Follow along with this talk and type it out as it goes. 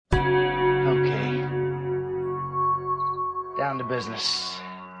down to business.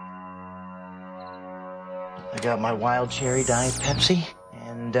 I got my wild cherry Diet Pepsi,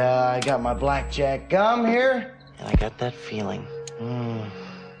 and I got my blackjack gum here, and I got that feeling.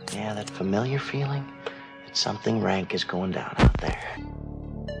 Yeah, that familiar feeling that something rank is going down out there.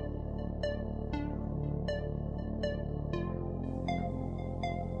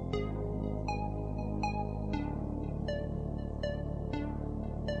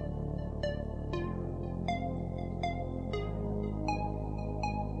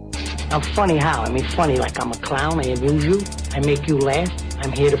 I'm funny how? I mean, funny like I'm a clown, I amuse you, I make you laugh,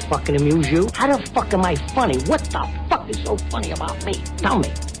 I'm here to fucking amuse you. How the fuck am I funny? What the fuck is so funny about me? Tell me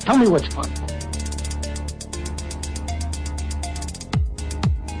what's funny.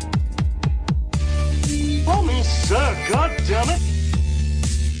 Oh, me, sir, God damn it!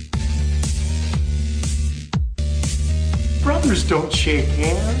 Brothers don't shake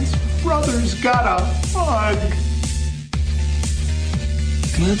hands. Brothers gotta hug.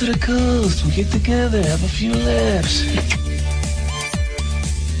 Come out to the coast, we'll get together, have a few laughs.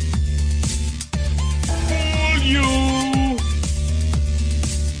 You!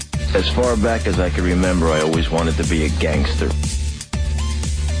 As far back as I can remember, I always wanted to be a gangster.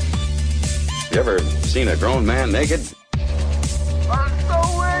 You ever seen a grown man naked? I'm so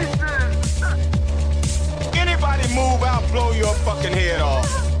racist! Anybody move, I'll blow your fucking head off.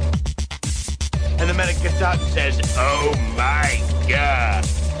 And the medic gets out and says, oh my God.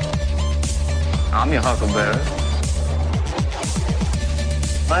 I'm your huckleberry.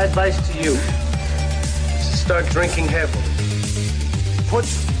 My advice to you is to start drinking heavily. Put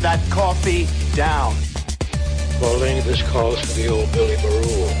that coffee down. Pauline, this calls for the old Billy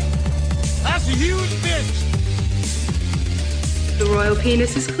Baroo. That's a huge bitch. The royal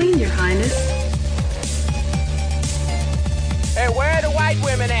penis is clean, Your Highness. Hey, where are the white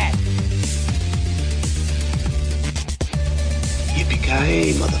women at?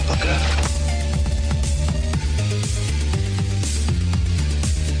 Yippee-ki-yay, motherfucker.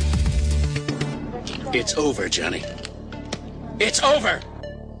 It's over, Johnny. It's over!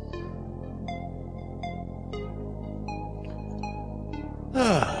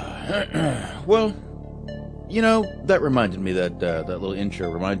 Well, you know, that reminded me, that little intro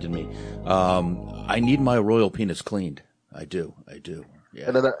reminded me. I need my royal penis cleaned. I do.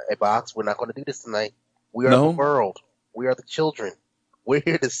 Yeah. No, hey, Box, we're not going to do this tonight. We are the world. We are the children. We're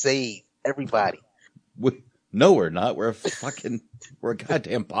here to save everybody. No, we're not. We're a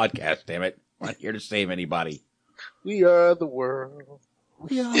goddamn podcast, damn it. We're not here to save anybody. We are the world.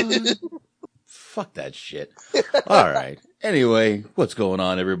 We are. Fuck that shit. All right. Anyway, what's going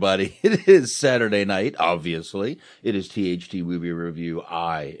on, everybody? It is Saturday night, obviously. It is THT Movie Review.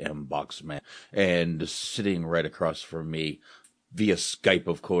 I am Boxman. And sitting right across from me, via Skype,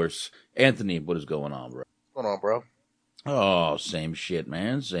 of course, Anthony, what is going on, bro? What's going on, bro? Oh, same shit,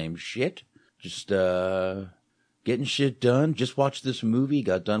 man. Same shit. Just, getting shit done. Just watched this movie.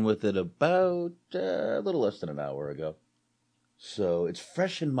 Got done with it about a little less than an hour ago. So it's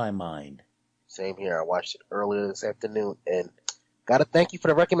fresh in my mind. Same here. I watched it earlier this afternoon, and gotta thank you for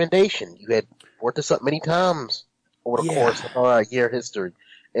the recommendation. You had brought this up many times over the course of our year history,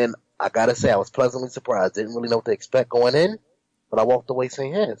 and I gotta say I was pleasantly surprised. Didn't really know what to expect going in, but I walked away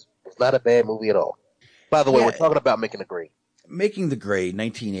saying, "Hey, it's not a bad movie at all." By the way, we're talking about Making the Grade. Making the Grade,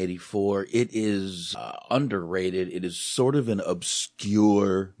 1984. It is underrated. It is sort of an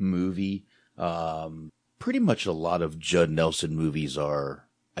obscure movie. Pretty much a lot of Judd Nelson movies are,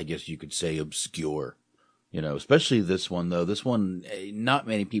 I guess you could say, obscure. You know, especially this one, though. This one, not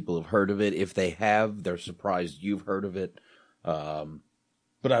many people have heard of it. If they have, they're surprised you've heard of it. But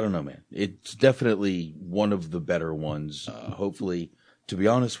I don't know, man. It's definitely one of the better ones. Hopefully, to be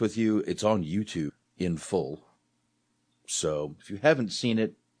honest with you, it's on YouTube in full. So if you haven't seen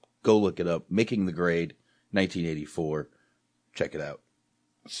it, go look it up. Making the Grade, 1984. Check it out.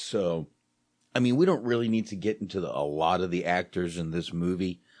 So, I mean, we don't really need to get into a lot of the actors in this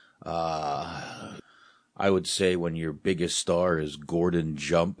movie. I would say when your biggest star is Gordon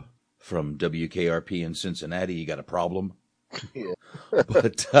Jump from WKRP in Cincinnati, you got a problem. Yeah.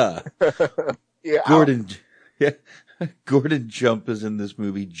 But yeah, Gordon Jump is in this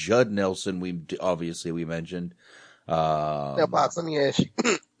movie. Judd Nelson, we mentioned. Now, Box, let me ask you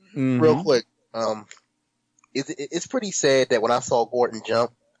real quick. It's pretty sad that when I saw Gordon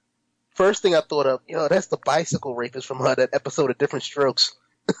Jump, first thing I thought of, that's the bicycle rapist from that episode of Different Strokes.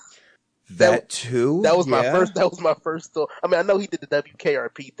 That too? That was my first thought. I mean, I know he did the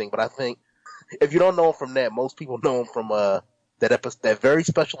WKRP thing, but I think if you don't know him from that, most people know him from that very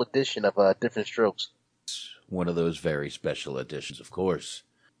special edition of Different Strokes. One of those very special editions, of course.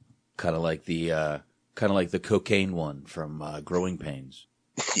 Kind of like the Kind of like the cocaine one from Growing Pains.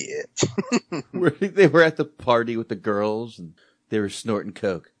 Yeah. Where they were at the party with the girls and they were snorting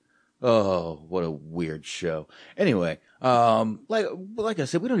coke. Oh, what a weird show. Anyway, like I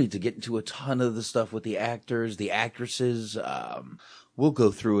said, we don't need to get into a ton of the stuff with the actors, the actresses. We'll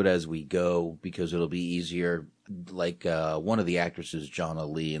go through it as we go because it'll be easier. Like one of the actresses, Jonna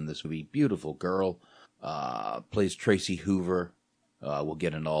Lee, in this movie, beautiful girl, plays Tracy Hoover. We'll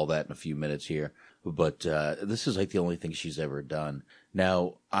get into all that in a few minutes here. But this is like the only thing she's ever done.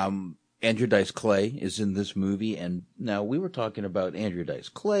 Now, Andrew Dice Clay is in this movie, and now we were talking about Andrew Dice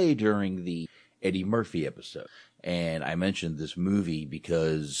Clay during the Eddie Murphy episode, and I mentioned this movie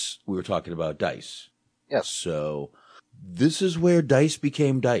because we were talking about Dice. Yes. So this is where Dice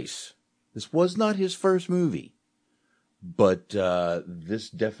became Dice. This was not his first movie, but this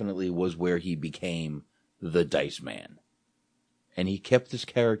definitely was where he became the Dice Man, and he kept this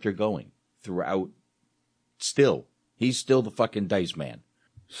character going throughout. Still, he's still the fucking Dice Man.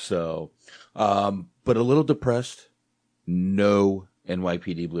 So, but a little depressed. No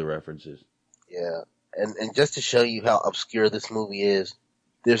NYPD Blue references. Yeah. And just to show you how obscure this movie is,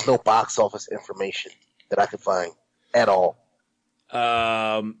 there's no box office information that I could find at all.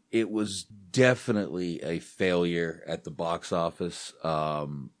 It was definitely a failure at the box office. Let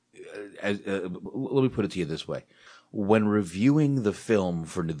me put it to you this way. When reviewing the film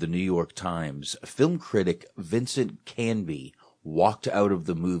for the New York Times, film critic Vincent Canby walked out of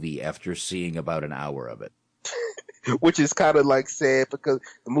the movie after seeing about an hour of it. Which is kind of like sad because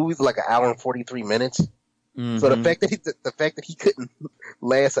the movie's like an hour and 43 minutes. Mm-hmm. So the fact that he couldn't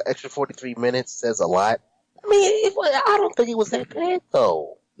last an extra 43 minutes says a lot. I mean, I don't think it was that bad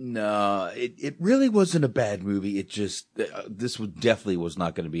though. No, it really wasn't a bad movie. It just, definitely was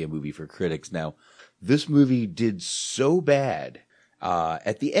not going to be a movie for critics. Now, this movie did so bad,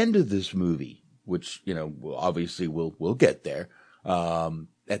 at the end of this movie, which, obviously we'll get there.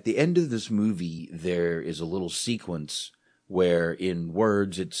 At the end of this movie, there is a little sequence where in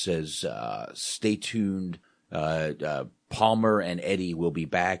words it says, stay tuned, Palmer and Eddie will be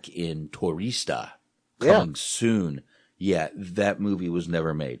back in Turista coming soon. Yeah, that movie was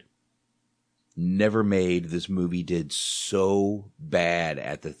never made. Never made. This movie did so bad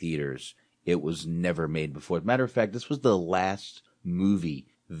at the theaters. It was never made before. As a matter of fact, this was the last movie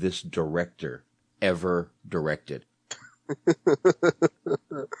this director ever directed.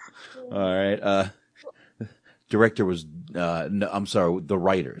 All right. Director was, no, I'm sorry, the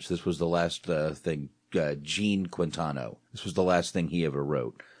writers. This was the last thing. Gene Quintano. This was the last thing he ever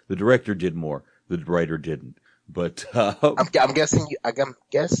wrote. The director did more. The writer didn't. But I'm guessing. I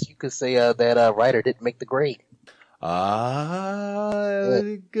guess you could say that writer didn't make the grade.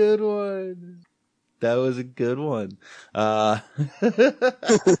 Good one. That was a good one. That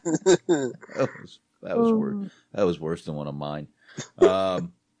was worse than one of mine.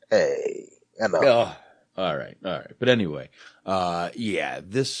 Hey, I know. Oh, all right. But anyway, yeah,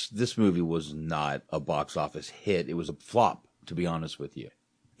 this movie was not a box office hit. It was a flop, to be honest with you.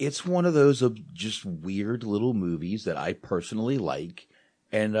 It's one of those just weird little movies that I personally like.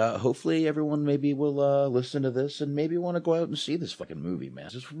 And hopefully everyone maybe will listen to this and maybe want to go out and see this fucking movie, man.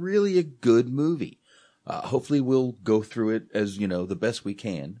 It's really a good movie. Hopefully we'll go through it as, the best we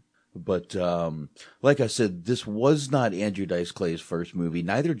can. But like I said, this was not Andrew Dice Clay's first movie.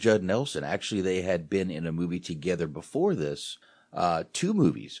 Neither Judd Nelson. Actually, they had been in a movie together before this. 2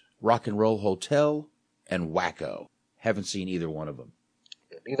 movies, Rock and Roll Hotel and Wacko. Haven't seen either one of them.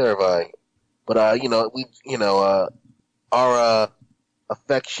 Neither have I. But, our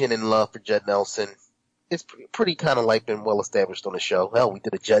affection and love for Judd Nelson is pretty kind of like been well established on the show. Hell, we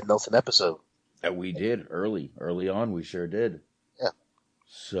did a Judd Nelson episode. We did early on. We sure did. Yeah.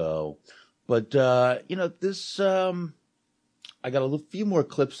 So, but this I got a few more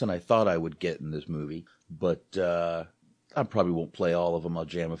clips than I thought I would get in this movie, but I probably won't play all of them. I'll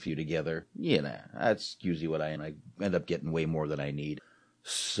jam a few together. That's usually what I end up getting way more than I need.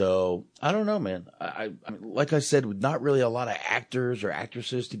 So, I don't know, man. I mean, like I said, with not really a lot of actors or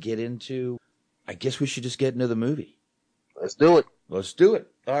actresses to get into, I guess we should just get into the movie. Let's do it. Let's do it.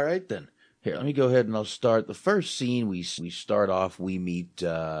 All right, then. Here, let me go ahead and I'll start. The first scene we start off, we meet,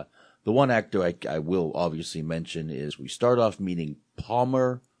 the one actor I will obviously mention is we start off meeting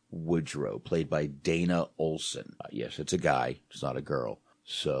Palmer Woodrow, played by Dana Olson. Yes, it's a guy. It's not a girl.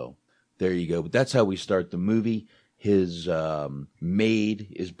 So, there you go. But that's how we start the movie. His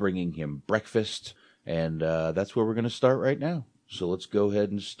maid is bringing him breakfast, and that's where we're going to start right now. So let's go ahead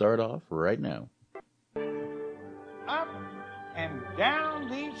and start off right now. Up and down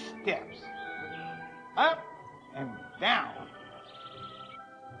these steps. Up and down.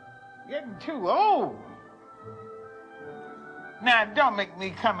 Getting too old. Now, don't make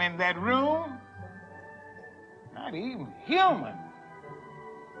me come in that room. Not even human.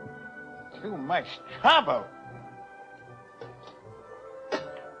 Too much trouble.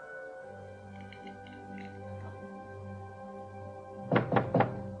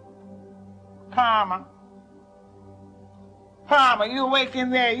 Palmer. Palmer, you awake in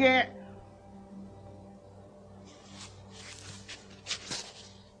there yet?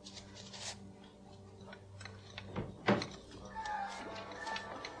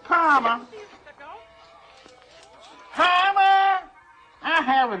 Palmer. Palmer, I'm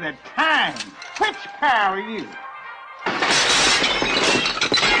having the time. Which pair are you?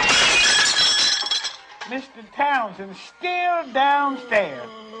 Mr. Townsend still downstairs.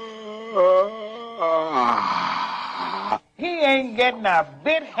 He ain't getting a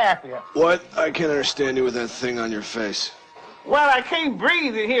bit happier. What? I can't understand you with that thing on your face. Well, I can't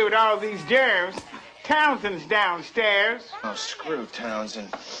breathe in here with all these germs. Townsend's downstairs. Oh, screw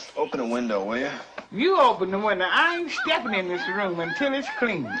Townsend. Open a window, will you? You open the window. I ain't stepping in this room until it's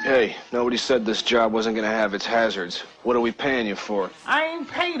clean. Hey, nobody said this job wasn't going to have its hazards. What are we paying you for? I ain't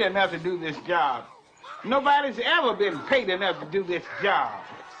paid enough to do this job. Nobody's ever been paid enough to do this job.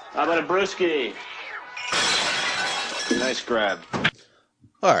 How about a brewski? Nice grab.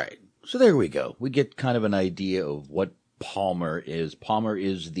 All right. So there we go. We get kind of an idea of what Palmer is. Palmer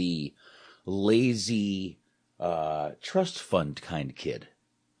is the lazy trust fund kind of kid.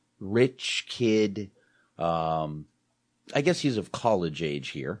 Rich kid. I guess he's of college age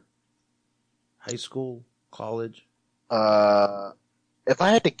here. High school, college. If I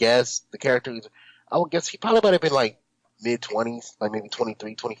had to guess, the character, I would guess he probably might have been like mid-20s, like maybe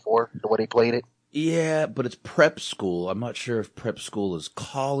 23, 24, the way they played it. Yeah, but it's prep school. I'm not sure if prep school is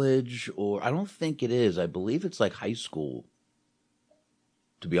college or I don't think it is. I believe it's like high school,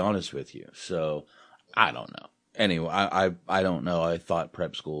 to be honest with you. So I don't know. Anyway, I don't know. I thought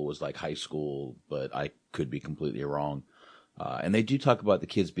prep school was like high school, but I could be completely wrong. And they do talk about the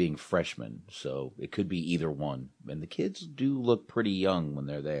kids being freshmen, so it could be either one. And the kids do look pretty young when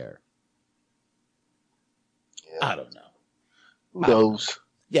they're there. Yeah. I don't know. Who knows?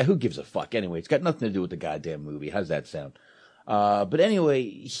 Yeah, who gives a fuck? Anyway, it's got nothing to do with the goddamn movie. How's that sound? But anyway,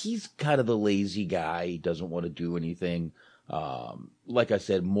 he's kind of the lazy guy. He doesn't want to do anything. Like I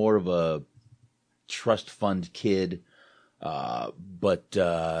said, more of a trust fund kid. But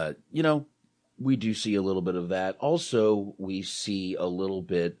we do see a little bit of that. Also, we see a little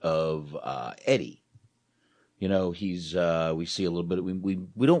bit of Eddie. You know, he's we see a little bit.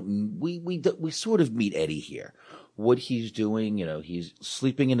 We sort of meet Eddie here. What he's doing, you know, he's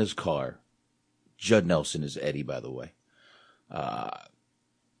sleeping in his car. Judd Nelson is Eddie, by the way.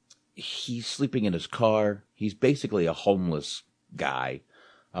 He's sleeping in his car. He's basically a homeless guy.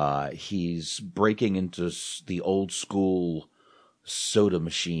 He's breaking into the old school soda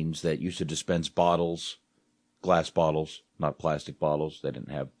machines that used to dispense bottles, glass bottles, not plastic bottles. They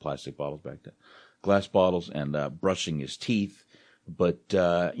didn't have plastic bottles back then. Glass bottles, and brushing his teeth. But,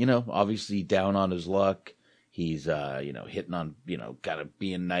 obviously down on his luck. He's, hitting on, kind of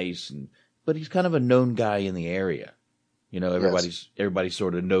being nice, but he's kind of a known guy in the area. You know, everybody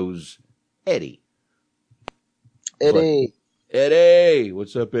sort of knows Eddie. Eddie. Eddie.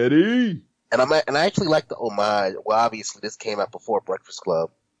 What's up, Eddie? And I actually like the homage. Well, obviously this came out before Breakfast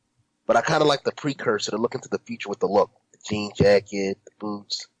Club, but I kind of like the precursor to look into the future with the look, the jean jacket, the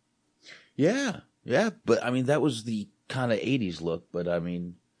boots. Yeah. But I mean, that was the kind of 80s look, but I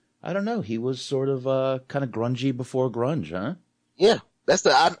mean, I don't know. He was sort of kind of grungy before grunge, huh? Yeah,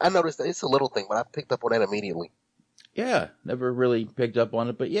 I noticed that it's a little thing, but I picked up on that immediately. Yeah, never really picked up on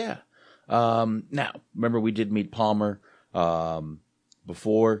it, but yeah. Now, remember we did meet Palmer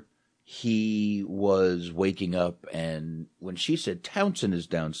before. He was waking up, and when she said Townsend is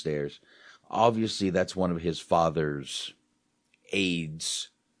downstairs, obviously that's one of his father's aides,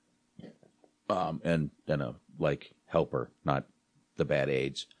 and helper, not the bad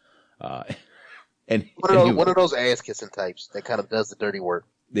aides. And one of those ass kissing types that kind of does the dirty work.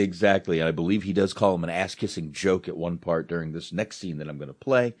 Exactly. And I believe he does call him an ass kissing joke at one part during this next scene that I'm going to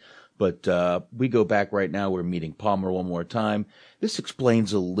play. But we go back right now. We're meeting Palmer one more time. This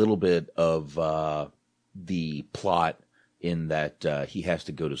explains a little bit of the plot in that he has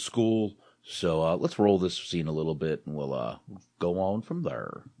to go to school. So let's roll this scene a little bit, and we'll go on from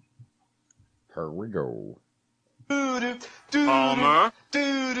there. Here we go. Palmer?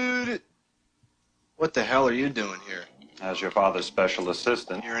 What the hell are you doing here? As your father's special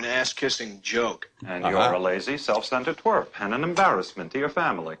assistant. You're an ass-kissing joke. And you're a lazy, self-centered twerp and an embarrassment to your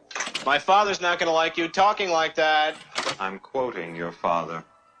family. My father's not going to like you talking like that. I'm quoting your father.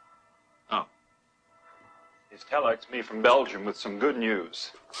 He's telexed me from Belgium with some good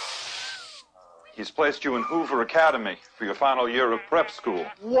news. He's placed you in Hoover Academy for your final year of prep school.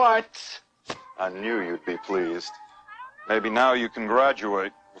 What? I knew you'd be pleased. Maybe now you can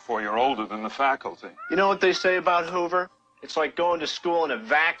graduate before you're older than the faculty. You know what they say about Hoover? It's like going to school in a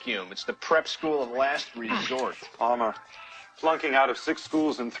vacuum. It's the prep school of last resort. Palmer, flunking out of 6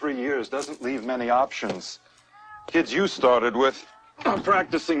 schools in 3 years doesn't leave many options. Kids you started with are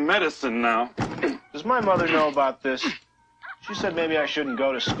practicing medicine now. Does my mother know about this? She said maybe I shouldn't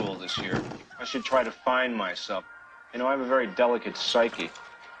go to school this year. I should try to find myself. You know, I have a very delicate psyche.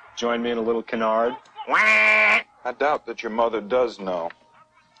 Join me in a little canard? I doubt that your mother does know.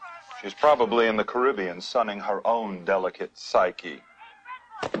 She's probably in the Caribbean sunning her own delicate psyche.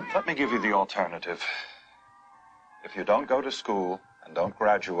 Let me give you the alternative. If you don't go to school and don't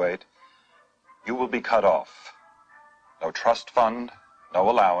graduate, you will be cut off. No trust fund, no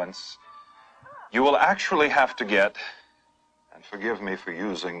allowance. You will actually have to get, and forgive me for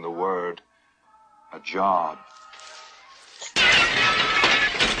using the word, a job.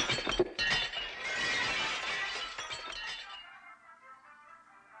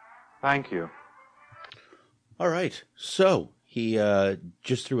 Thank you. All right. So he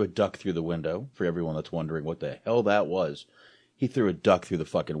just threw a duck through the window. For everyone that's wondering what the hell that was, he threw a duck through the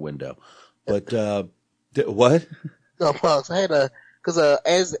fucking window. But what? No, Punks, I had because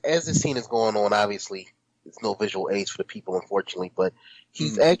as the scene is going on, obviously it's no visual aids for the people, unfortunately, but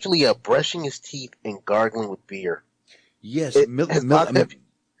he's actually brushing his teeth and gargling with beer. Yes,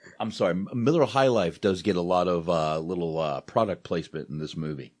 I'm sorry, Miller High Life does get a lot of little product placement in this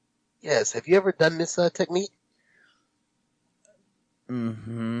movie. Yes, have you ever done this technique?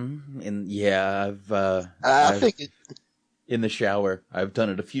 Mm-hmm. And yeah, I think in the shower, I've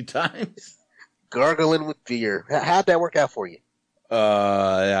done it a few times. Gargling with beer. How'd that work out for you?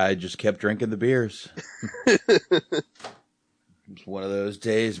 I just kept drinking the beers. It's one of those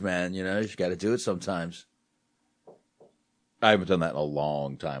days, man. You know, you just got to do it sometimes. I haven't done that in a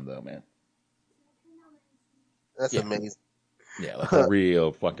long time, though, man. That's amazing. Yeah, like a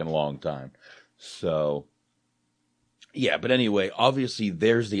real fucking long time. So, yeah, but anyway, obviously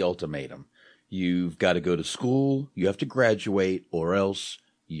there's the ultimatum. You've got to go to school, you have to graduate, or else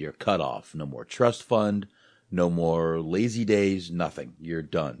you're cut off. No more trust fund, no more lazy days, nothing. You're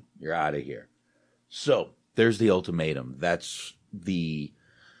done. You're out of here. So, there's the ultimatum. That's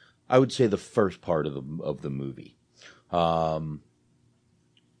I would say the first part of the movie. And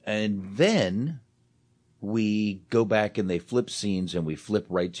then we go back and they flip scenes and we flip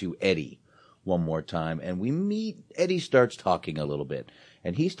right to Eddie one more time. And we meet, Eddie starts talking a little bit.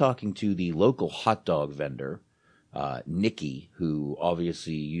 And he's talking to the local hot dog vendor, Nikki, who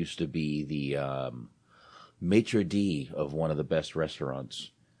obviously used to be the maitre d' of one of the best restaurants,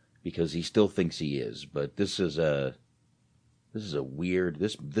 because he still thinks he is. But this is a weird,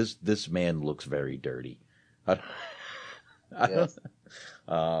 this man looks very dirty. Yes.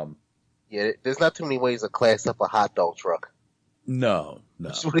 Yeah, there's not too many ways to class up a hot dog truck. No.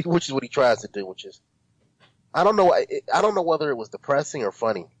 Which is what he tries to do. Which is, I don't know whether it was depressing or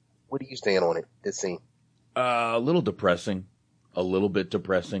funny. Where do you stand on it? This scene? A little depressing, a little bit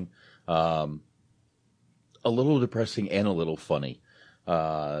depressing, a little depressing and a little funny.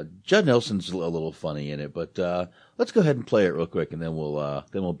 Judd Nelson's a little funny in it, but let's go ahead and play it real quick, and then we'll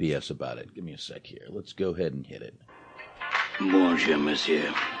BS about it. Give me a sec here. Let's go ahead and hit it. Bonjour,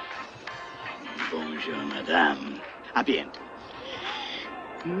 monsieur. Bonjour, madame. À bientôt.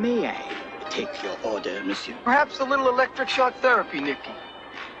 May I take your order, monsieur? Perhaps a little electric shock therapy, Nicky.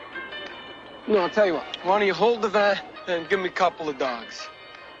 No, I'll tell you what. Why don't you hold the van and give me a couple of dogs?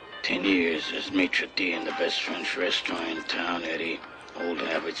 10 years as maitre d' in the best French restaurant in town, Eddie. Old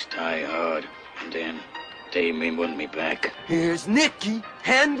habits die hard. And then they may want me back. Here's Nicky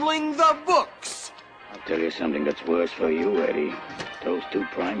handling the books. I'll tell you something that's worse for you, Eddie. Those 2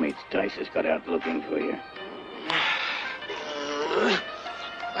 primates Dice has got out looking for you.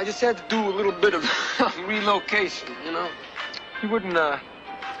 I just had to do a little bit of relocation, you know. You wouldn't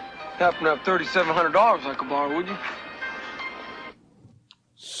happen to have $3,700 I could borrow, would you?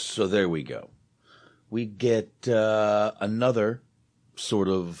 So there we go. We get another sort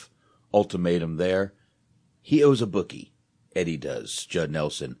of ultimatum there. He owes a bookie. Eddie does. Judd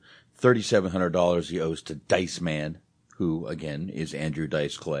Nelson. $3,700 he owes to Dice Man, who, again, is Andrew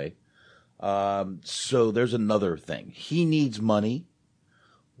Dice Clay. So there's another thing. He needs money.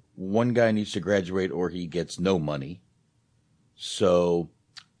 One guy needs to graduate or he gets no money. So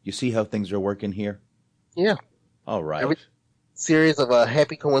you see how things are working here? Yeah. All right. Every series of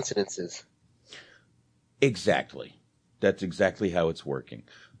happy coincidences. Exactly. That's exactly how it's working.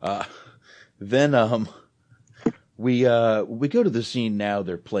 Then We go to the scene now.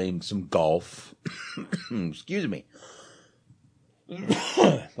 They're playing some golf. Excuse me.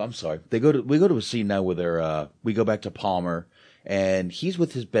 I'm sorry. We go to a scene now where we go back to Palmer, and he's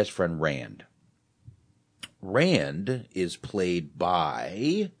with his best friend Rand. Rand is played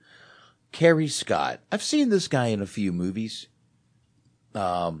by Cary Scott. I've seen this guy in a few movies.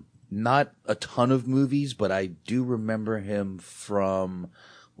 Not a ton of movies, but I do remember him from,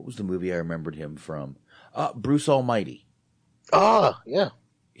 what was the movie I remembered him from? Bruce Almighty. Yeah.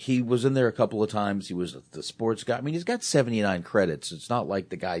 He was in there a couple of times. He was the sports guy. I mean, he's got 79 credits. It's not like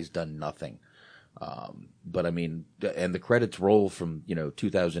the guy's done nothing. But I mean, and the credits roll from,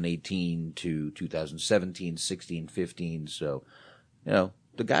 2018 to 2017, 16, 15. So, the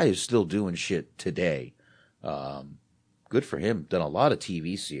guy is still doing shit today. Good for him. Done a lot of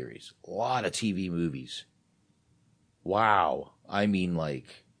TV series, a lot of TV movies. Wow. I mean,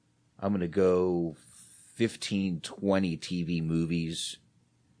 like, I'm going to go 15, 20 TV movies.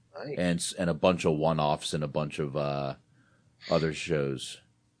 Nice. And a bunch of one-offs and a bunch of other shows.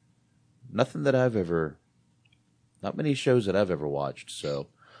 Nothing that not many shows that I've ever watched. So,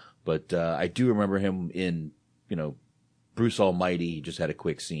 but I do remember him in, Bruce Almighty. He just had a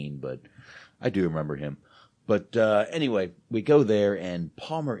quick scene, but I do remember him. But anyway, we go there, and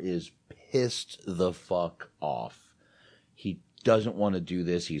Palmer is pissed the fuck off. He doesn't want to do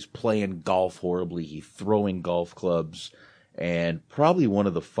this. He's playing golf horribly. He's throwing golf clubs. And probably one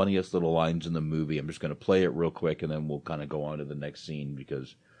of the funniest little lines in the movie. I'm just going to play it real quick, and then we'll kind of go on to the next scene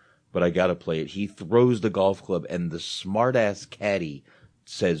but I got to play it. He throws the golf club, and the smart-ass caddy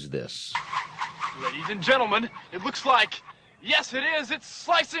says this. Ladies and gentlemen, it looks like, yes it is, it's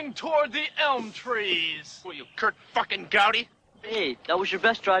slicing toward the elm trees. What, you Kurt fucking Gowdy? Hey, that was your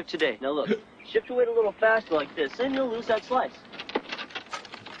best drive today. Now look, shift your weight a little faster like this, and you'll lose that slice.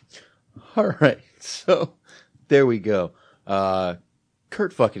 All right, so there we go.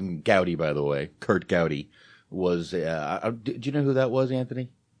 Kurt fucking Gowdy, by the way. Kurt Gowdy was, do you know who that was,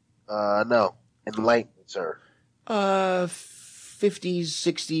 Anthony? No. Enlighten, sir. 50s,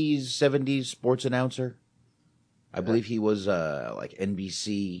 60s, 70s sports announcer. I believe he was, like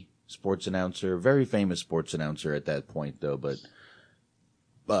NBC sports announcer. Very famous sports announcer at that point, though, but,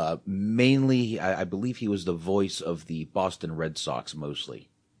 mainly, I believe he was the voice of the Boston Red Sox, mostly.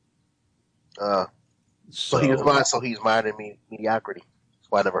 So he's minor in mediocrity.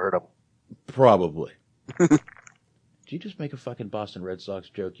 That's why I never heard of him. Probably. Did you just make a fucking Boston Red Sox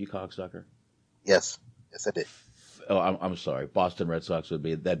joke, you cocksucker? Yes. Yes, I did. Oh, I'm sorry. Boston Red Sox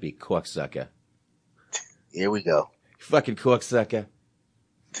that'd be cocksucker. Here we go. Fucking cocksucker.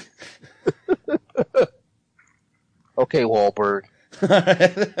 Okay, Wahlberg.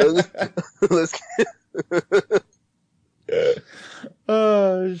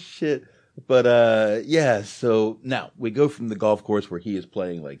 Oh, shit. But, yeah, so now we go from the golf course where he is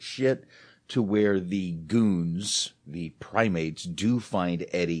playing like shit to where the goons, the primates, do find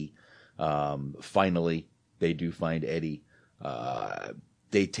Eddie. Finally, they do find Eddie.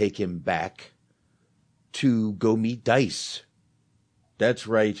 They take him back to go meet Dice. That's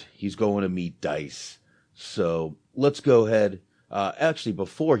right. He's going to meet Dice. So let's go ahead. Actually,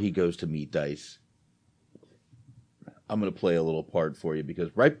 before he goes to meet Dice, I'm going to play a little part for you because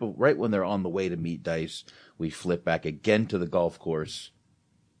right when they're on the way to meet Dice, we flip back again to the golf course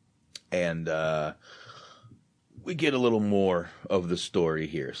and we get a little more of the story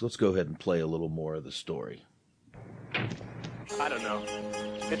here. So let's go ahead and play a little more of the story. I don't know.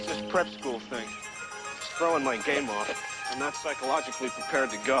 It's this prep school thing. It's throwing my game off. I'm not psychologically prepared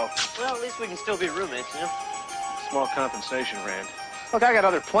to go. Well, at least we can still be roommates, you know? Small compensation, Rand. Look, I got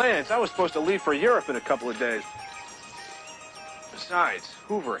other plans. I was supposed to leave for Europe in a couple of days. Besides,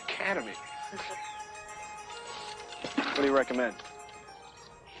 Hoover Academy. What do you recommend?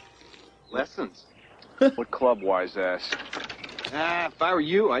 Lessons. What club, wise ass? If I were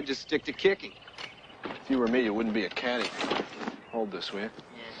you, I'd just stick to kicking. If you were me, you wouldn't be a caddy. Hold this, will you?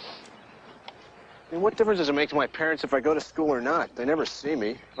 I mean, what difference does it make to my parents if I go to school or not? They never see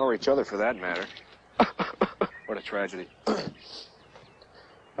me, or each other for that matter. What a tragedy.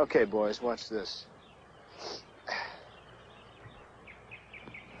 Okay, boys, watch this.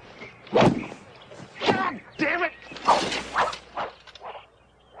 God damn it!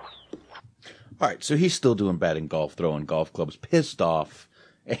 All right, so he's still doing bad in golf, throwing golf clubs, pissed off.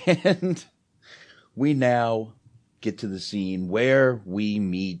 And we now get to the scene where we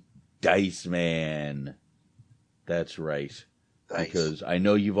meet Dice Man. That's right. Dice. Because I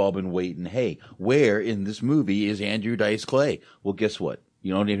know you've all been waiting. Hey, where in this movie is Andrew Dice Clay? Well, guess what?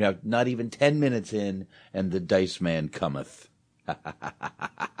 You don't even have, not even 10 minutes in, and the Dice Man cometh.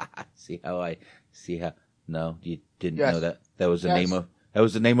 See how No, you didn't Yes. know that. That was the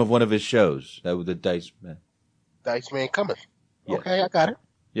Yes. name of one of his shows. That was the Dice Man. Dice Man Cometh. Yeah. Okay, I got it.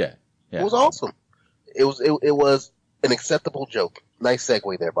 Yeah. It was awesome. It was an acceptable joke. Nice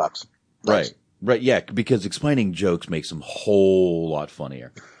segue there, Box. Nice. Right. Yeah, because explaining jokes makes them a whole lot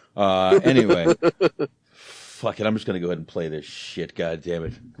funnier. Anyway, fuck it. I'm just gonna go ahead and play this shit. God damn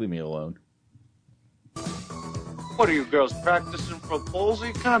it, leave me alone. What are you girls practicing for a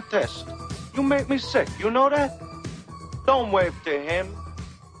ballsy contest? You make me sick, you know that? Don't wave to him.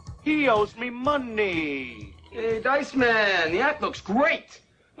 He owes me money. Hey, Dice Man, the act looks great.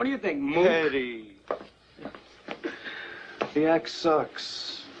 What do you think, Mook? Eddie. The act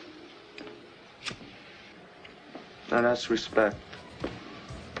sucks. Now that's respect.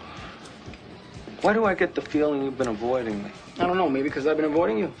 Why do I get the feeling you've been avoiding me? I don't know, maybe because I've been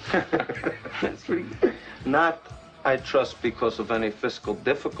avoiding you. That's pretty good. Not, I trust, because of any fiscal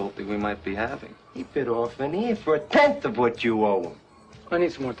difficulty we might be having. He bit off an ear for 1/10 of what you owe him. I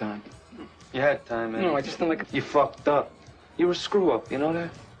need some more time. You had time, Eddie. No, I just don't like it. You fucked up. You were a screw-up, you know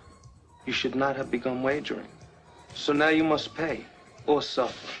that? You should not have begun wagering. So now you must pay, or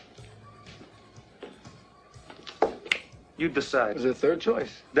suffer. You decide. There's a third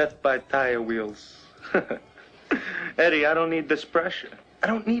choice. Death by tire wheels. Eddie, I don't need this pressure. I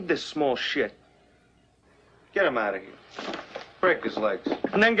don't need this small shit. Get him out of here. Break his legs.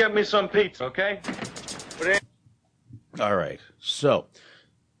 And then get me some pizza, okay? All right. So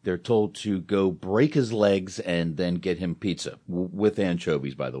they're told to go break his legs and then get him pizza with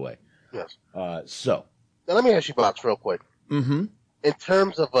anchovies, by the way. Yes. So Now let me ask you, Box, real quick. Mm-hmm. In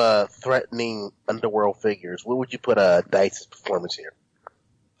terms of threatening underworld figures, where would you put Dice's performance here?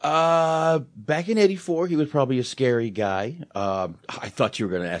 Back in '84, he was probably a scary guy. I thought you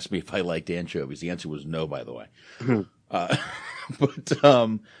were going to ask me if I liked anchovies. The answer was no, by the way. But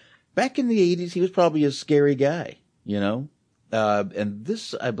back in the '80s, he was probably a scary guy, you know? And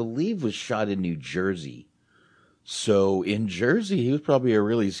this, I believe, was shot in New Jersey. So in Jersey, he was probably a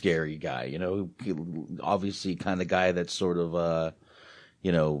really scary guy, you know, obviously kind of guy that's sort of,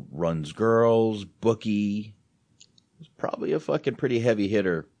 you know, runs girls, bookie. He's probably a fucking pretty heavy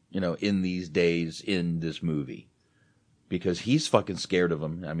hitter, you know, in these days in this movie. Because he's fucking scared of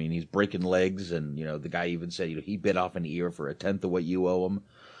him. I mean, he's breaking legs, and, you know, the guy even said, you know, he bit off an ear for 1/10 of what you owe him.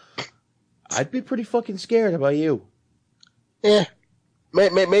 I'd be pretty fucking scared. How about you? Yeah.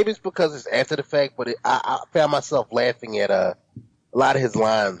 Maybe it's because it's after the fact, but I found myself laughing at a lot of his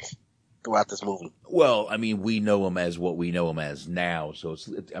lines throughout this movie. Well, I mean, we know him as what we know him as now, so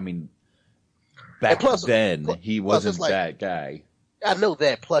I mean, back then, he wasn't like, that guy. I know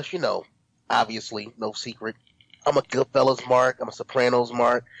that. Plus, you know, obviously, no secret, I'm a Goodfellas mark, I'm a Sopranos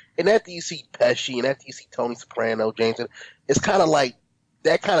mark, and after you see Pesci, and after you see Tony Soprano, James, it's kind of like,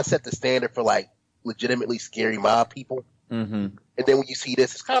 that kind of set the standard for, like, legitimately scary mob people. Mm-hmm. And then when you see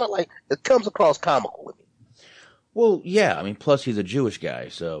this, it's kind of like, it comes across comical with me. Well, yeah, I mean, plus he's a Jewish guy,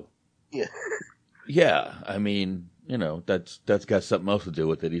 so. Yeah. Yeah, I mean, you know, that's got something else to do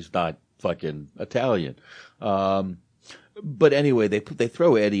with it. He's not fucking Italian. But anyway, they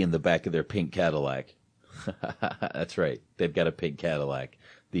throw Eddie in the back of their pink Cadillac. That's right. They've got a pink Cadillac,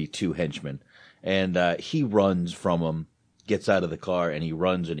 the two henchmen. And he runs from them, gets out of the car, and he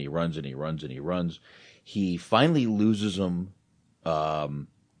runs and he runs and he runs and he runs. He finally loses him.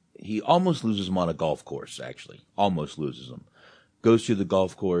 He almost loses him on a golf course, actually. Almost loses him. Goes through the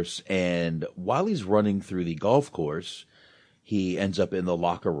golf course, and while he's running through the golf course, he ends up in the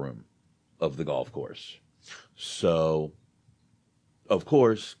locker room of the golf course. So, of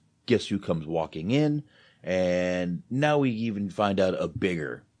course, guess who comes walking in? And now we even find out a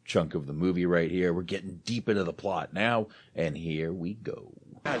bigger chunk of the movie right here. We're getting deep into the plot now, and here we go.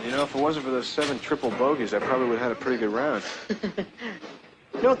 God, you know, if it wasn't for those 7 triple bogeys, I probably would have had a pretty good round.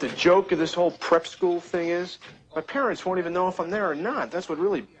 You know what the joke of this whole prep school thing is? My parents won't even know if I'm there or not. That's what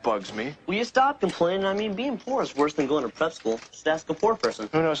really bugs me. Will you stop complaining? I mean, being poor is worse than going to prep school. Just ask a poor person.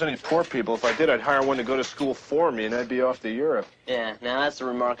 Who knows any poor people? If I did, I'd hire one to go to school for me, and I'd be off to Europe. Yeah, now that's the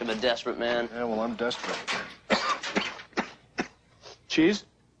remark of a desperate man. Yeah, well, I'm desperate. Cheese?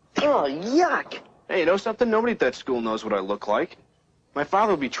 Oh, yuck! Hey, you know something? Nobody at that school knows what I look like. My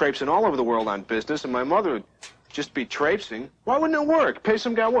father would be traipsing all over the world on business, and my mother would just be traipsing. Why wouldn't it work? Pay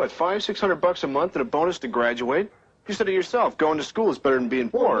some guy, what, $500-600 a month and a bonus to graduate? You said it yourself. Going to school is better than being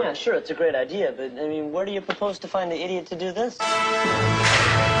poor. Well, yeah, sure, it's a great idea, but, I mean, where do you propose to find the idiot to do this?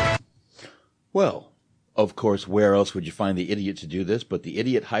 Well, of course, where else would you find the idiot to do this but the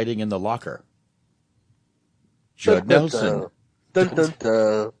idiot hiding in the locker? Judd Nelson. Dun, dun,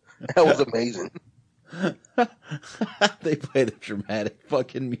 dun. That was amazing. They play the dramatic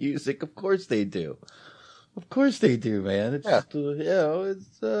fucking music. Of course they do. Of course they do, man. It's just,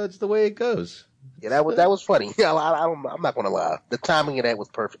 it's the way it goes. Yeah, that was funny. Yeah, I'm not gonna lie. The timing of that was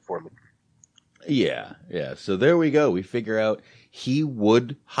perfect for me. Yeah. So there we go. We figure out he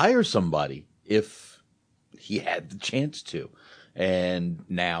would hire somebody if he had the chance to. And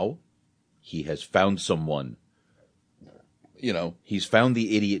now he has found someone. You know, he's found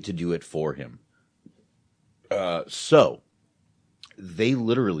the idiot to do it for him. So they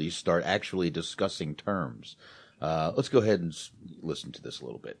literally start actually discussing terms. Let's go ahead and listen to this a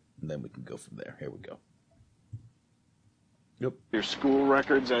little bit, and then we can go from there. Here we go. Yep. Your school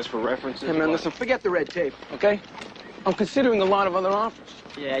records as for references? Hey, man, listen, forget the red tape, okay? I'm considering a lot of other offers.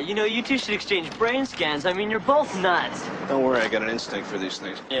 Yeah, you know, you two should exchange brain scans. I mean, you're both nuts. Don't worry, I got an instinct for these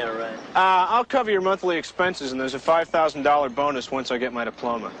things. Yeah, right. I'll cover your monthly expenses, and there's a $5,000 bonus once I get my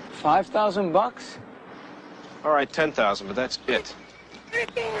diploma. $5,000? All right, $10,000, but that's it.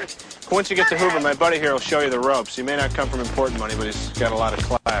 Once you get to Hoover, my buddy here will show you the ropes. He may not come from important money, but he's got a lot of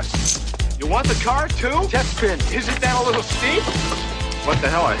class. You want the car, too? Test spin. Isn't that a little steep? What the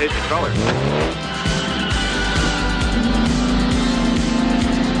hell? I hate the color.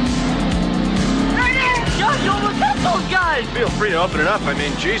 John, you almost got those guys! Feel free to open it up. I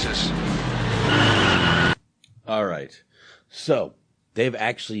mean, Jesus. All right. So they've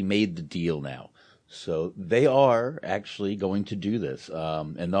actually made the deal now. So they are actually going to do this.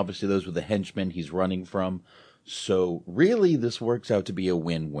 And obviously those were the henchmen he's running from. So really this works out to be a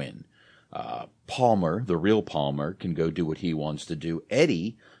win-win. Palmer, the real Palmer, can go do what he wants to do.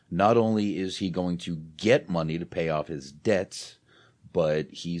 Eddie, not only is he going to get money to pay off his debts, but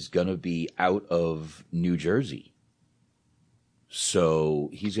he's going to be out of New Jersey. So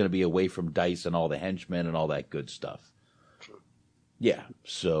he's going to be away from Dice and all the henchmen and all that good stuff. Yeah,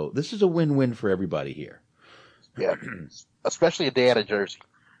 so this is a win-win for everybody here. Yeah, especially a day out of Jersey.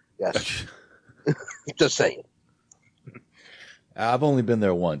 Yes. Just saying. I've only been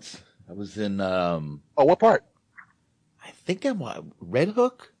there once. I was in... Oh, what part? I think I'm... Red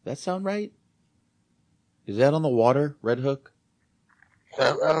Hook? That sound right? Is that on the water, Red Hook?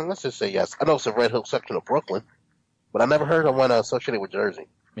 Let's just say yes. I know it's a Red Hook section of Brooklyn, but I never heard of one associated with Jersey.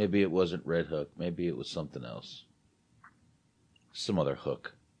 Maybe it wasn't Red Hook. Maybe it was something else. Some other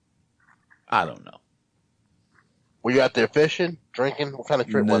hook. I don't know. Were you out there fishing, drinking? What kind of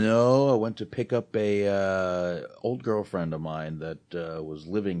trip was it? No, I went to pick up a old girlfriend of mine that was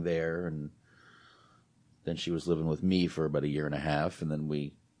living there, and then she was living with me for about 1.5 years, and then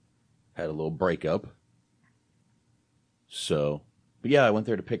we had a little breakup. So, but yeah, I went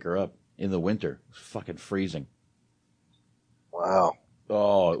there to pick her up in the winter. It was fucking freezing. Wow.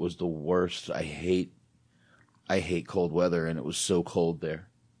 Oh, it was the worst. I hate cold weather, and it was so cold there.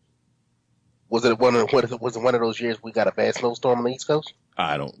 Was it one of those years we got a bad snowstorm on the East Coast?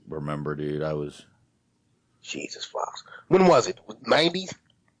 I don't remember, dude. I was... Jesus, Fox. When was it? 90s?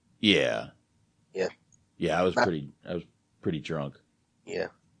 Yeah. Yeah. Yeah, I was pretty drunk. Yeah.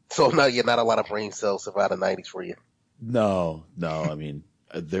 So not a lot of brain cells survived the 90s for you. No. I mean,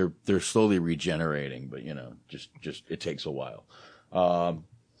 they're slowly regenerating, but just it takes a while.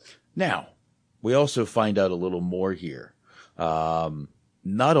 Now, we also find out a little more here.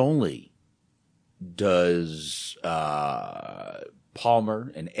 Not only does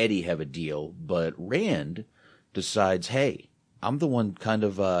Palmer and Eddie have a deal, but Rand decides, hey, I'm the one kind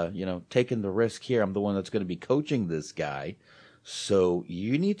of, taking the risk here. I'm the one that's going to be coaching this guy. So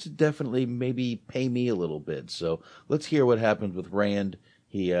you need to definitely maybe pay me a little bit. So let's hear what happens with Rand.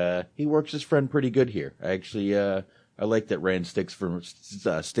 He works his friend pretty good here. I like that Rand sticks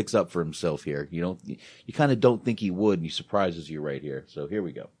up for himself here. You kind of don't think he would, and he surprises you right here. So here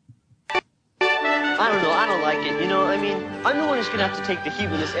we go. I don't know. I don't like it. I mean, I'm the one who's going to have to take the heat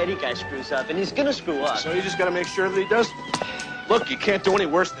when this Eddie guy screws up, and he's going to screw up. So you just got to make sure that he does. Look, you can't do any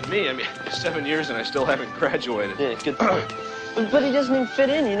worse than me. I mean, 7 years and I still haven't graduated. Yeah, good point. But he doesn't even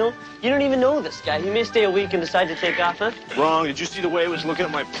fit in, You don't even know this guy. He may stay a week and decide to take off, huh? Wrong. Did you see the way he was looking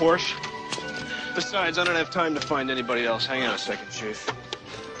at my Porsche? Besides, I don't have time to find anybody else. Hang on a second, Chief.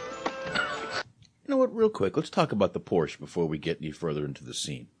 You know what? Real quick, let's talk about the Porsche before we get any further into the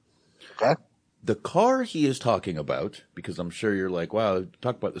scene. Okay. The car he is talking about, because I'm sure you're like, wow,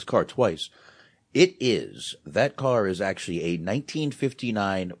 talk about this car twice. That car is actually a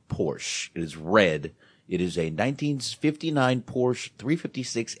 1959 Porsche. It is red. It is a 1959 Porsche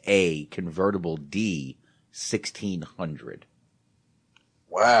 356A convertible D 1600.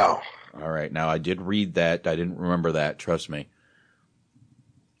 Wow. All right. Now, I did read that. I didn't remember that. Trust me.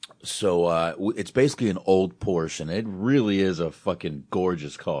 So, it's basically an old Porsche, and it really is a fucking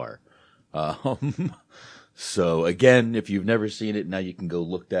gorgeous car. So again, if you've never seen it, now you can go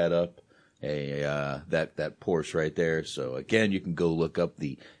look that up. that Porsche right there. So again, you can go look up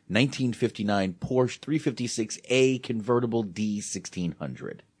the 1959 Porsche 356A convertible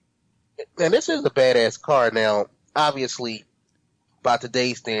D1600. And this is a badass car. Now, obviously, by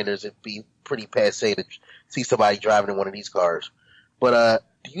today's standards, it'd be pretty passé to see somebody driving in one of these cars. But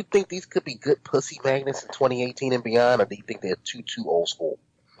do you think these could be good pussy magnets in 2018 and beyond, or do you think they're too old school?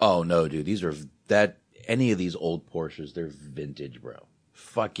 Oh no, dude, these are any of these old Porsches, they're vintage, bro.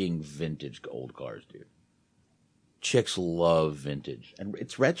 Fucking vintage old cars, dude. Chicks love vintage, and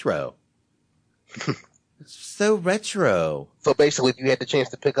it's retro. It's so retro. So basically, if you had the chance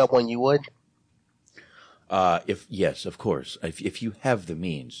to pick up one, you would? Yes, of course. If you have the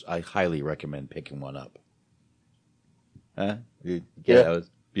means, I highly recommend picking one up. Huh? That was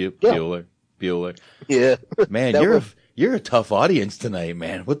Bueller. Yeah. Man, you're a tough audience tonight,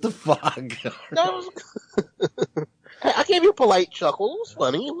 man. What the fuck? I gave you a polite chuckle. It was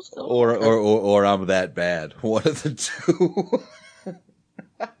funny. It was or I'm that bad. One of the two.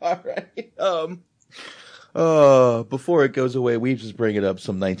 All right. Before it goes away, we just bring it up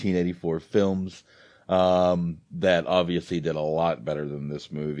some 1984 films that obviously did a lot better than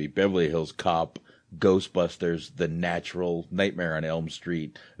this movie. Beverly Hills Cop, Ghostbusters, The Natural, Nightmare on Elm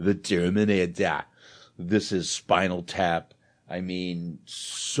Street, The Terminator. This is Spinal Tap. I mean,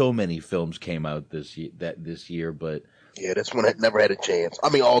 so many films came out this year, but yeah, this one had never had a chance. I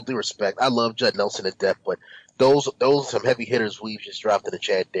mean, all due respect, I love Judd Nelson to death, but those some heavy hitters we've just dropped in the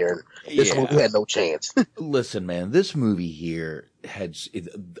chat there, and this movie had no chance. Listen, man, this movie here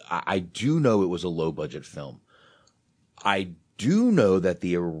I do know it was a low budget film. I do know that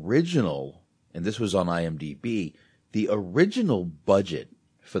the original, and this was on IMDb, the original budget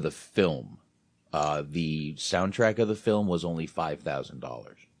for the film, the soundtrack of the film was only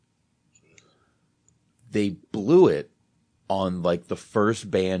 $5,000. They blew it on like the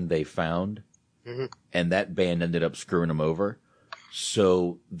first band they found, and that band ended up screwing them over.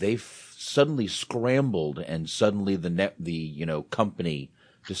 So they suddenly scrambled, and suddenly the company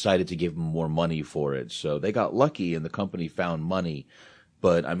decided to give them more money for it. So they got lucky, and the company found money.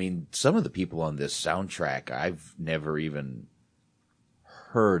 But I mean, some of the people on this soundtrack I've never even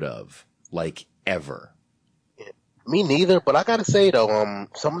heard of, like ever. Me neither, but I gotta say though,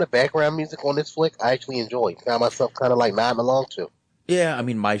 some of the background music on this flick I actually enjoyed. Found myself kind of like nodding along to. Yeah, I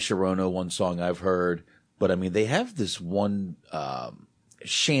mean, My Sharona, one song I've heard, but I mean, they have this one,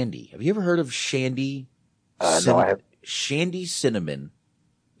 Shandy. Have you ever heard of Shandy? No, I haven't. Shandy Cinnamon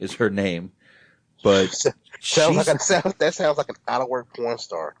is her name, but that sounds like an out of work porn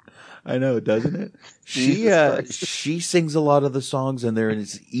star. I know, doesn't it? She sings a lot of the songs, and there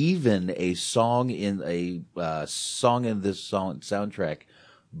is even a song in this soundtrack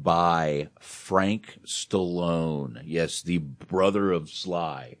by Frank Stallone. Yes, the brother of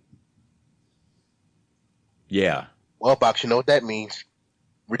Sly. Yeah. Well, Box, you know what that means.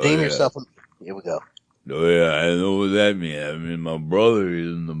 Redeem yourself. Here we go. Oh yeah, I know what that means. I mean, my brother is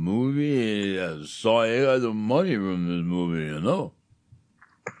in the movie. I saw he got the money from this movie, you know.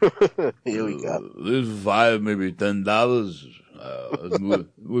 Here we go. This $5, maybe $10. This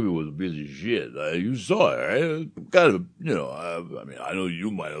movie was a piece of shit. You saw it, right? Kind of, I mean, I know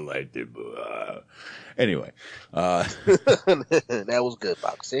you might have liked it, but anyway. That was good,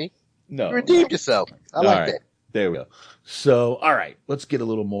 Box. See? No. You redeemed yourself. I like that. There we go. So, all right, let's get a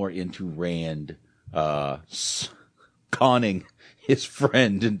little more into Rand conning his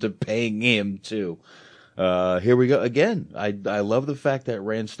friend into paying him too. Here we go again. I love the fact that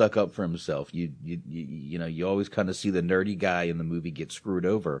Rand stuck up for himself. You always kind of see the nerdy guy in the movie get screwed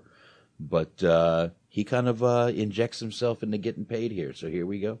over, but he kind of injects himself into getting paid here. So here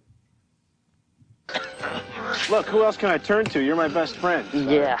we go. Look, who else can I turn to? You're my best friend.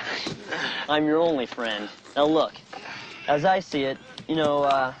 Yeah, I'm your only friend. Now look, as I see it,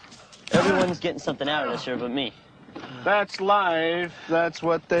 everyone's getting something out of this here but me. That's life. That's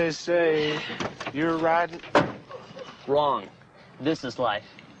what they say. You're riding. Wrong. This is life.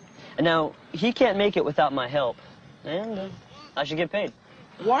 And now, he can't make it without my help. And I should get paid.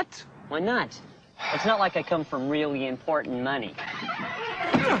 What? Why not? It's not like I come from really important money.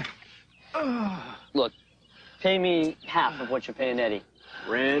 Look, pay me half of what you're paying Eddie.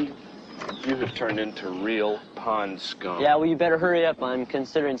 Rand, you have turned into real pond scum. Yeah, well, you better hurry up. I'm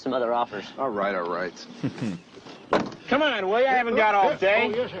considering some other offers. All right. Come on, will you? I haven't got all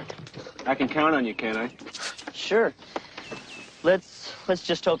day. Oh, yes, sir. I can count on you, can't I? Sure. Let's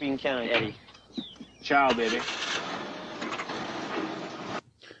just hope you can count on Eddie. Ciao, baby.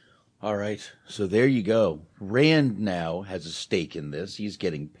 All right, so there you go. Rand now has a stake in this. He's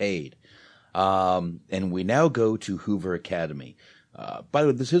getting paid. And we now go to Hoover Academy. By the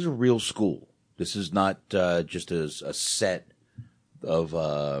way, this is a real school. This is not just a set of,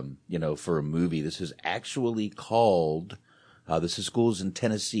 for a movie. This is actually called, this is schools in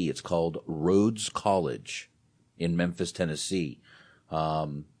Tennessee. It's called Rhodes College in Memphis, Tennessee.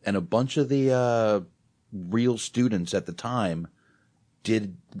 And a bunch of the real students at the time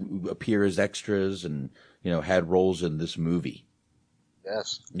did appear as extras and, had roles in this movie.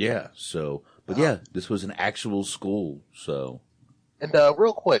 Yes. Yeah. So, but yeah, this was an actual school. So. And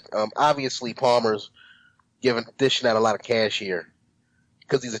real quick, obviously Palmer's dishing out a lot of cash here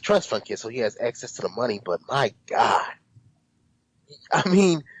because he's a trust fund kid, so he has access to the money. But my God, I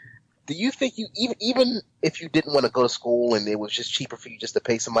mean, do you think even if you didn't want to go to school and it was just cheaper for you just to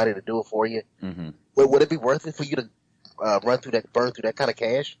pay somebody to do it for you, would it be worth it for you to burn through that kind of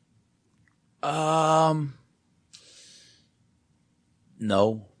cash?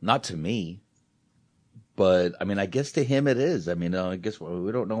 No, not to me. But, I mean, I guess to him it is. I mean, I guess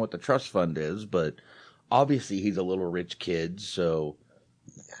we don't know what the trust fund is, but obviously he's a little rich kid, so,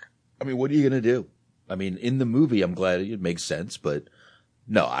 I mean, what are you going to do? I mean, in the movie, I'm glad it makes sense, but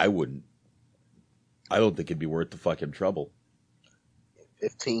no, I wouldn't. I don't think it'd be worth the fucking trouble.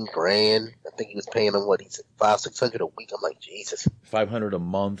 $15,000. I think he was paying him, what, he said, $500-600 a week. I'm like, Jesus. $500 a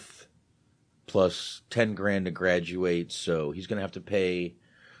month plus $10,000 to graduate, so he's going to have to pay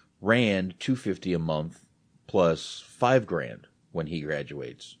Rand $250 a month plus $5,000 when he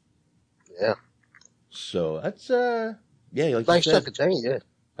graduates. Yeah. So that's yeah, like nice you said, chunk of change. Yeah.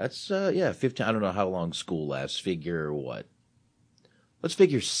 That's 15. I don't know how long school lasts. Figure what? Let's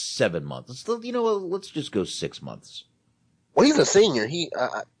figure 7 months. Let's just go 6 months. Well, he's a senior.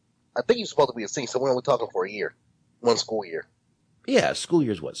 I think he's supposed to be a senior. So we're only talking for a year, 1 school year. Yeah, school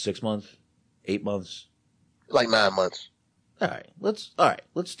year's what? 6 months, 8 months, like 9 months. All right,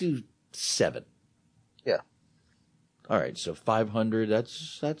 let's do 7. Yeah. All right, so 500.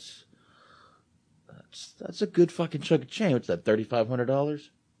 That's a good fucking chunk of change. What's that? $3,500?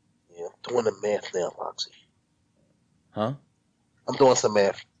 Yeah, I'm doing the math now, Foxy. Huh? I'm doing some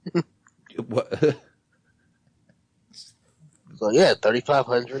math. What? So yeah,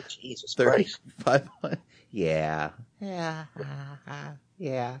 3,500. Jesus Christ. 3,500. Yeah.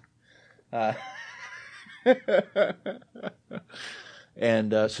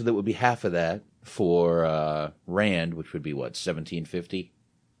 And so that would be half of that for Rand, which would be what, $1,750?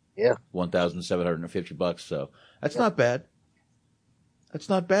 Yeah, $1,750. So that's not bad. That's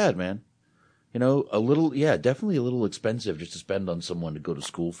not bad, man. A little, definitely a little expensive just to spend on someone to go to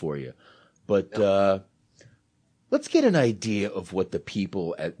school for you. But let's get an idea of what the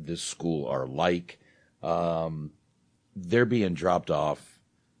people at this school are like. They're being dropped off.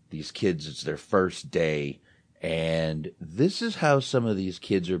 These kids, it's their first day. And this is how some of these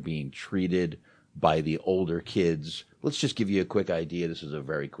kids are being treated by the older kids. Let's just give you a quick idea. This is a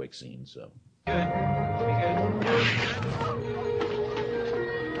very quick scene, so.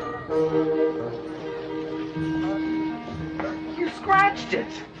 You scratched it.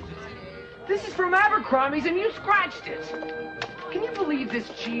 This is from Abercrombie's and you scratched it. Can you believe this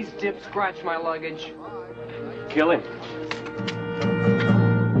cheese dip scratched my luggage? Kill him.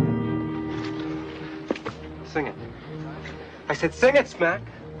 Sing it. I said sing it, Smack.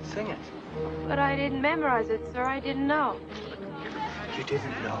 Sing it. But I didn't memorize it, sir. I didn't know. You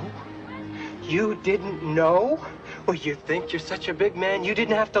didn't know? You didn't know? Well, you think you're such a big man you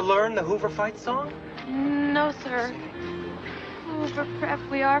didn't have to learn the Hoover Fight song? No, sir. Hoover Prep,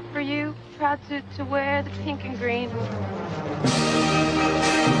 we are for you. Proud to wear the pink and green.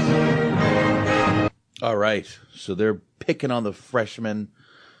 All right. So they're picking on the freshman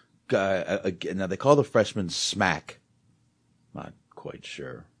guy. Now, they call the freshman Smack. Not quite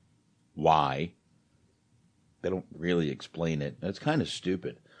sure why. They don't really explain it. It's kind of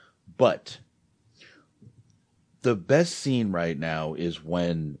stupid. But the best scene right now is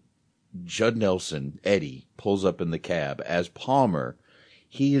when Judd Nelson, Eddie, pulls up in the cab as Palmer.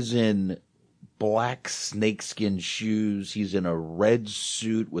 He is in black snakeskin shoes. He's in a red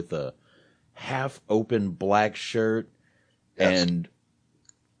suit with a half-open black shirt. Yes. And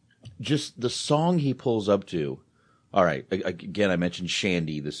just the song he pulls up to. All right, again, I mentioned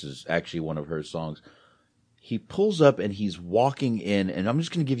Shandy. This is actually one of her songs. He pulls up and he's walking in, and I'm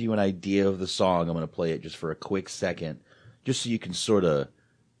just going to give you an idea of the song. I'm going to play it just for a quick second, just so you can sort of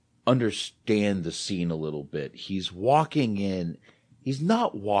understand the scene a little bit. He's walking in. He's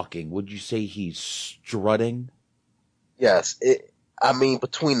not walking. Would you say he's strutting? Yes.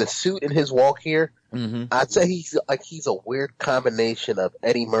 Between the suit and his walk here, I'd say he's a weird combination of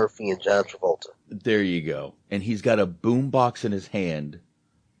Eddie Murphy and John Travolta. There you go. And he's got a boombox in his hand,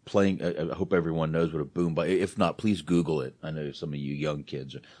 playing. I hope everyone knows what a boombox. If not, please Google it. I know some of you young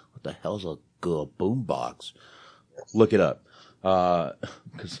kids are, what the hell's a boombox? Look it up,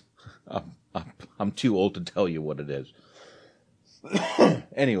 because I'm too old to tell you what it is.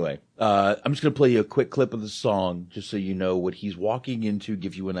 Anyway, I'm just gonna play you a quick clip of the song, just so you know what he's walking into,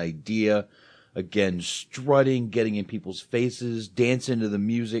 give you an idea. Again, strutting, getting in people's faces, dancing to the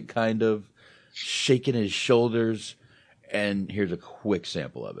music, kind of shaking his shoulders. And here's a quick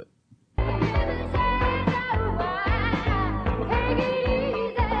sample of it.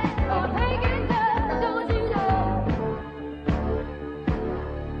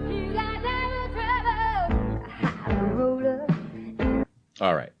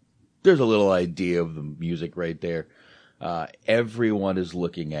 All right. There's a little idea of the music right there. Everyone is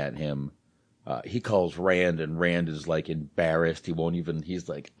looking at him. He calls Rand, and Rand is like embarrassed. He's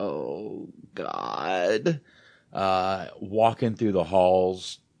like, oh God. Walking through the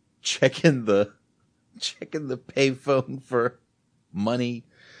halls, checking the payphone for money,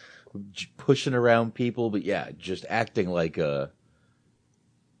 pushing around people, but yeah, just acting like a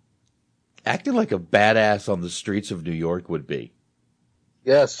badass on the streets of New York would be.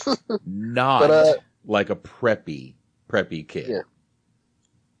 Yes. Not like a preppy kid. Yeah.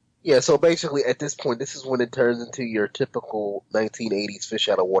 Yeah, so basically at this point, this is when it turns into your typical 1980s fish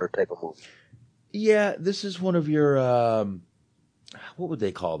out of water type of movie. Yeah, this is one of your, what would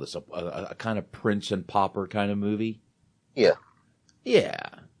they call this? A kind of Prince and Pauper kind of movie? Yeah.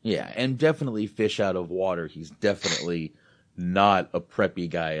 Yeah, and definitely fish out of water. He's definitely not a preppy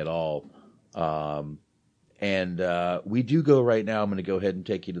guy at all. And we do go right now. I'm going to go ahead and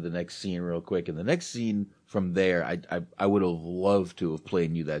take you to the next scene real quick. And the next scene from there, I would have loved to have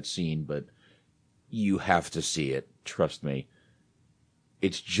played you that scene, but you have to see it. Trust me.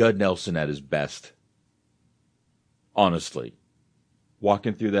 It's Judd Nelson at his best. Honestly.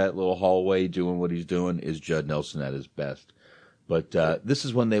 Walking through that little hallway, doing what he's doing, is Judd Nelson at his best. But this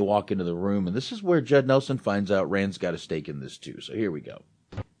is when they walk into the room, and this is where Judd Nelson finds out Rand's got a stake in this too. So here we go.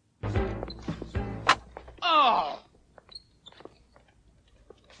 Oh!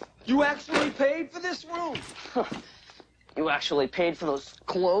 You actually paid for this room? You actually paid for those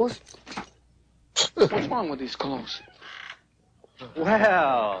clothes? What's wrong with these clothes?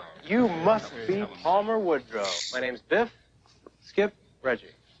 Well, you must be Palmer Woodrow. My name's Biff, Skip, Reggie.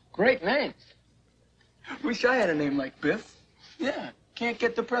 Great names. Wish I had a name like Biff. Yeah, can't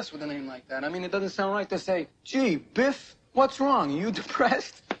get depressed with a name like that. I mean, it doesn't sound right to say, gee, Biff, what's wrong? Are you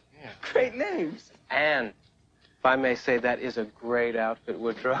depressed? Yeah. Great names. And, if I may say, that is a great outfit,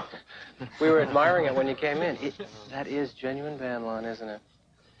 Woodrow. We were admiring it when you came in. That is genuine Van Lawn, isn't it?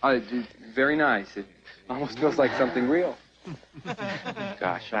 Very nice. It almost feels like something real.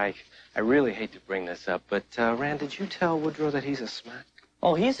 Gosh, I really hate to bring this up, but, Rand, did you tell Woodrow that he's a smack?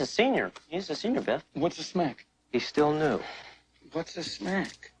 Oh, he's a senior. He's a senior, Biff. What's a smack? He's still new. What's a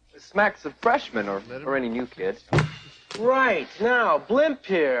smack? A smack's a freshman or any new kid. Right. Now, Blimp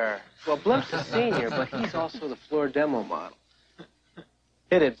here. Well, Blimp's a senior, but he's also the floor demo model.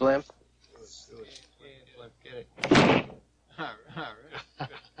 Hit it, Blimp. Get it. All right.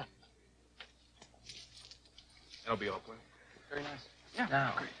 That'll be all, Blimp. Very nice. Yeah.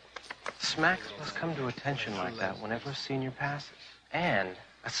 Now, great. Smacks must come to attention like that whenever a senior passes. And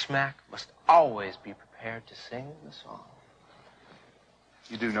a smack must always be prepared to sing the song.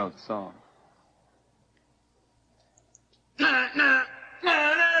 You do know the song.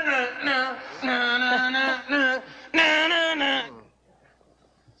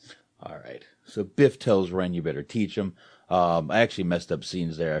 All right. So Biff tells Ren, you better teach him. I actually messed up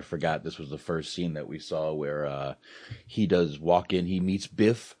scenes there. I forgot this was the first scene that we saw where he does walk in. He meets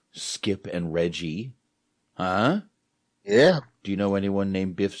Biff, Skip, and Reggie. Huh? Yeah. Do you know anyone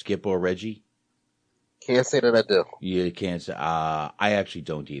named Biff, Skip, or Reggie? Can't say that I do. You can't say. I actually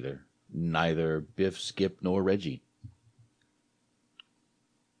don't either. Neither Biff, Skip, nor Reggie.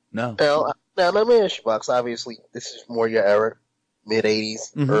 No. Now let me ask you, Box. Obviously, this is more your era, mid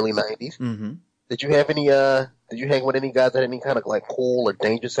 '80s, early '90s. Mm-hmm. Did you have any? Did you hang with any guys that had any kind of like cool or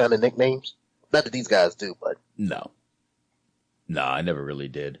dangerous sounding nicknames? Not that these guys do, but no, I never really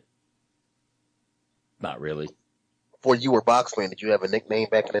did. Not really. Before you were Boxman, did you have a nickname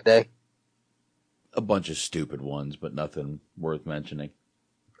back in the day? A bunch of stupid ones, but nothing worth mentioning.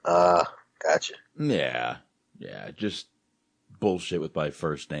 Gotcha. Yeah, just bullshit with my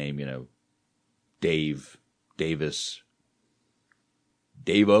first name, Dave, Davis,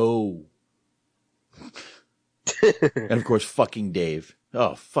 Dave-O. And of course, fucking Dave.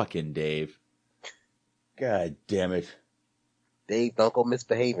 Oh, fucking Dave. God damn it. Dave, don't go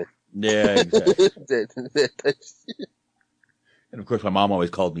misbehaving. Yeah, exactly. And of course, my mom always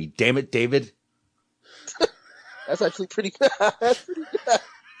called me, "Damn it, David." That's actually pretty good. That's pretty good.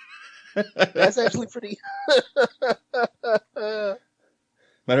 That's actually pretty.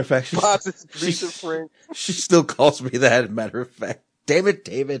 Matter of fact, she still calls me that. Matter of fact, "Damn it,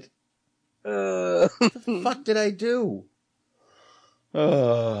 David." What the fuck did I do?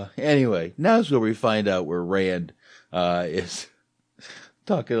 Anyway, now's where we find out where Rand is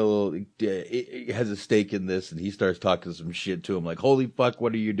talking a little, he has a stake in this, and he starts talking some shit to him like, "Holy fuck,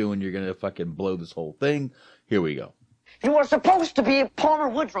 what are you doing? You're gonna fucking blow this whole thing." Here we go. You are supposed to be Palmer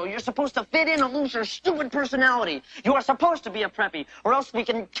Woodrow. You're supposed to fit in and lose your stupid personality. You are supposed to be a preppy, or else we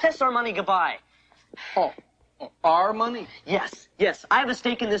can kiss our money goodbye. Oh, our money? Yes. I have a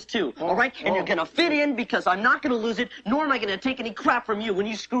stake in this too, all right? And you're gonna fit in because I'm not gonna lose it, nor am I gonna take any crap from you when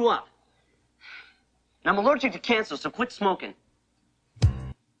you screw up. And I'm allergic to cancer, so quit smoking.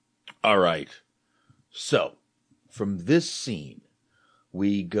 All right. So, from this scene,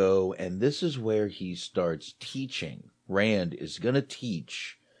 we go, and this is where he starts teaching. Rand is going to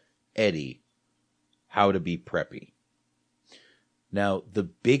teach Eddie how to be preppy. Now, the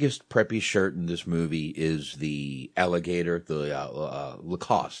biggest preppy shirt in this movie is the alligator, the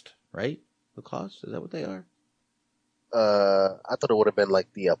Lacoste, right? Lacoste? Is that what they are? I thought it would have been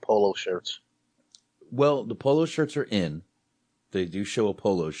like the polo shirts. Well, the polo shirts are in. They do show a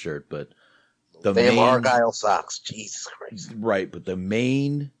polo shirt, but they have Argyle socks. Jesus Christ. Right, but the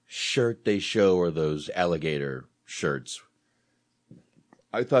main shirt they show are those alligator shirts.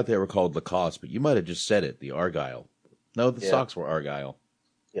 I thought they were called Lacoste, but you might have just said it, the Argyle. No, the socks were Argyle.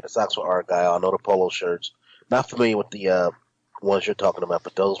 Yeah, the socks were Argyle. I know the polo shirts. Not familiar with the ones you're talking about,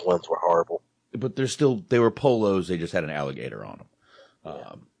 but those ones were horrible. But they were polos, they just had an alligator on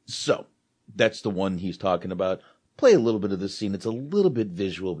them. So, that's the one he's talking about. Play a little bit of this scene. It's a little bit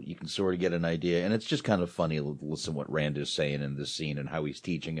visual, but you can sort of get an idea. And it's just kind of funny to listen to what Rand is saying in this scene and how he's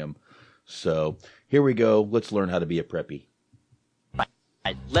teaching him. So, here we go. Let's learn how to be a preppy.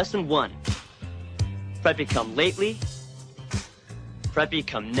 Right. Lesson 1. Preppy come lately. Preppy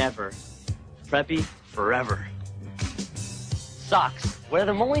come never. Preppy forever. Socks. Wear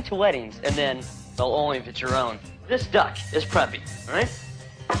them only to weddings, and then they'll only if it's your own. This duck is preppy, all right?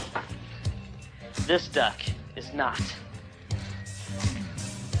 This duck is not.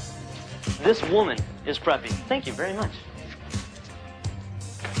 This woman is preppy. Thank you very much.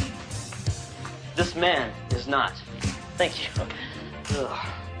 This man is not. Thank you. Ugh.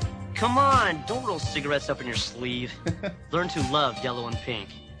 Come on, don't roll cigarettes up in your sleeve. Learn to love yellow and pink.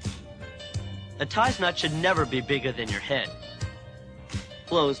 A tie's knot should never be bigger than your head.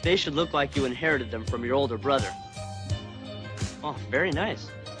 Clothes, they should look like you inherited them from your older brother. Oh, very nice.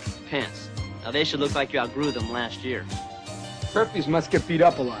 Pants. Now they should look like you outgrew them last year. Preppies must get beat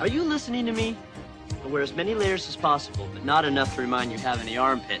up a lot. Are you listening to me? Wear as many layers as possible, but not enough to remind you have any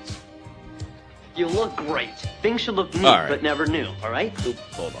armpits. You look great. Things should look neat, but never new, all right? Oops,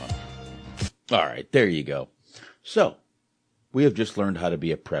 hold on. All right, there you go. So, we have just learned how to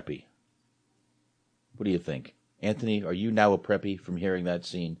be a preppy. What do you think? Anthony, are you now a preppy from hearing that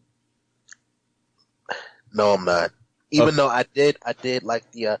scene? No, I'm not. Even though I did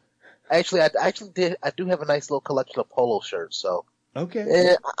like the, I do have a nice little collection of polo shirts, so.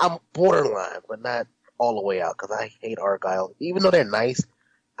 Okay. I'm borderline, but not all the way out, because I hate Argyle. Even though they're nice,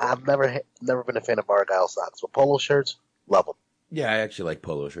 I've never been a fan of Argyle socks, but polo shirts, love them. Yeah, I actually like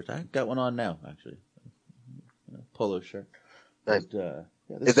polo shirts. I got one on now, actually. Polo shirt. Nice.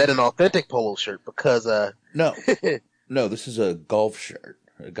 Is that an authentic polo shirt? Because, No. No, this is a golf shirt.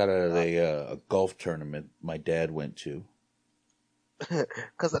 I got out of a golf tournament my dad went to.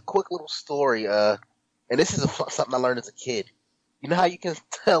 Because a quick little story, and this is something I learned as a kid. You know how you can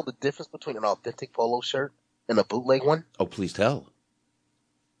tell the difference between an authentic polo shirt and a bootleg one? Oh, please tell.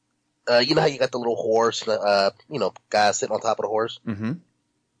 You know how you got the little horse, guy sitting on top of the horse? Mm-hmm.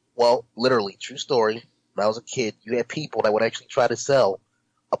 Well, literally, true story. When I was a kid, you had people that would actually try to sell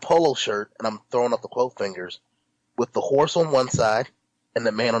a polo shirt, and I'm throwing up the quote fingers, with the horse on one side and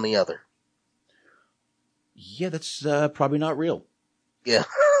the man on the other. Yeah, that's probably not real. Yeah.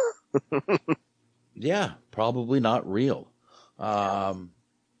 Yeah, probably not real. That's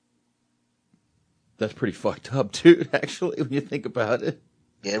pretty fucked up, dude, actually, when you think about it.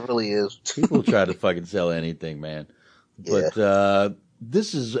 Yeah, it really is. People try to fucking sell anything, man. But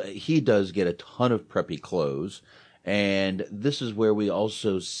he does get a ton of preppy clothes, and this is where we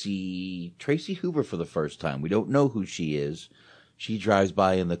also see Tracy Hoover for the first time. We don't know who she is. She drives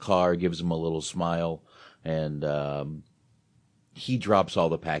by in the car, gives him a little smile, and he drops all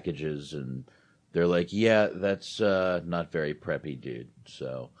the packages, and they're like, yeah, that's not very preppy, dude.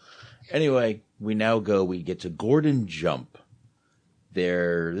 So anyway, we get to Gordon Jump.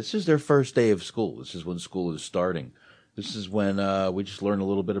 This is their first day of school. This is when school is starting. This is when we just learn a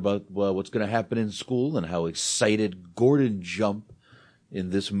little bit about what's going to happen in school and how excited Gordon Jump in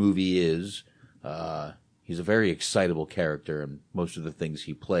this movie is. He's a very excitable character in most of the things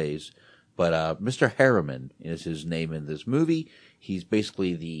he plays. But Mr. Harriman is his name in this movie. He's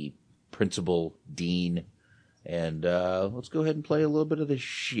basically the principal, dean. And let's go ahead and play a little bit of this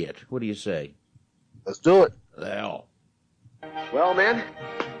shit. What do you say? Let's do it. Well, men,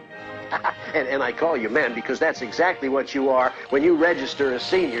 and I call you men because that's exactly what you are when you register as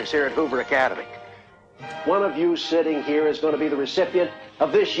seniors here at Hoover Academy. One of you sitting here is going to be the recipient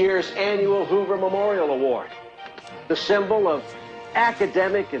of this year's annual Hoover Memorial Award, the symbol of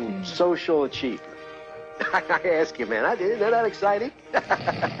academic and social achievement. I ask you, man, isn't that exciting?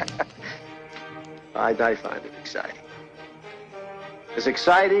 I find it exciting. As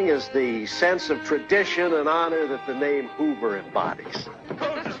exciting as the sense of tradition and honor that the name Hoover embodies.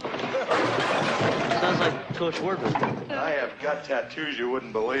 Sounds like Coach Wordman. I have got tattoos you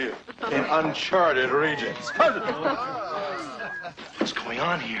wouldn't believe in uncharted regions. What's going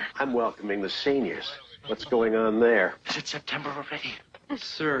on here? I'm welcoming the seniors. What's going on there? Is it September already?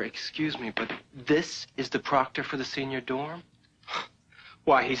 Sir, excuse me, but this is the proctor for the senior dorm?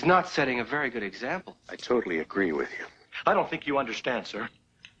 Why, he's not setting a very good example. I totally agree with you. I don't think you understand, sir.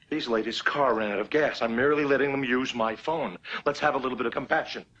 These ladies' car ran out of gas. I'm merely letting them use my phone. Let's have a little bit of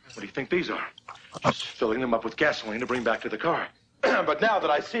compassion. What do you think these are? Just filling them up with gasoline to bring back to the car. But now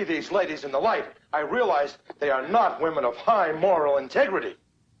that I see these ladies in the light, I realize they are not women of high moral integrity.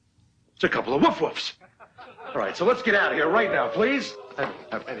 It's a couple of woof-woofs. All right, so let's get out of here right now, please. I don't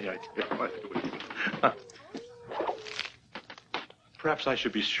have any idea what to do. Perhaps I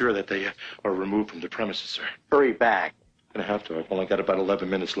should be sure that they are removed from the premises, sir. Hurry back. I'm going to have to. I've only got about 11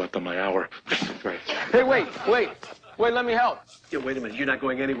 minutes left on my hour. Right. Hey, wait, let me help. Yeah, wait a minute. You're not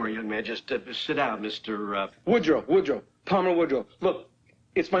going anywhere, young man. Just sit down, Mr. Woodrow. Palmer Woodrow. Look,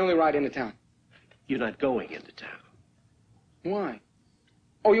 it's my only ride into town. You're not going into town. Why?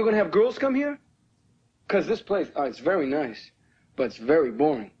 Oh, you're going to have girls come here? Because this place, it's very nice, but it's very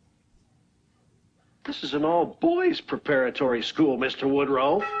boring. This is an all-boys preparatory school, Mr.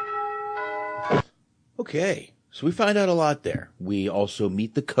 Woodrow. okay. So we find out a lot there. We also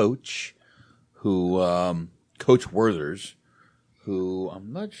meet the coach, who, Coach Werthers, who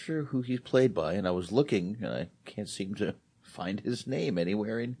I'm not sure who he's played by, and I was looking, and I can't seem to find his name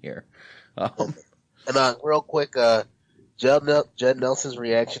anywhere in here. And real quick, Judd Nelson's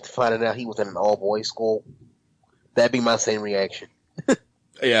reaction to finding out he was in an all-boys school, that'd be my same reaction.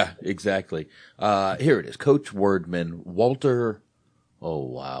 Yeah, exactly. Here it is. Coach Wordman, Walter, oh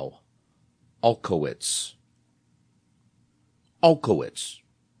wow, Olkowitz. I'll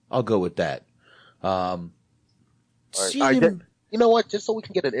go with that. You know what? Just so we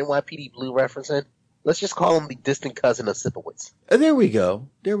can get an NYPD Blue reference in, let's just call him the distant cousin of Sipowicz. There we go.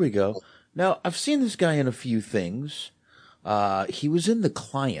 Now, I've seen this guy in a few things. He was in The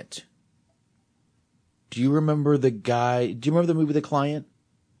Client. Do you remember the guy? Do you remember the movie The Client?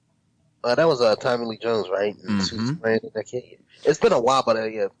 That was Tommy Lee Jones, right? Mm-hmm. It's been a while, but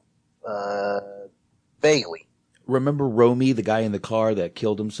vaguely. Remember Romy, the guy in the car that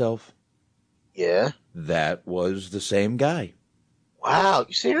killed himself? Yeah. That was the same guy. Wow,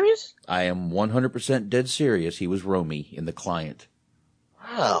 you serious? I am 100% dead serious. He was Romy in The Client.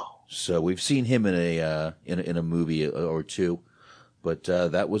 Wow. So we've seen him in a movie or two, but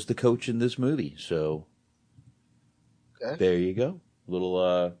that was the coach in this movie. So There you go.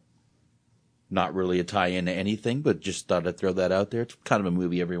 Little not really a tie-in to anything, but just thought I'd throw that out there. It's kind of a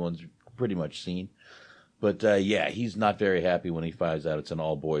movie everyone's pretty much seen. But yeah, he's not very happy when he finds out it's an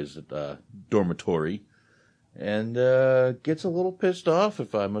all-boys dormitory, and gets a little pissed off,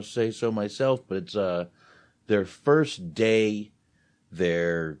 if I must say so myself. But it's their first day.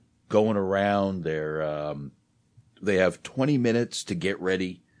 They're going around. They have 20 minutes to get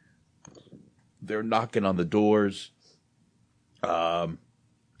ready. They're knocking on the doors. What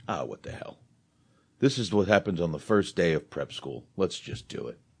the hell? This is what happens on the first day of prep school. Let's just do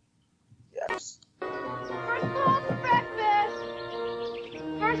it. Yes. First call for breakfast.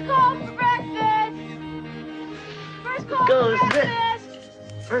 First call for breakfast. First call Go, for sit.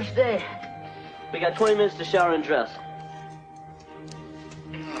 breakfast. First day. We got 20 minutes to shower and dress.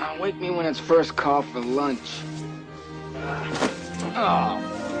 Wake me when it's first call for lunch.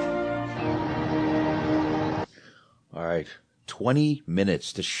 All right. 20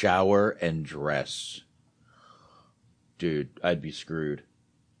 minutes to shower and dress. Dude, I'd be screwed.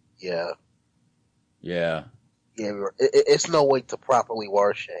 Yeah. Yeah. Yeah, it's no way to properly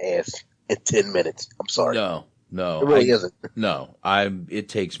wash your ass in 10 minutes. I'm sorry. No. It really isn't. No. It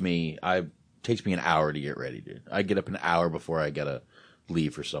takes me an hour to get ready, dude. I get up an hour before I gotta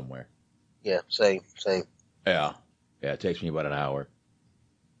leave for somewhere. Yeah, same. Yeah. Yeah, it takes me about an hour.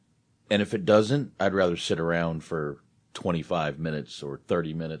 And if it doesn't, I'd rather sit around for 25 minutes or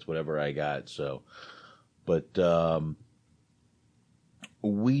 30 minutes, whatever I got. So, but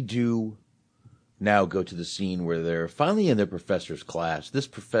we do now go to the scene where they're finally in their professor's class. This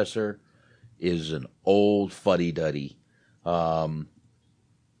professor is an old fuddy-duddy. I'll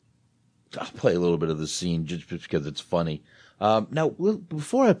play a little bit of the scene just because it's funny. Now,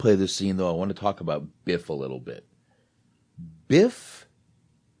 before I play this scene, though, I want to talk about Biff a little bit. Biff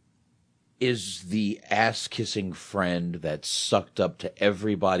is the ass-kissing friend that sucked up to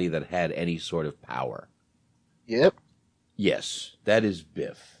everybody that had any sort of power. Yep. Yes, that is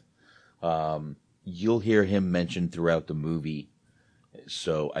Biff. You'll hear him mentioned throughout the movie.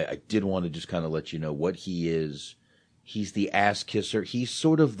 So I did want to just kind of let you know what he is. He's the ass kisser. He's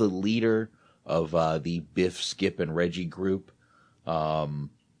sort of the leader of the Biff, Skip, and Reggie group.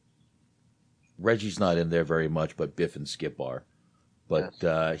 Reggie's not in there very much, but Biff and Skip are.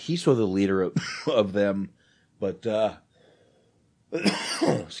 But he's sort of the leader of them. But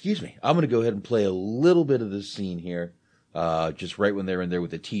excuse me, I'm going to go ahead and play a little bit of this scene here, just right when they're in there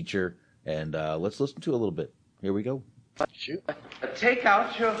with the teacher, and let's listen to a little bit. Here we go. Shoot. Take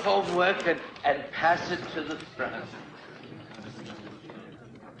out your homework and pass it to the front.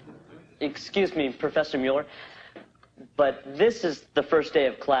 Excuse me, Professor Mueller, but this is the first day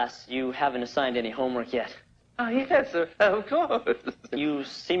of class. You haven't assigned any homework yet. Oh, yes, of course. You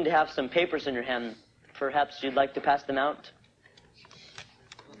seem to have some papers in your hand. Perhaps you'd like to pass them out?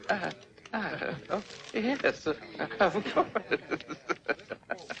 Oh, yes, of course.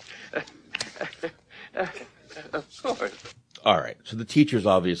 Of course. All right. So the teacher's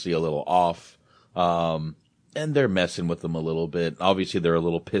obviously a little off, and they're messing with them a little bit. Obviously, they're a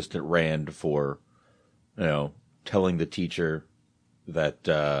little pissed at Rand for, telling the teacher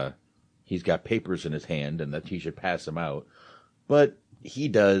that he's got papers in his hand and that he should pass them out. But he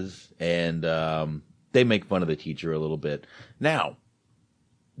does, and they make fun of the teacher a little bit. Now,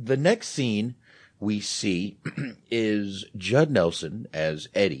 the next scene we see is Judd Nelson as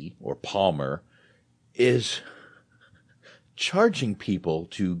Eddie, or Palmer, is charging people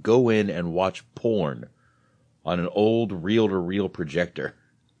to go in and watch porn on an old reel-to-reel projector.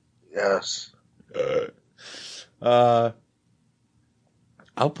 Yes. I'll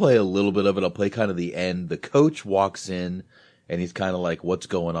play a little bit of it. I'll play kind of the end. The coach walks in, and he's kind of like, what's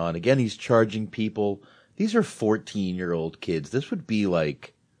going on? Again, he's charging people. These are 14-year-old kids. This would be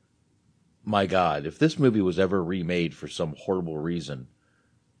like, my God, if this movie was ever remade for some horrible reason,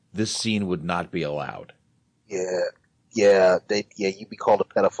 this scene would not be allowed. Yeah, you'd be called a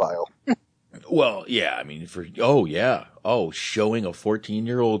pedophile. Well, yeah, I mean, showing a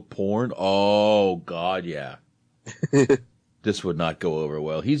 14-year-old porn? Oh, God, yeah. This would not go over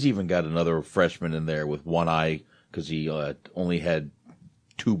well. He's even got another freshman in there with one eye because he only had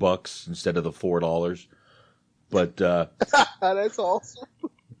 $2 instead of the $4. But that's awesome.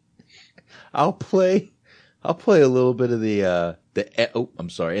 I'll play a little bit of I'm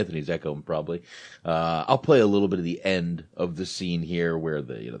sorry, Anthony's echoing probably. I'll play a little bit of the end of the scene here where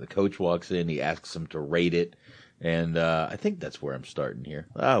the coach walks in, he asks him to rate it, and I think that's where I'm starting here.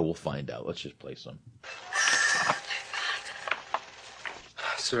 We'll find out. Let's just play some.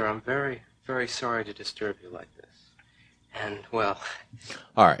 Sir, I'm very, very sorry to disturb you like this. And, well...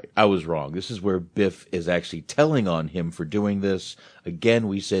 All right, I was wrong. This is where Biff is actually telling on him for doing this. Again,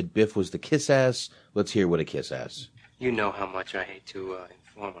 we said Biff was the kiss-ass. Let's hear what a kiss-ass. You know how much I hate to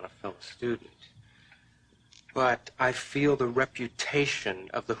inform on a fellow student. But I feel the reputation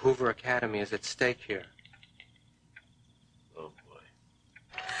of the Hoover Academy is at stake here. Oh, boy.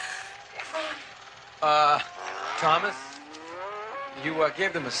 Thomas, you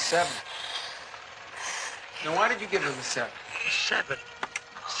gave them a 7. Now, why did you give them a 7? 7?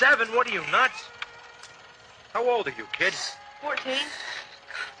 7? What are you, nuts? How old are you, kid? 14.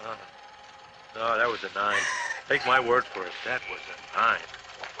 No, that was a 9. Take my word for it. That was a 9.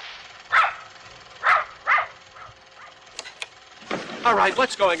 All right,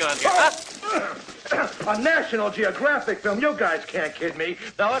 what's going on here, huh? A National Geographic film. You guys can't kid me.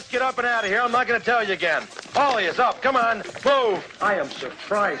 Now let's get up and out of here. I'm not going to tell you again. Ollie is up. Come on, move. I am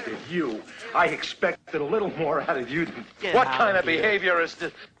surprised at you. I expected a little more out of you than... What kind of behavior is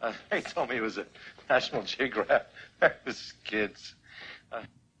this? They told me it was a National Geographic. This kids.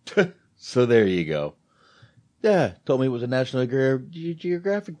 So there you go. Yeah, told me it was a National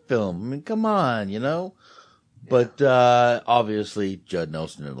Geographic film. I mean, come on, But obviously, Judd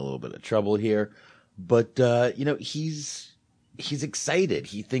Nelson in a little bit of trouble here. But, he's excited.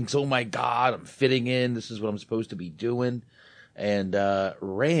 He thinks, oh my God, I'm fitting in. This is what I'm supposed to be doing. And,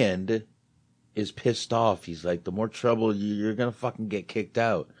 Rand is pissed off. He's like, the more trouble, you're going to fucking get kicked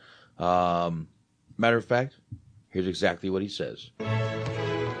out. Matter of fact, here's exactly what he says.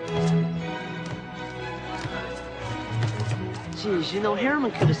 Geez,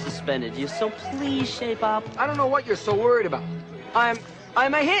 Harriman could have suspended you, so please shape up. I don't know what you're so worried about. I'm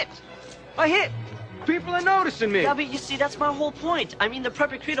a hit. A hit. People are noticing me. Yeah, but you see, that's my whole point. I mean, the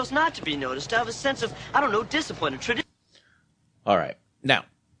Preppy Credo's not to be noticed. To have a sense of, I don't know, discipline and tradition. All right. Now,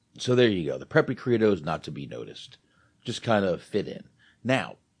 so there you go. The Preppy Credo is not to be noticed. Just kind of fit in.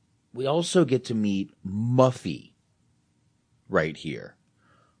 Now, we also get to meet Muffy right here.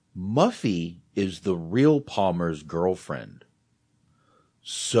 Muffy is the real Palmer's girlfriend.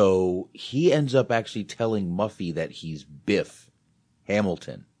 So he ends up actually telling Muffy that he's Biff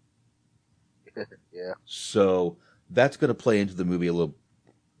Hamilton. Yeah. So that's going to play into the movie a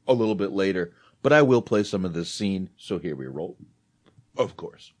little bit later, but I will play some of this scene. So here we roll. Of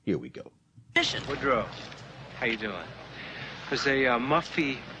course. Here we go. Woodrow, how you doing? Is a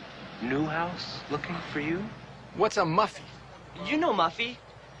Muffy Newhouse looking for you? What's a Muffy? You know Muffy.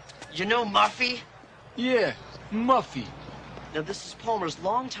 You know Muffy? Yeah, Muffy. Now, this is Palmer's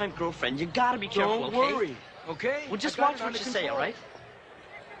longtime girlfriend. You gotta be careful, Don't okay? worry, okay? Well, just watch what you say, all right?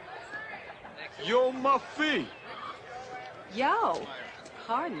 Yo, Muffy. Yo,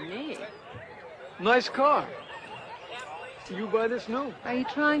 pardon me. Nice car. You buy this new? Are you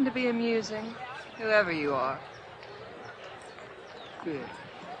trying to be amusing? Whoever you are. Good.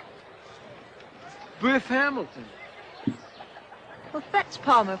 Biff Hamilton. Well, fetch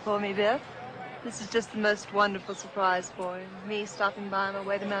Palmer for me, Biff. This is just the most wonderful surprise for him. Me stopping by on my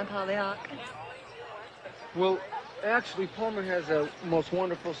way to Mount Hollyhock. Well, actually, Palmer has a most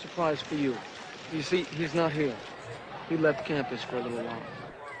wonderful surprise for you. You see, he's not here. He left campus for a little while.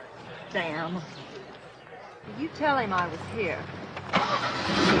 Damn. You tell him I was here.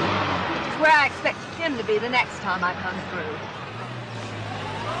 It's where I expect him to be the next time I come through.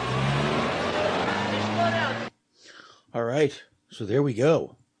 All right. So there we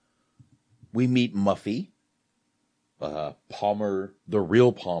go. We meet Muffy, Palmer, the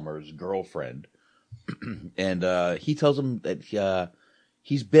real Palmer's girlfriend. And he tells him that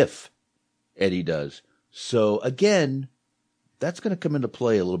he's Biff. Eddie does. So again, that's going to come into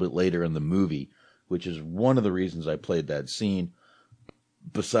play a little bit later in the movie, which is one of the reasons I played that scene.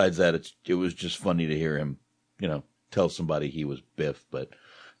 Besides that, it was just funny to hear him, tell somebody he was Biff. But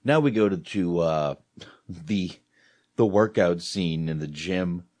now we go to the workout scene in the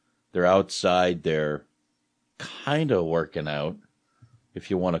gym. They're outside. They're kind of working out, if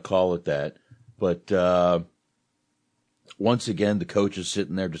you want to call it that. But once again, the coach is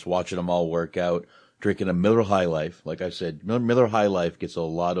sitting there just watching them all work out, drinking a Miller High Life. Like I said, Miller High Life gets a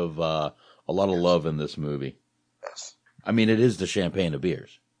lot of love in this movie. Yes. I mean, it is the champagne of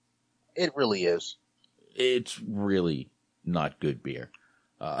beers. It really is. It's really not good beer.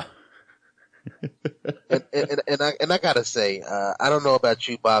 And I gotta say, I don't know about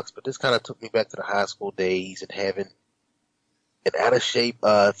you, Box, but this kind of took me back to the high school days and having an out of shape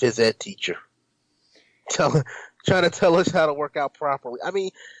phys ed teacher trying to tell us how to work out properly. I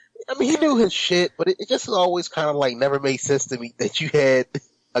mean, he knew his shit, but it just always kind of like never made sense to me that you had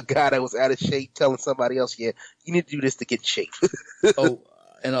a guy that was out of shape telling somebody else, yeah, you need to do this to get in shape. Oh,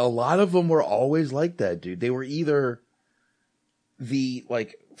 and a lot of them were always like that, dude. They were either the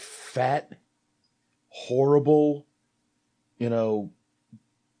like fat, horrible,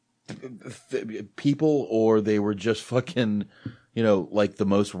 people, or they were just fucking, like the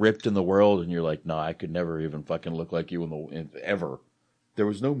most ripped in the world. And you're like, no, I could never even fucking look like you ever. There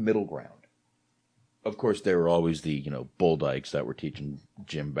was no middle ground. Of course, there were always the, bull dykes that were teaching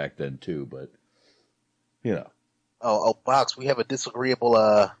gym back then too, but, Oh, Box, we have a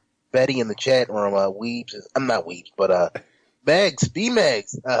disagreeable, Betty in the chat room, Weebs. I'm not Weebs, but, Mags,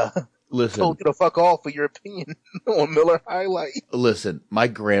 B-Mags, listen, told you to fuck off for your opinion on Miller High Life. Listen, my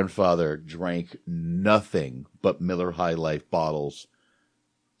grandfather drank nothing but Miller High Life bottles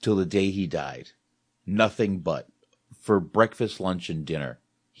till the day he died. Nothing but. For breakfast, lunch, and dinner,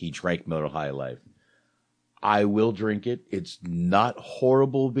 he drank Miller High Life. I will drink it. It's not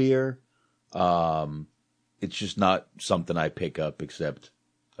horrible beer. It's just not something I pick up except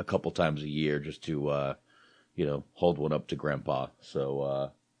a couple times a year just to, hold one up to Grandpa.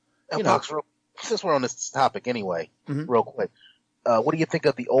 So, Box, since we're on this topic anyway, real quick, what do you think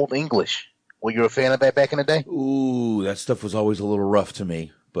of the Old English? Were you a fan of that back in the day? Ooh, that stuff was always a little rough to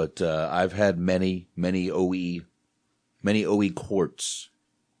me, but I've had many OE quarts.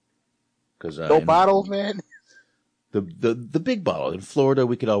 Cause, no bottles, man? The big bottle. In Florida,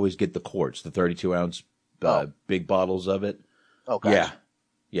 we could always get the quarts, the 32-ounce big bottles of it. Oh, gotcha.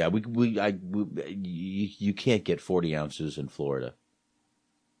 Yeah. You can't get 40 ounces in Florida.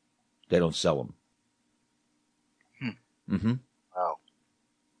 They don't sell them. Mm-hmm. Wow.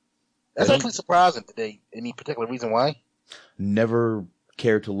 That's actually surprising today. Any particular reason why? Never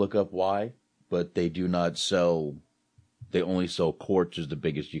cared to look up why, but they do not sell. They only sell quarts is the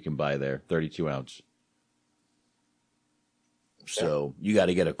biggest you can buy there, 32 ounce. So you got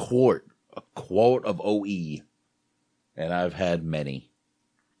to get a quart of OE, and I've had many.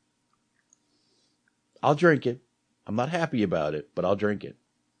 I'll drink it. I'm not happy about it, but I'll drink it.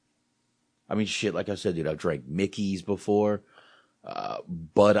 I mean, shit, like I said, dude, I've drank Mickey's before,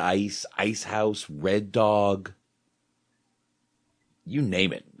 Bud Ice, Ice House, Red Dog. You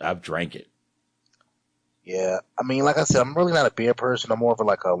name it, I've drank it. Yeah, I mean, like I said, I'm really not a beer person. I'm more of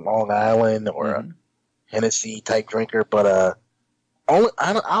like a Long Island or a Hennessy type drinker. But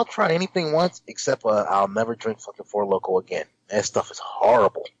I'll try anything once, except I'll never drink fucking Four Loko again. That stuff is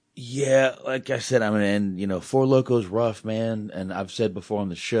horrible. Yeah, like I said, I mean, and Four Loko's rough, man. And I've said before on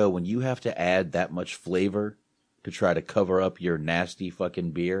the show, when you have to add that much flavor to try to cover up your nasty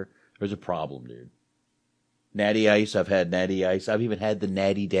fucking beer, there's a problem, dude. Natty Ice, I've had Natty Ice. I've even had the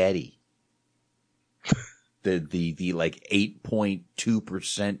Natty Daddy. the like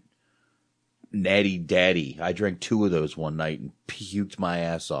 8.2% Natty Daddy. I drank 2 of those one night and puked my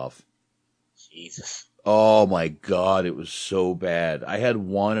ass off. Jesus. Oh my God, it was so bad. I had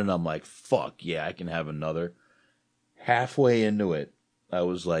one and I'm like, fuck yeah, I can have another. Halfway into it, I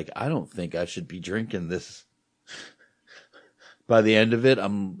was like, I don't think I should be drinking this. By the end of it,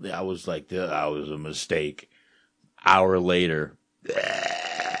 I was like, that was a mistake. Hour later.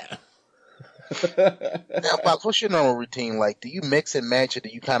 Now, Pops, what's your normal routine like? Do you mix and match, or do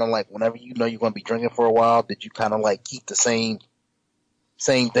you kind of like, whenever you know you're going to be drinking for a while, did you kind of like keep the same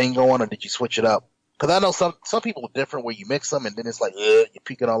thing going, or did you switch it up? Because I know some people are different where you mix them and then it's like, you're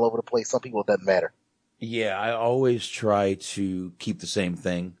puking all over the place. Some people, it doesn't matter. Yeah, I always try to keep the same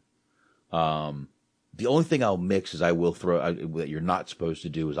thing. The only thing I'll mix is I will throw, that you're not supposed to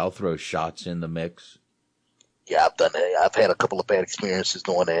do, is I'll throw shots in the mix. Yeah, I've done that. I've had a couple of bad experiences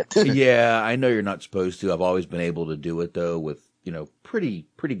doing that. Yeah, I know you're not supposed to. I've always been able to do it, though, with, pretty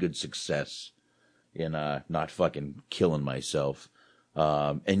good success in not fucking killing myself.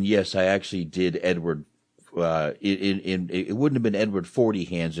 And yes, I actually did Edward, it wouldn't have been Edward 40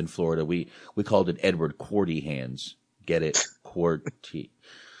 hands in Florida. We called it Edward Quarty hands. Get it? Quarty.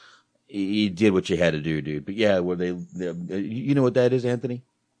 You did what you had to do, dude. But yeah, you know what that is, Anthony?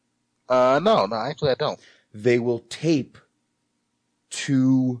 No, actually I don't. They will tape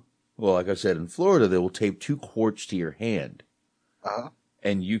like I said, in Florida, they will tape 2 quarts to your hand. Uh-huh.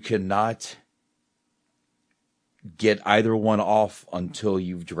 And you cannot get either one off until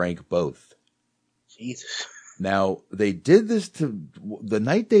you've drank both. Jesus. Now, the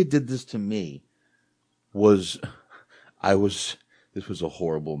night they did this to me this was a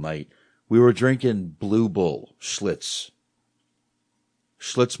horrible night. We were drinking Blue Bull, Schlitz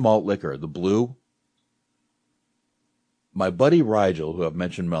malt liquor, the blue. My buddy Rigel, who I've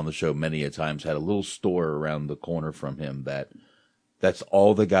mentioned on the show many a times, had a little store around the corner from him that's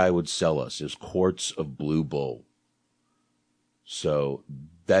all the guy would sell us is quarts of Blue Bull. So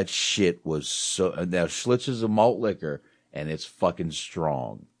that shit was now Schlitz is a malt liquor and it's fucking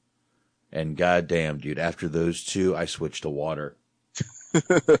strong. And goddamn, dude, after those 2, I switched to water.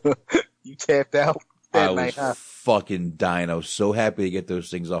 You tapped out that night, huh? Fucking dying. I was so happy to get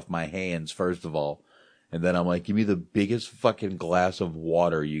those things off my hands, first of all. And then I'm like, give me the biggest fucking glass of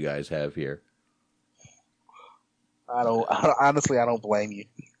water you guys have here. Honestly, I don't blame you.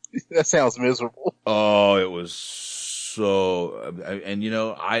 That sounds miserable. Oh, it was so, and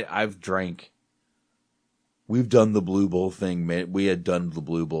I've drank. We've done the Blue Bull thing, man. We had done the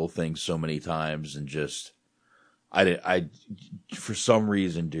Blue Bull thing so many times, and just, for some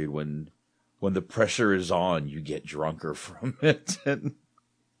reason, dude, when the pressure is on, you get drunker from it. Yeah.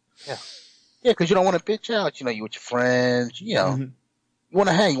 Yeah, because you don't want to bitch out. You with your friends. You want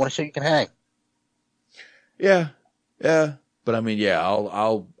to hang. You want to show you can hang. Yeah. But I mean, yeah,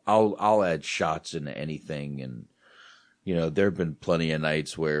 I'll add shots into anything, and there have been plenty of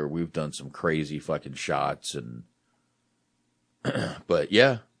nights where we've done some crazy fucking shots, and but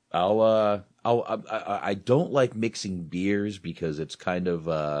yeah, I don't like mixing beers because it's kind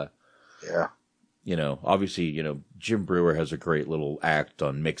of obviously, Jim Brewer has a great little act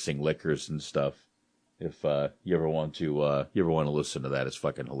on mixing liquors and stuff. If you ever want to listen to that, it's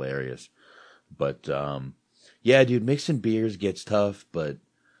fucking hilarious. But yeah, dude, mixing beers gets tough. But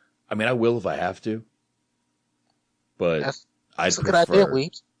I mean, I will if I have to. But that's a good idea,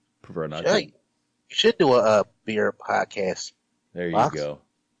 Weebs. Prefer not to. to. You should do a beer podcast. There you Box. go.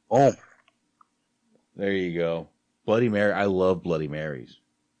 Boom. There you go. Bloody Mary. I love Bloody Marys.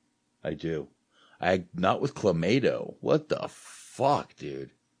 I do. Not with Clamato. What the fuck,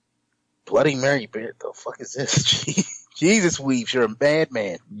 dude? Bloody Mary beer. The fuck is this? Jesus, Weebs, you're a bad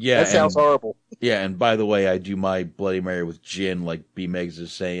man. Yeah, that sounds horrible. Yeah, and by the way, I do my Bloody Mary with gin, like B-Megs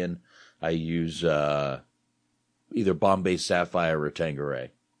is saying. I use either Bombay Sapphire or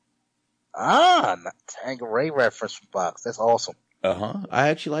Tanqueray. Tanqueray reference from Box. That's awesome. I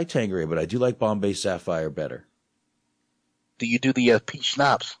actually like Tanqueray, but I do like Bombay Sapphire better. Do you do the peach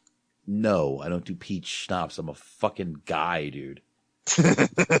schnapps? No, I don't do peach schnapps. I'm a fucking guy, dude.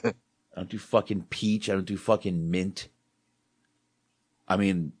 I don't do fucking peach. I don't do fucking mint. I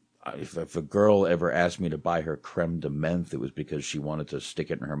mean, if a girl ever asked me to buy her creme de menthe, it was because she wanted to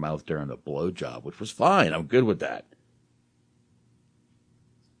stick it in her mouth during a blowjob, which was fine. I'm good with that.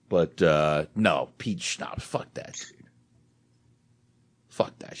 But, no, peach schnapps. Fuck that, dude.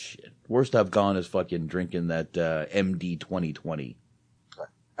 Fuck that shit. Worst I've gone is fucking drinking that, MD 2020. All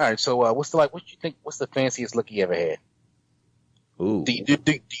right, so, what you think, what's the fanciest liquor you ever had? Ooh. Do you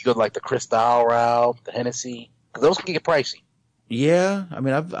go like the Cristal route, the Hennessy? Because those can get pricey. Yeah, I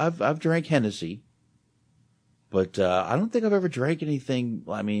mean, I've drank Hennessy, but I don't think I've ever drank anything.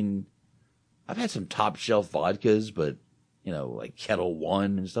 I mean, I've had some top shelf vodkas, but you know, like Kettle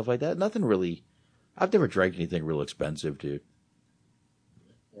One and stuff like that. Nothing really. I've never drank anything real expensive, dude.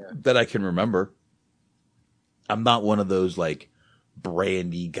 Yeah. That I can remember. I'm not one of those like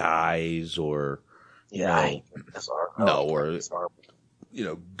brandy guys or you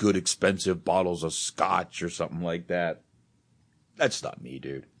know, good expensive bottles of scotch or something like that. That's not me,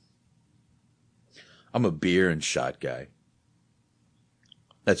 dude. I'm a beer and shot guy.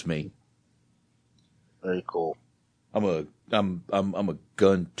 That's me. Very cool. I'm a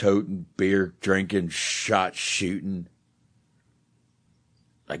gun toting, beer drinking, shot shooting.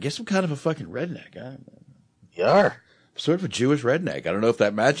 I guess I'm kind of a fucking redneck. You are. Sort of a Jewish redneck. I don't know if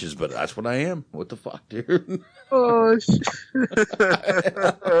that matches, but that's what I am. What the fuck, dude? Oh shit.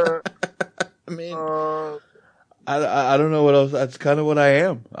 I mean, I don't know what else. That's kind of what I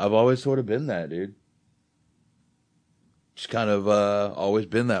am. I've always sort of been that, dude. Just kind of always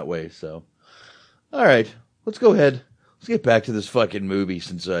been that way. So, all right, let's go ahead. Let's get back to this fucking movie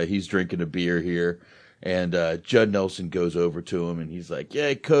since he's drinking a beer here, and Judd Nelson goes over to him and he's like,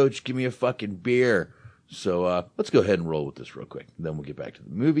 "Yeah, coach, give me a fucking beer." So let's go ahead and roll with this real quick. Then we'll get back to the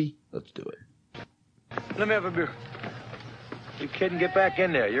movie. Let's do it. Let me have a beer. You kidding? Get back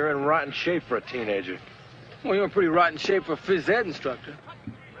in there. You're in rotten shape for a teenager. Well, you're in pretty rotten shape for a phys ed instructor.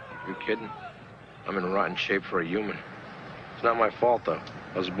 You kidding? I'm in rotten shape for a human. It's not my fault, though.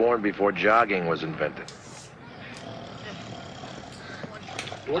 I was born before jogging was invented.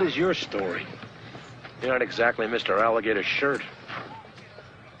 What is your story? You're not exactly Mr. Alligator Shirt.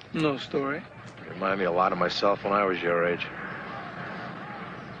 No story. You remind me a lot of myself when I was your age.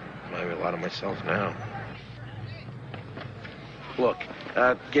 Remind me a lot of myself now. Look,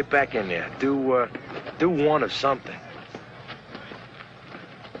 get back in there. Do one of something.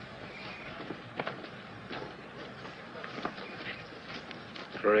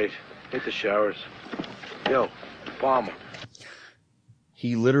 Great. Hit the showers. Yo, Palmer.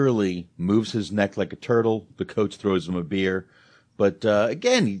 He literally moves his neck like a turtle. The coach throws him a beer. But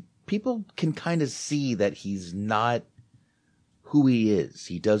again, people can kind of see that he's not who he is.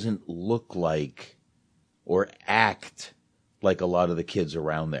 He doesn't look like or act like a lot of the kids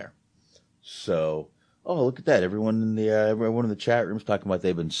around there. So, oh, look at that. Everyone in the chat room is talking about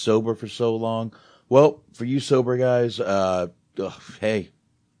they've been sober for so long. Well, for you sober guys, hey,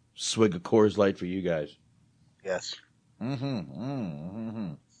 swig of Coors Light for you guys. Yes.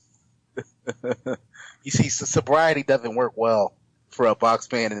 You see, sobriety doesn't work well for a box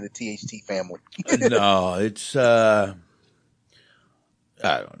fan in the THT family. No, it's, I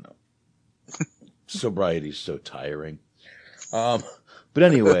don't know. Sobriety's so tiring. But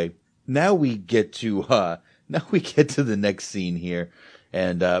anyway, now we get to the next scene here,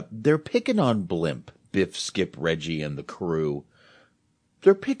 and they're picking on Blimp, Biff, Skip, Reggie, and the crew.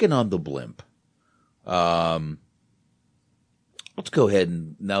 They're picking on the Blimp. Let's go ahead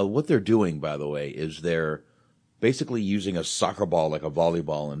and now what they're doing, by the way, is they're basically using a soccer ball like a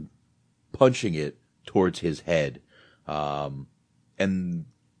volleyball and punching it towards his head. And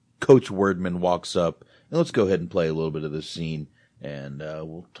Coach Wordman walks up, and let's go ahead and play a little bit of this scene. and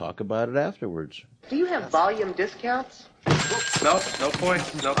we'll talk about it afterwards. Do you have volume discounts? No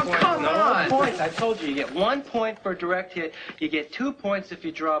points. No points. Come no on. points. I told you, you get 1 point for a direct hit. You get 2 points if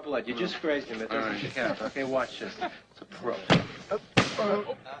you draw blood. You just grazed him. It doesn't count. Okay, watch this. It's a pro.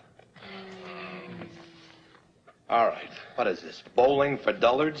 All right. What is this? Bowling for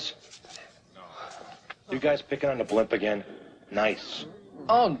dullards? You guys picking on the blimp again? Nice.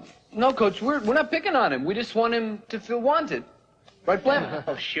 Oh, no, Coach, we're not picking on him. We just want him to feel wanted. Right, Blim?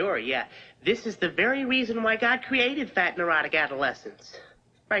 Oh, sure, yeah. This is the very reason why God created fat neurotic adolescents.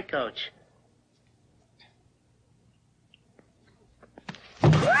 Right, Coach?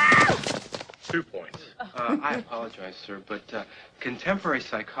 2 points. I apologize, sir, but contemporary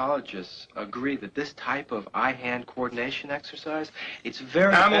psychologists agree that this type of eye-hand coordination exercise, it's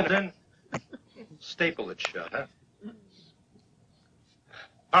very... Hamilton, staple it shut, huh?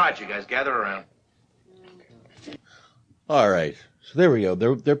 All right, you guys, gather around. All right, so there we go.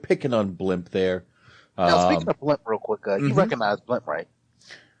 They're picking on Blimp there. Now, speaking of Blimp, real quick, you recognize Blimp, right?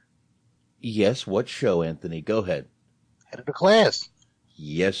 Yes. What show, Anthony? Go ahead. Head of the Class.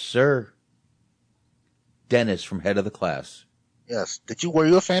 Yes, sir. Dennis from Head of the Class. Yes. Were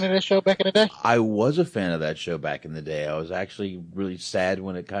you a fan of that show back in the day? I was a fan of that show back in the day. I was actually really sad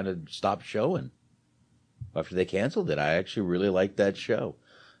when it kind of stopped showing. After they canceled it, I actually really liked that show.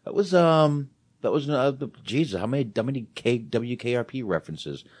 That was Jesus, how many WKRP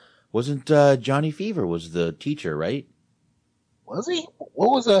references? Wasn't Johnny Fever was the teacher, right? Was he? What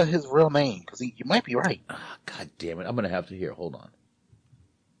was his real name? Because you might be right. God damn it! I'm gonna have to hear. Hold on.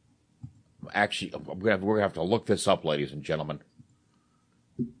 Actually, we're gonna have to look this up, ladies and gentlemen.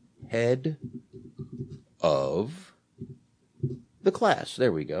 Head of the Class.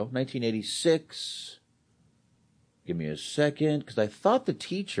 There we go. 1986. Give me a second, because I thought the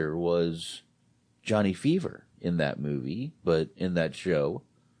teacher was Johnny Fever in that movie, but in that show,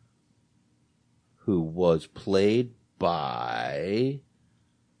 who was played by...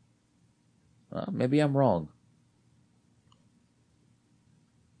 maybe I'm wrong.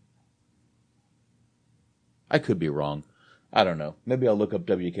 I could be wrong. I don't know. Maybe I'll look up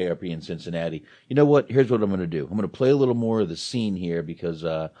WKRP in Cincinnati. You know what? Here's what I'm going to do. I'm going to play a little more of the scene here because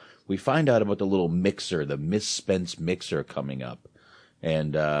we find out about the little mixer, the Miss Spence mixer coming up.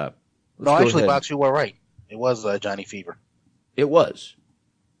 And no, actually, Box, you were right. It was Johnny Fever. It was?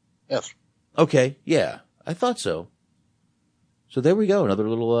 Yes. Okay, yeah. I thought so. So there we go. Another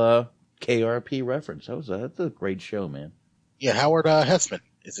little KRP reference. That's a great show, man. Yeah, Howard Hessman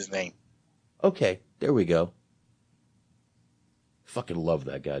is his name. Okay, there we go. Fucking love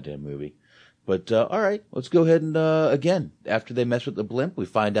that goddamn movie. But, all right, let's go ahead and, again, after they mess with the blimp, we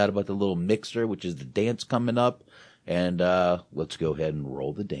find out about the little mixer, which is the dance coming up. And let's go ahead and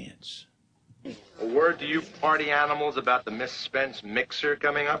roll the dance. A word to you party animals about the Miss Spence mixer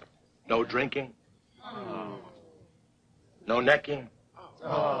coming up? No drinking? Oh. No necking?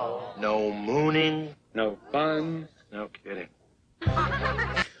 Oh. No mooning? No fun? No kidding.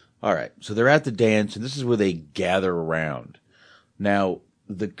 All right, so they're at the dance, and this is where they gather around. Now,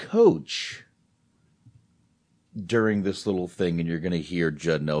 the coach, during this little thing, and you're going to hear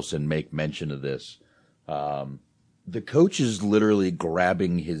Judd Nelson make mention of this, the coach is literally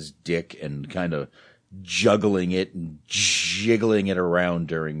grabbing his dick and kind of juggling it and jiggling it around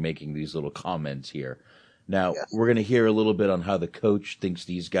during making these little comments here. Now, We're going to hear a little bit on how the coach thinks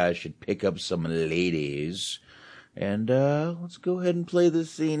these guys should pick up some ladies. And let's go ahead and play this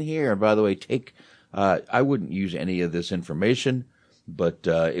scene here. And by the way, I wouldn't use any of this information, but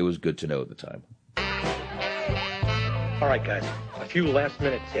it was good to know at the time. All right, guys, a few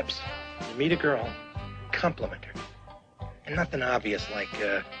last-minute tips. You meet a girl, compliment her. And nothing obvious like,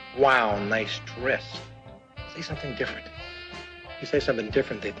 wow, nice dress. Say something different. You say something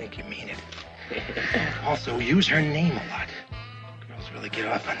different, they think you mean it. Also, use her name a lot. Girls really get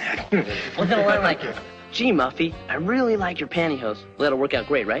off on that. Well, then I like her. Gee, Muffy, I really like your pantyhose. Well, that'll work out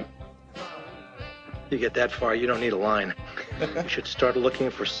great, right? You get that far, you don't need a line. You should start looking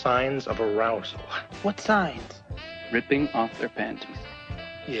for signs of arousal. What signs? Ripping off their panties.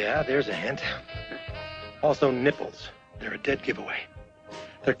 Yeah, there's a hint. Also, nipples. They're a dead giveaway.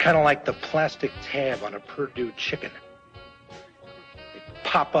 They're kind of like the plastic tab on a Purdue chicken. They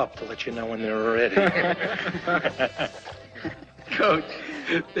pop up to let you know when they're ready. Coach,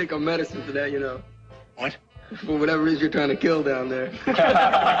 take a medicine for that, you know. What? For whatever it is you're trying to kill down there.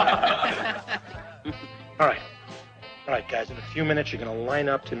 All right, guys, in a few minutes, you're going to line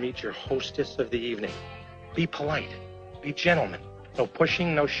up to meet your hostess of the evening. Be polite. Be gentlemen. No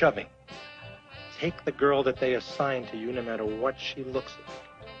pushing, no shoving. Take the girl that they assign to you no matter what she looks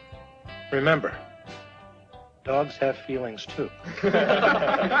like. Remember, Dogs have feelings, too. All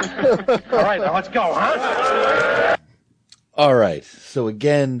right, now let's go, huh? All right. So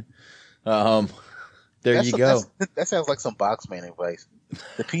again, there you go. That sounds like some boxman advice.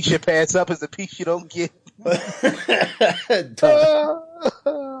 The piece you pass up is the piece you don't get.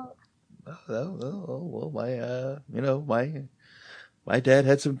 Well, my dad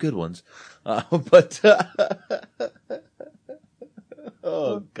had some good ones, but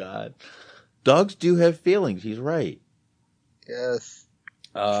oh God, dogs do have feelings. He's right. Yes.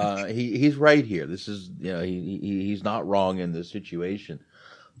 He's right here. This is, he's not wrong in this situation.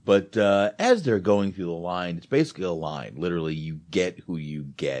 But as they're going through the line, it's basically a line. Literally, you get who you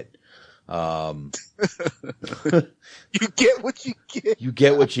get. You get what you get. You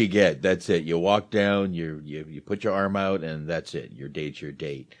get what you get. That's it. You walk down, you put your arm out, and that's it. Your date's your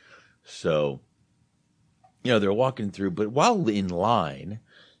date. So, they're walking through. But while in line,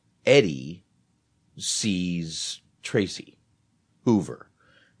 Eddie sees Tracy Hoover.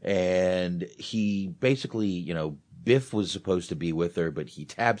 And he basically, Biff was supposed to be with her, but he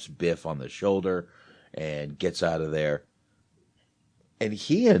taps Biff on the shoulder and gets out of there. And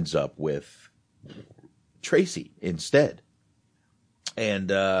he ends up with Tracy instead.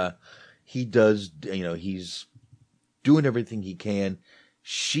 And he does, he's doing everything he can.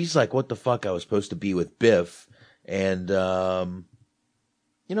 She's like, what the fuck? I was supposed to be with Biff. And you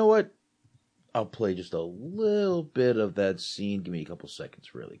know what? I'll play just a little bit of that scene. Give me a couple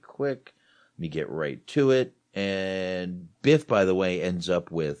seconds really quick. Let me get right to it. And Biff, by the way, ends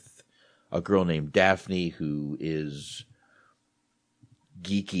up with a girl named Daphne who is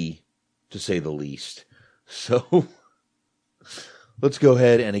geeky, to say the least. So let's go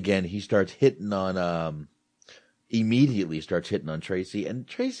ahead. And again, he starts hitting on, immediately starts hitting on Tracy. And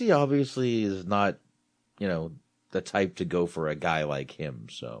Tracy obviously is not, the type to go for a guy like him.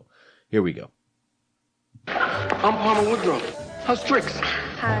 So here we go. I'm Palmer Woodrow. How's Trix?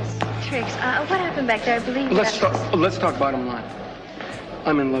 How's Trix? What happened back there? I believe Let's talk bottom line.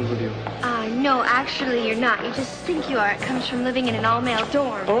 I'm in love with you. No, actually you're not. You just think you are. It comes from living in an all-male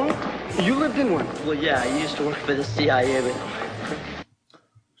dorm. Oh? You lived in one? Well, yeah, I used to work for the CIA, but...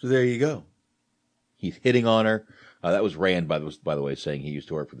 So there you go. He's hitting on her. That was Rand, by the way, saying he used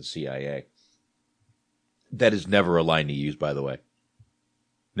to work for the CIA. That is never a line to use, by the way.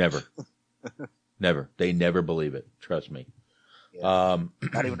 Never. Never. They never believe it. Trust me. Yeah.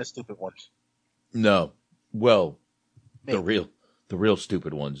 Not even the stupid ones. No. Well, maybe. The real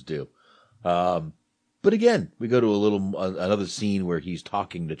stupid ones do. But again, we go to another scene where he's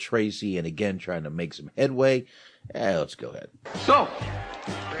talking to Tracy and again trying to make some headway. Let's go ahead. So,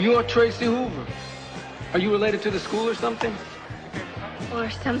 you are Tracy Hoover. Are you related to the school or something? Or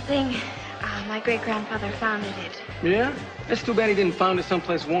something. My great-grandfather founded it. Yeah? That's too bad he didn't found it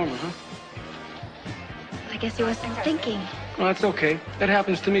someplace warmer, huh? I guess he wasn't thinking. Well, that's okay. That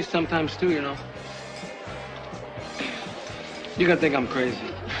happens to me sometimes, too, You're gonna think I'm crazy.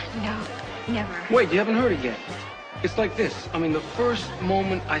 No, never. Wait, you haven't heard it yet. It's like this. The first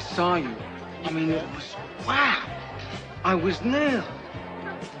moment I saw you, it was, wow. I was nailed.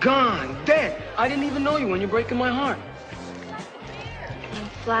 Gone. Dead. I didn't even know you when you're breaking my heart. I'm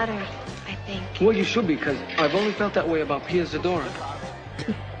flattered, I think. Well, you should be, because I've only felt that way about Pia Zadora.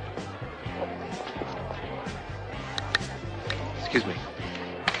 Excuse me.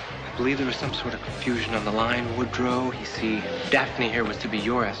 I believe there was some sort of confusion on the line, Woodrow. You see, Daphne here was to be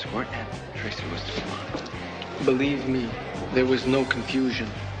your escort, and Tracy was to be mine. Believe me, there was no confusion.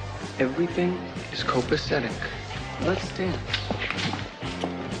 Everything is copacetic. Let's dance.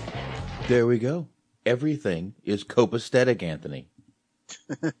 There we go. Everything is copacetic, Anthony.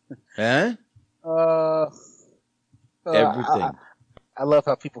 Huh? Everything. I love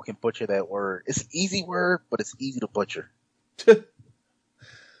how people can butcher that word. It's an easy word, but it's easy to butcher.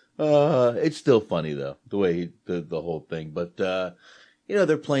 It's still funny though, the way the whole thing. But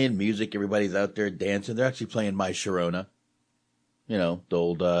they're playing music. Everybody's out there dancing. They're actually playing My Sharona. The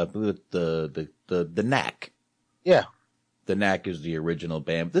old the Knack. Yeah, the Knack is the original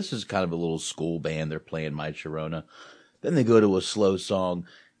band. This is kind of a little school band. They're playing My Sharona. Then they go to a slow song,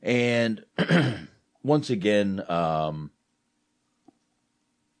 and once again, what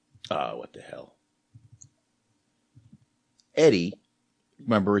the hell? Eddie.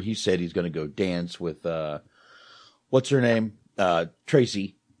 Remember, he said he's going to go dance with, what's her name?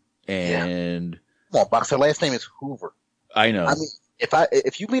 Tracy. And. Yeah. Come on, Box. Her last name is Hoover. I know.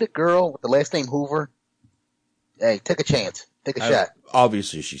 If you meet a girl with the last name Hoover, hey, take a chance. Take a shot.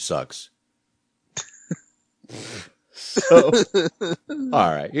 Obviously, she sucks. So,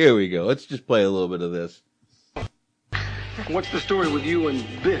 all right, here we go. Let's just play a little bit of this. What's the story with you and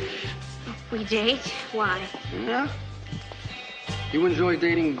Biff? We date? Why? Yeah? You enjoy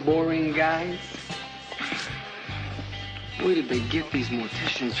dating boring guys? Where did they get these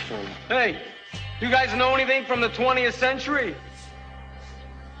morticians from? Hey, you guys know anything from the 20th century?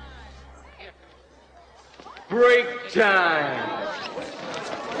 Break time.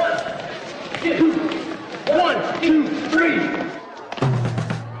 1, 2, 3.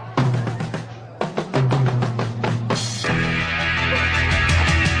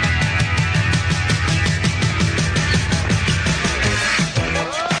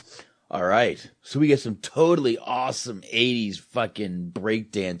 All right. So we get some totally awesome 80s fucking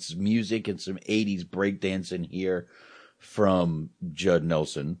breakdance music and some 80s breakdance in here from Judd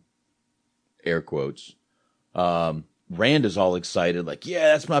Nelson. Air quotes. Rand is all excited, like,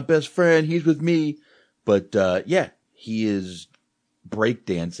 yeah, that's my best friend. He's with me. But, yeah, he is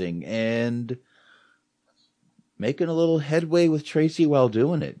breakdancing and making a little headway with Tracy while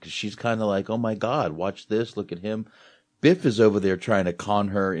doing it. Cause she's kind of like, oh my God, watch this. Look at him. Biff is over there trying to con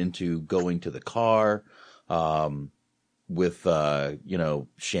her into going to the car, with,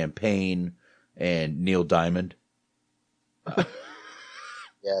 champagne and Neil Diamond.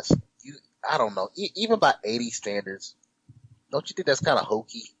 Yes. I don't know. Even by 80 standards, don't you think that's kind of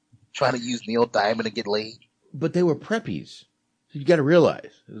hokey? Trying to use Neil Diamond to get laid? But they were preppies. You got to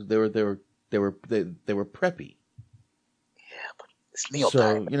realize they were preppy. Yeah, but it's Neil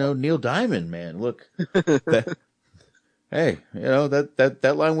Diamond. So, Neil Diamond, man, look, hey,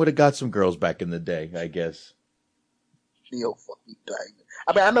 that line would have got some girls back in the day, I guess. Neil fucking Diamond.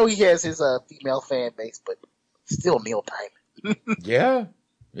 I mean, I know he has his female fan base, but still Neil Diamond.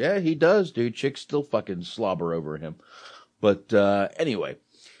 Yeah, he does, dude. Chicks still fucking slobber over him. But anyway,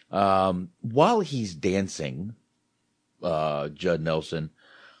 while he's dancing, Judd Nelson,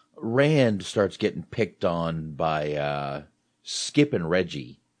 Rand starts getting picked on by Skip and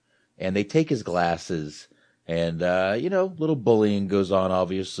Reggie, and they take his glasses. And, little bullying goes on,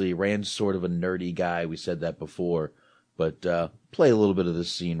 obviously. Rand's sort of a nerdy guy. We said that before. But play a little bit of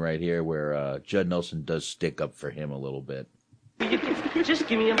this scene right here where Judd Nelson does stick up for him a little bit. Just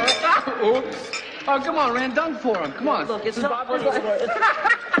give me a minute. Oops. Oh, come on, Rand, dunk for him. Come on. Look, it's not funny.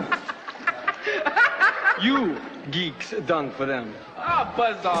 You geeks dunk for them. Ah,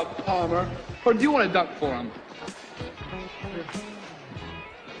 buzz off, Palmer. Or do you want to dunk for him?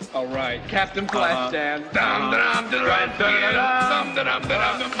 All right, Captain Flashdance.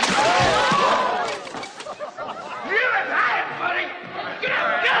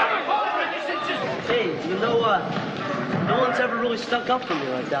 Hey, no one's ever really stuck up for me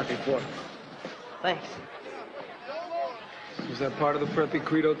like that before. Thanks. Was that part of the preppy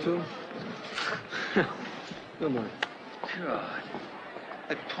credo, too? Come on. God,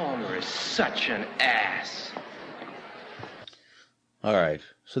 that Palmer is such an ass. All right.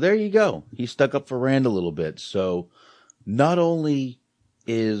 So there you go. He stuck up for Rand a little bit. So not only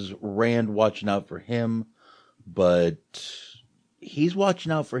is Rand watching out for him, but he's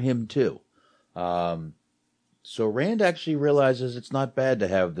watching out for him too. So Rand actually realizes it's not bad to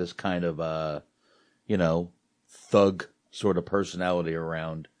have this kind of, thug sort of personality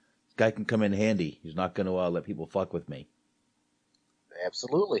around. This guy can come in handy. He's not going to let people fuck with me.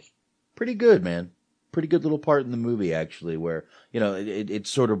 Absolutely. Pretty good, man. Pretty good little part in the movie, actually, where, it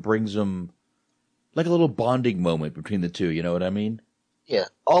sort of brings them like a little bonding moment between the two. You know what I mean? Yeah.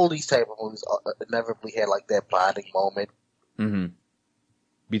 All these type of movies inevitably had like that bonding moment. Mm-hmm.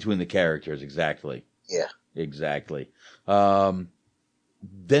 Between the characters, exactly. Yeah. Exactly. Then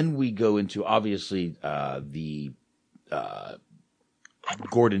we go into, obviously, the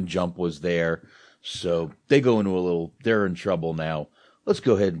Gordon jump was there. So they go into they're in trouble now. Let's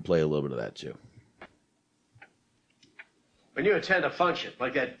go ahead and play a little bit of that too. When you attend a function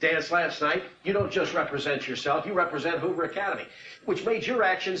like that dance last night, you don't just represent yourself, you represent Hoover Academy, which made your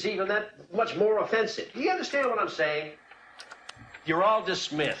actions even that much more offensive. Do you understand what I'm saying? You're all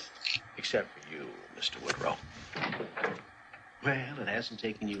dismissed, except for you, Mr. Woodrow. Well, it hasn't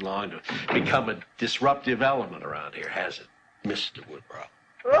taken you long to become a disruptive element around here, has it, Mr. Woodrow?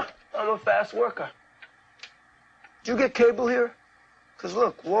 I'm a fast worker. Did you get cable here? Because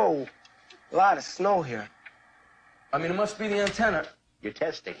look, whoa, a lot of snow here. I mean, it must be the antenna. You're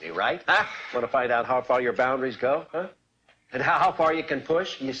testing me, right? Huh? Want to find out how far your boundaries go, huh? And how far you can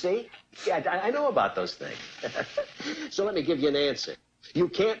push, you see? Yeah, I know about those things. So let me give you an answer. You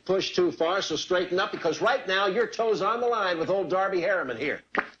can't push too far, so straighten up, because right now your toe's on the line with old Darby Harriman here.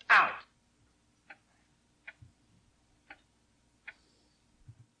 Out!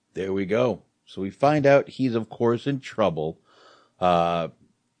 There we go. So we find out he's, of course, in trouble.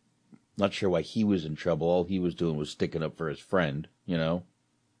 Not sure why he was in trouble. All he was doing was sticking up for his friend,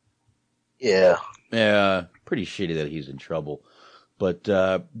 Yeah. Yeah, pretty shitty that he's in trouble. But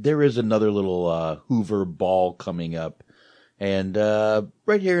there is another little Hoover ball coming up. And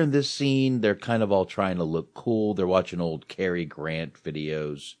right here in this scene, they're kind of all trying to look cool. They're watching old Cary Grant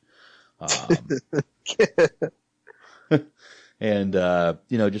videos. And,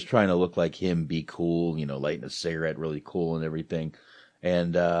 just trying to look like him, be cool, lighting a cigarette really cool and everything.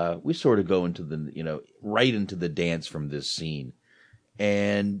 And we sort of go into the, right into the dance from this scene.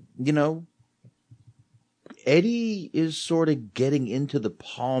 And, Eddie is sort of getting into the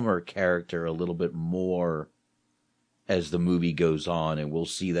Palmer character a little bit more as the movie goes on, and we'll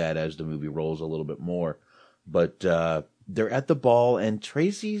see that as the movie rolls a little bit more. But they're at the ball, and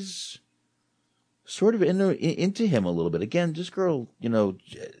Tracy's sort of into him a little bit. Again, this girl,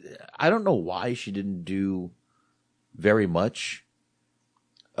 I don't know why she didn't do very much.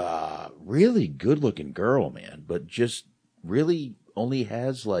 Really good-looking girl, man, but just really only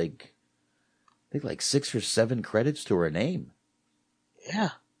has I think 6 or 7 credits to her name.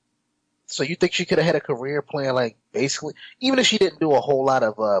 Yeah. So you think she could have had a career playing basically, even if she didn't do a whole lot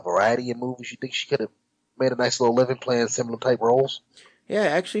of variety in movies, you think she could have made a nice little living playing similar type roles? Yeah,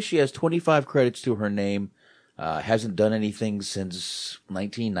 actually she has 25 credits to her name. Hasn't done anything since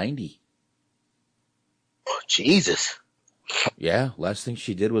 1990. Oh, Jesus. Yeah, last thing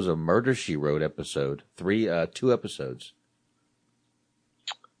she did was a Murder, She Wrote episode. 2 episodes.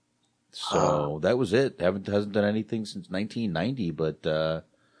 So that was it. Hasn't done anything since 1990, but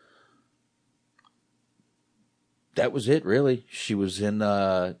that was it, really. She was in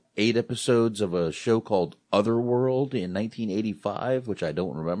 8 episodes of a show called Otherworld in 1985, which I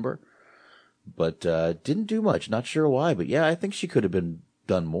don't remember. But didn't do much. Not sure why, but yeah, I think she could have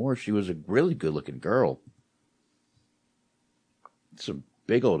done more. She was a really good-looking girl. Some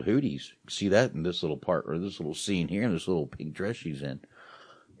big old hooties. See that in this little part, or this little scene here, in this little pink dress she's in.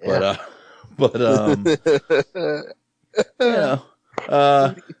 Yeah.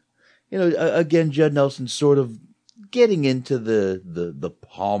 Again, Judd Nelson sort of getting into the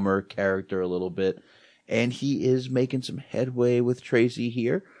Palmer character a little bit, and he is making some headway with Tracy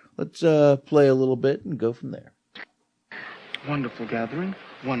here. Let's play a little bit and go from there. Wonderful gathering.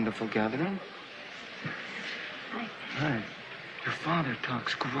 Wonderful gathering. Hi. Hi. Your father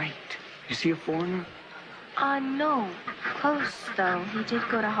talks great. You see a foreigner? No. Close, though. He did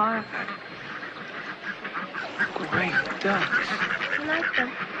go to Harvard. Great ducks. You like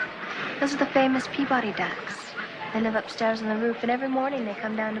them? Those are the famous Peabody ducks. They live upstairs on the roof, and every morning they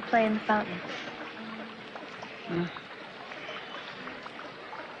come down to play in the fountain. Hmm.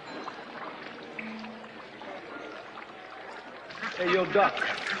 Hey, yo, duck.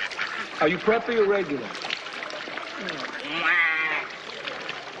 Are you preppy or regular?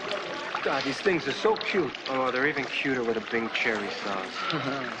 God, these things are so cute. Oh, they're even cuter with a Bing cherry sauce.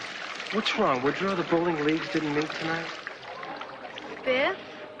 What's wrong? Woodrow, the bowling leagues didn't meet tonight? Biff,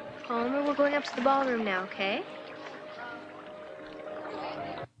 Palmer, we're going up to the ballroom now, okay?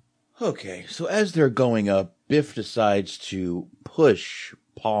 Okay, so as they're going up, Biff decides to push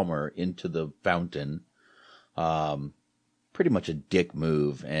Palmer into the fountain. Pretty much a dick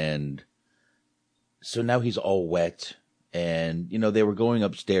move, and so now he's all wet. And, they were going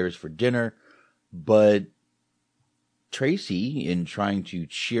upstairs for dinner, but Tracy, in trying to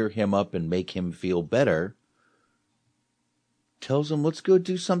cheer him up and make him feel better, tells him, let's go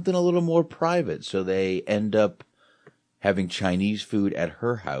do something a little more private. So they end up having Chinese food at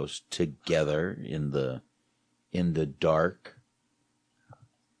her house together in the dark.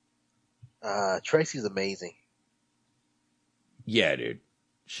 Tracy's amazing. Yeah, dude.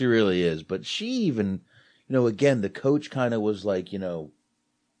 She really is. But she even, again, the coach kind of was like,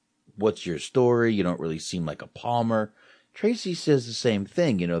 what's your story? You don't really seem like a Palmer. Tracy says the same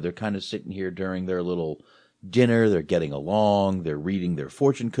thing. They're kind of sitting here during their little dinner. They're getting along. They're reading their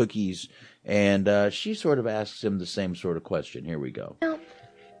fortune cookies. And she sort of asks him the same sort of question. Here we go. No,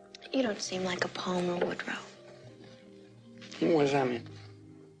 you don't seem like a Palmer Woodrow. What does that mean?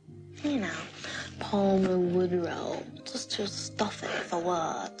 Palmer Woodrow. Just too stuffy for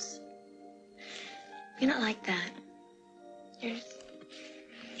words. You're not like that. You're just...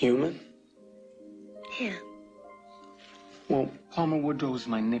 Human? Yeah. Well, Palmer Woodrow is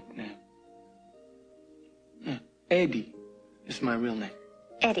my nickname. Yeah. Eddie is my real name.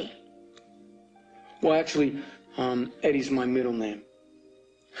 Eddie. Well, actually, Eddie's my middle name.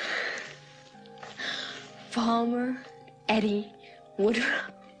 Palmer Eddie Woodrow.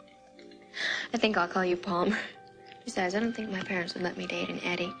 I think I'll call you Palmer. Besides, I don't think my parents would let me date an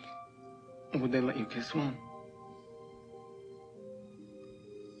Eddie. Would they let you kiss one?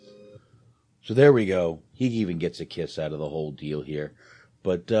 So there we go. He even gets a kiss out of the whole deal here.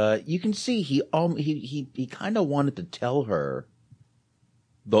 But you can see he kind of wanted to tell her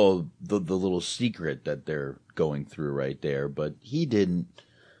the little secret that they're going through right there, but he didn't.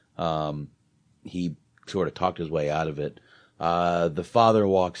 He sort of talked his way out of it. The father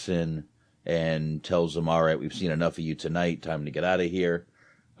walks in and tells him, "All right, we've seen enough of you tonight. Time to get out of here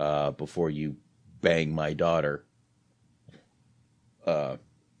before you bang my daughter."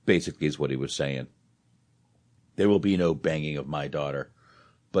 Basically is what he was saying. There will be no banging of my daughter.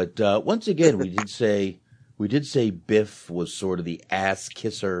 But once again, we did say Biff was sort of the ass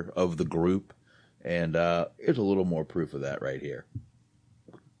kisser of the group, and here's a little more proof of that right here.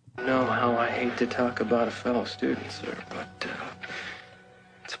 You know how I hate to talk about a fellow student, sir, but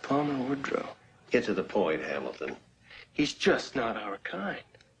it's Palmer Woodrow. Get to the point, Hamilton. He's just not our kind.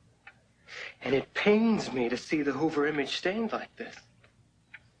 And it pains me to see the Hoover image stained like this.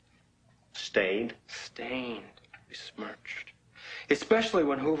 Stained? Stained, besmirched. Especially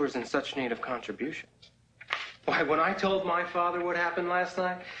when Hoover's in such need of contributions. Why, when I told my father what happened last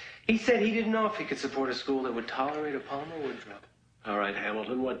night, he said he didn't know if he could support a school that would tolerate a Palmer Woodrow. All right,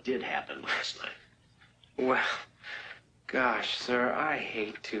 Hamilton, what did happen last night? Well, gosh, sir, I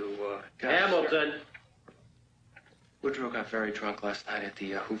hate to, Hamilton! Woodrow got very drunk last night at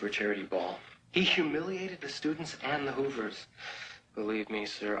the Hoover charity ball. He humiliated the students and the Hoovers. Believe me,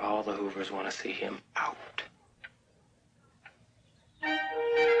 sir, all the Hoovers want to see him out.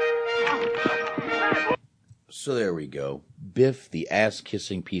 So there we go. Biff, the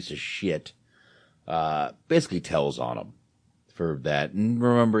ass-kissing piece of shit, basically tells on him for that. And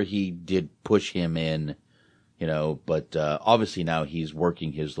remember, he did push him in, but obviously now he's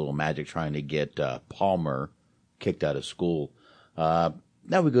working his little magic trying to get Palmer kicked out of school.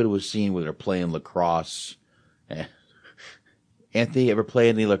 Now we go to a scene where they're playing lacrosse. Anthony, ever play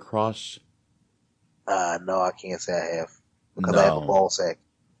any lacrosse? No, I can't say I have. Because I have a ball sack.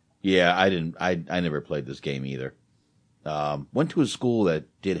 Yeah, I didn't. I never played this game either. Went to a school that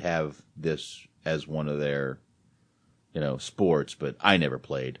did have this as one of their, sports, but I never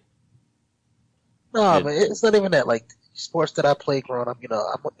played. No, man, it's not even that. Like, sports that I played growing up,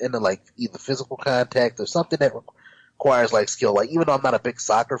 I'm into, like, either physical contact or something that requires, like, skill. Like, even though I'm not a big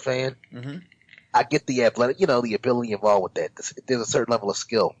soccer fan, I get the athletic, the ability involved with that. There's a certain level of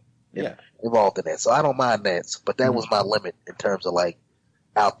skill involved in that. So I don't mind that. But that was my limit in terms of, like,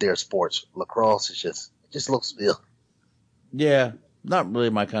 out there sports. Lacrosse is it just looks ill. Yeah, not really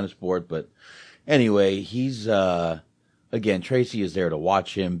my kind of sport, but anyway, he's, again, Tracy is there to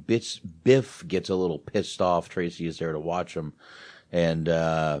watch him. Biff gets a little pissed off. Tracy is there to watch him and,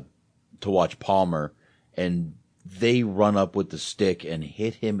 to watch Palmer, and they run up with the stick and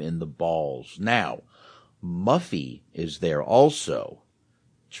hit him in the balls. Now, Muffy is there also.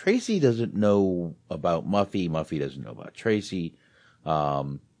 Tracy doesn't know about Muffy. Muffy doesn't know about Tracy.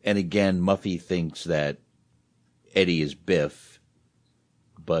 And again, Muffy thinks that Eddie is Biff.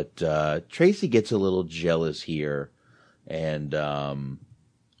 But Tracy gets a little jealous here and,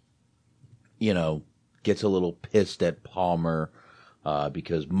 gets a little pissed at Palmer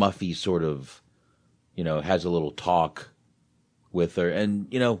because Muffy sort of, has a little talk with her.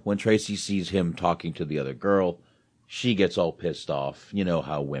 And, when Tracy sees him talking to the other girl, she gets all pissed off. You know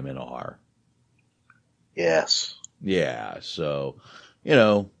how women are. Yes. Yeah, so,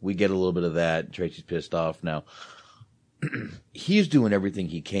 we get a little bit of that. Tracy's pissed off. Now, he's doing everything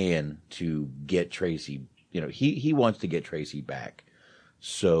he can to get Tracy, he wants to get Tracy back.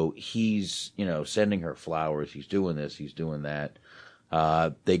 So he's, sending her flowers. He's doing this, he's doing that.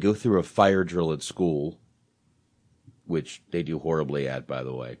 They go through a fire drill at school, which they do horribly at, by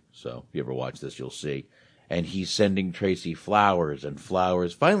the way. So if you ever watch this, you'll see. And he's sending Tracy flowers and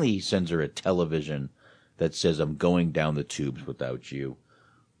flowers. Finally, he sends her a television that says, "I'm going down the tubes without you."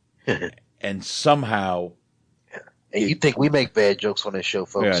 And somehow... And you think we make bad jokes on this show,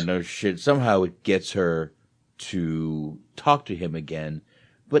 folks. Yeah, no shit. Somehow it gets her to talk to him again.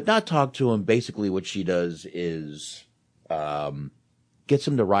 But not talk to him. Basically what she does is... gets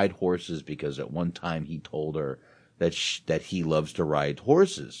him to ride horses because at one time he told her that he loves to ride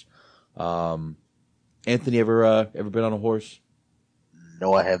horses. Anthony, ever been on a horse?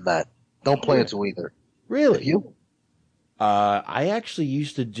 No, I have not. Don't plan to either. Really? Have you? I actually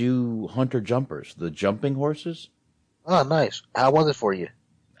used to do hunter jumpers, the jumping horses. Oh, nice. How was it for you?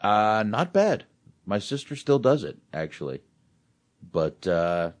 Not bad. My sister still does it, actually. But,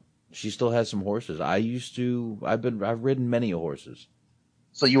 she still has some horses. I've ridden many horses.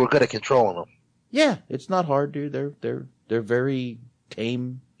 So you were good at controlling them? Yeah, it's not hard, dude. They're very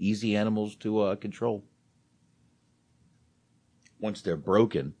tame, easy animals to, control. Once they're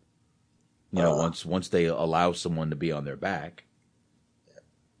broken, once they allow someone to be on their back.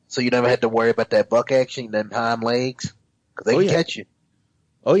 So you never had to worry about that buck action, them hind legs? Because they can catch you.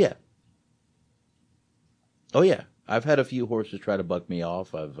 Oh, yeah. Oh, yeah. I've had a few horses try to buck me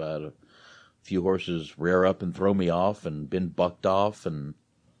off. I've had a few horses rear up and throw me off and been bucked off, and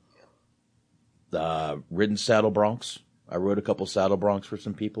ridden saddle broncs. I rode a couple saddle broncs for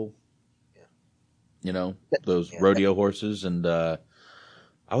some people. You know, those rodeo horses, and I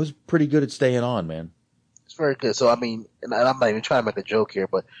was pretty good at staying on, man. It's very good. So, I mean, and I'm not even trying to make a joke here,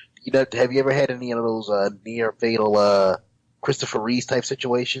 but you know, have you ever had any of those near fatal Christopher Reeves type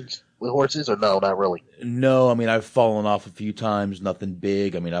situations with horses, or no, not really? No, I mean, I've fallen off a few times, nothing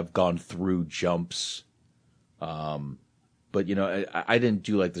big. I mean, I've gone through jumps. But, you know, I didn't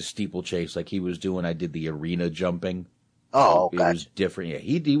do like the steeplechase like he was doing. I did the arena jumping. Oh, It was different. Yeah,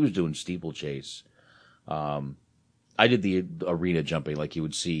 he was doing steeplechase. I did the arena jumping like you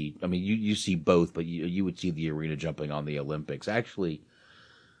would see. I mean, you see both, but you would see the arena jumping on the Olympics. Actually,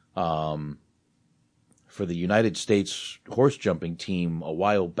 for the United States horse jumping team a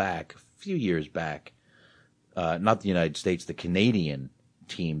while back, a few years back, not the United States, the Canadian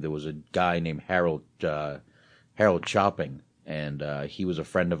team, there was a guy named Harold Chopping, and he was a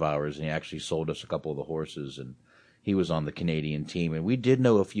friend of ours, and he actually sold us a couple of the horses, and he was on the Canadian team, and we did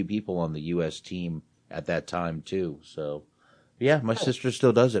know a few people on the U.S. team at that time too. So, yeah, my sister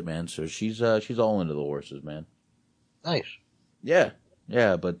still does it, man. So she's all into the horses, man. Nice. Yeah,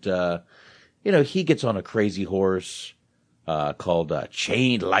 but you know, he gets on a crazy horse called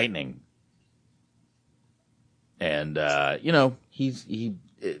Chained Lightning, and you know, he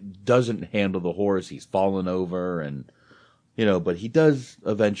doesn't handle the horse. He's fallen over, and you know, but he does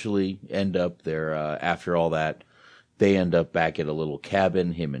eventually end up there. After all that, they end up back at a little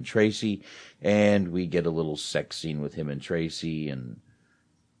cabin, him and Tracy, and we get a little sex scene with him and Tracy, and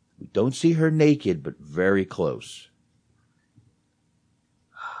we don't see her naked, but very close.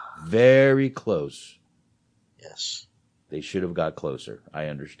 Very close. Yes. They should have got closer. I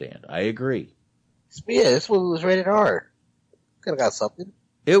understand. I agree. Yeah, this movie was rated R. Could have got something.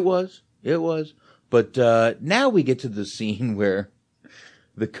 It was. But now we get to the scene where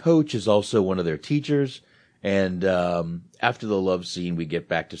the coach is also one of their teachers. And after the love scene, we get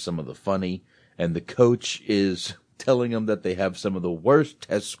back to some of the funny. And the coach is telling them that they have some of the worst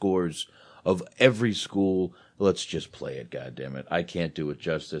test scores of every school. Let's just play it, goddammit. I can't do it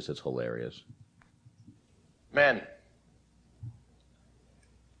justice. It's hilarious. Men,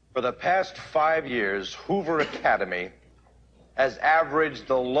 for the past 5 years, Hoover Academy has averaged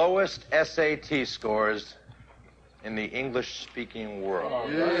the lowest SAT scores in the English-speaking world.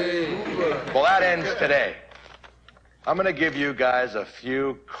 Well, that ends today. I'm going to give you guys a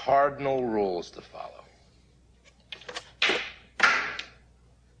few cardinal rules to follow.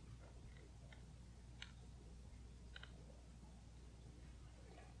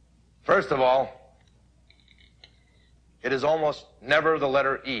 First of all, it is almost never the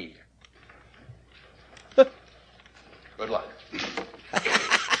letter E. Good luck.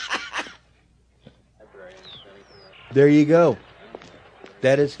 There you go.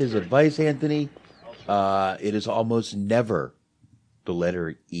 That is his advice, Anthony. It is almost never the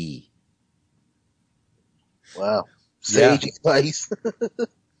letter E. Wow. Sage advice.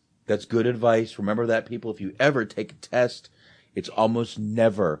 That's good advice. Remember that, people. If you ever take a test, it's almost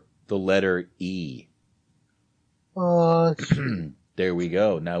never the letter E. There we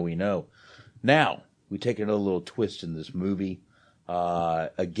go. Now we know. Now, we take another little twist in this movie.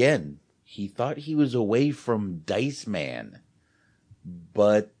 Again, he thought he was away from Dice Man,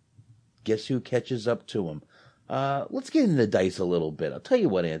 but guess who catches up to him? Let's get into Dice a little bit. I'll tell you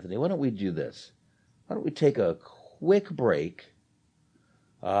what, Anthony, why don't we do this? Why don't we take a quick break?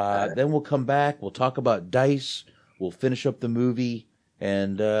 Then we'll come back. We'll talk about Dice. We'll finish up the movie,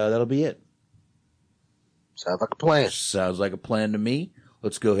 and that'll be it. Sounds like a plan. Sounds like a plan to me.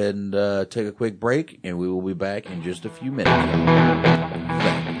 Let's go ahead and take a quick break, and we will be back in just a few minutes.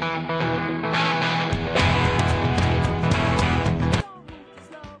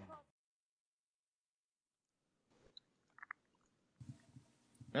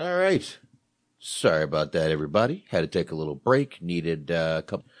 All right. Sorry about that, everybody. Had to take a little break. Needed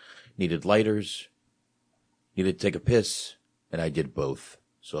lighters. Needed to take a piss, and I did both.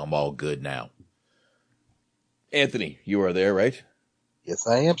 So I'm all good now. Anthony, you are there, right? Yes,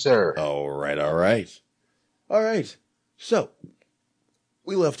 I am, sir. All right. So,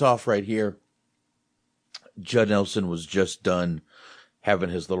 we left off right here. Judd Nelson was just done having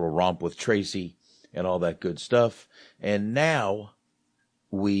his little romp with Tracy and all that good stuff. And now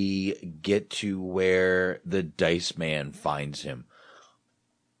we get to where the Dice Man finds him.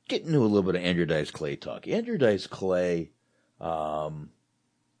 Get into a little bit of Andrew Dice Clay talk. Andrew Dice Clay,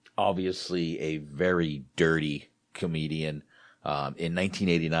 obviously a very dirty comedian. In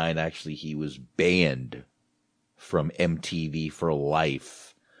 1989, actually, he was banned from MTV for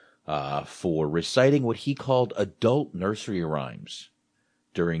life for reciting what he called adult nursery rhymes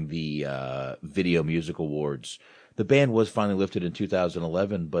during the Video Music Awards. The ban was finally lifted in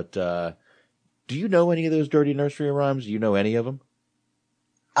 2011, but do you know any of those dirty nursery rhymes? Do you know any of them?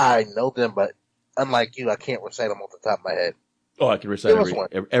 I know them, but unlike you, I can't recite them off the top of my head. Oh, I can recite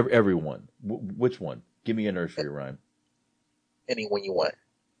every one. Which one? Give me a nursery rhyme. Any one you want.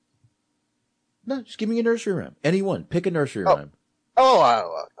 No, just give me a nursery rhyme. Any one. Pick a nursery rhyme. I'm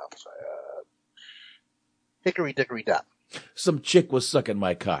sorry. Hickory dickory dock. Some chick was sucking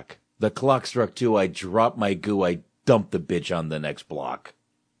my cock. The clock struck 2. I dropped my goo. I dumped the bitch on the next block.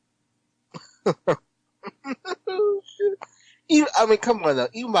 I mean, come on though.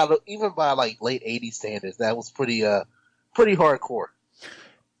 Even by like late '80s standards, that was pretty hardcore.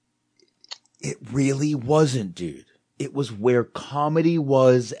 It really wasn't, dude. It was where comedy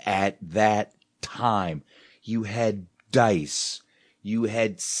was at that time. You had Dice. You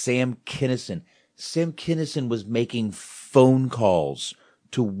had Sam Kinison. Sam Kinison was making phone calls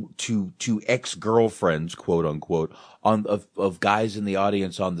to ex-girlfriends, quote unquote, of guys in the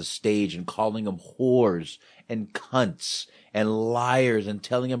audience on the stage and calling them whores and cunts and liars and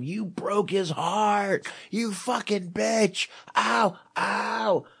telling them, you broke his heart, you fucking bitch, ow,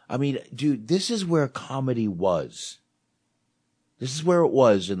 ow. I mean, dude, this is where comedy was. This is where it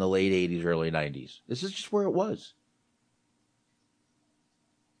was in the late 80s, early 90s. This is just where it was.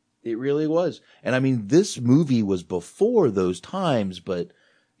 It really was. And I mean, this movie was before those times, but,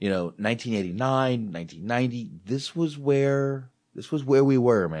 1989, 1990, this was where we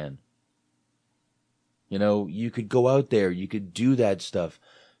were, man. You could go out there, you could do that stuff.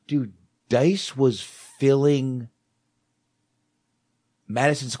 Dude, Dice was filling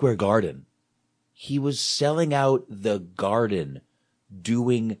Madison Square Garden. He was selling out the Garden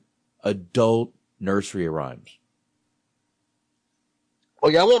doing adult nursery rhymes. Oh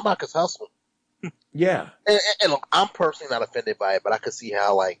yeah, I want Marcus Hustle. Yeah. And look, I'm personally not offended by it, but I could see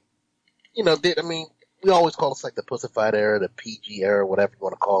how, we always call this like the Pussified era, the PG era, whatever you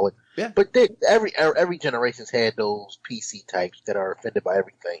want to call it. Yeah. But every generation's had those PC types that are offended by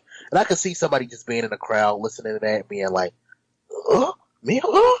everything. And I could see somebody just being in a crowd listening to that and being like, me?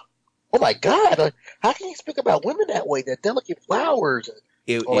 Oh my God. How can you speak about women that way? They're delicate flowers.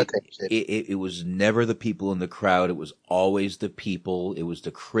 And all that type of shit. It was never the people in the crowd. It was always the people. It was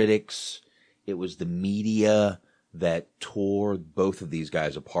the critics. It was the media that tore both of these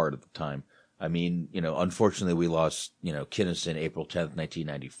guys apart at the time. I mean, unfortunately we lost, Kinison April 10th,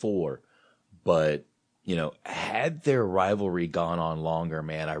 1994. But, had their rivalry gone on longer,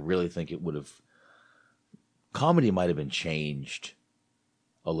 man, I really think it would have, comedy might have been changed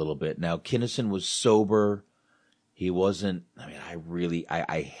a little bit. Now, Kinison was sober. He wasn't,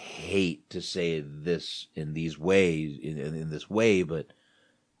 I hate to say this in these ways, in this way, but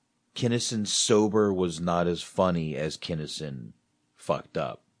Kinison sober was not as funny as Kinison fucked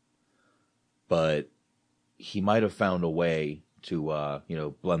up. But he might have found a way to,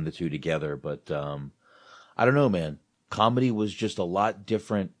 blend the two together. But, I don't know, man. Comedy was just a lot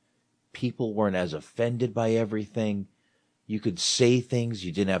different. People weren't as offended by everything. You could say things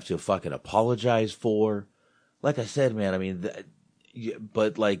you didn't have to fucking apologize for. Like I said, man,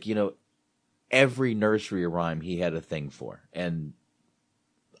 every nursery rhyme he had a thing for. And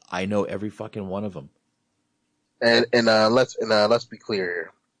I know every fucking one of them. And let's be clear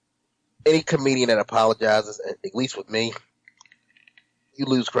here. Any comedian that apologizes, at least with me, you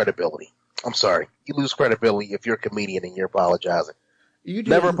lose credibility. I'm sorry. You lose credibility if you're a comedian and you're apologizing. You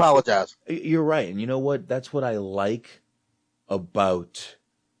do. Never apologize. You're right. And you know what? That's what I like about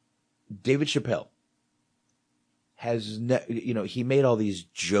David Chappelle. He made all these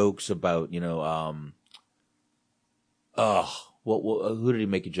jokes about, who did he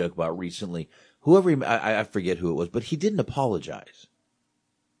make a joke about recently? I forget who it was, but he didn't apologize.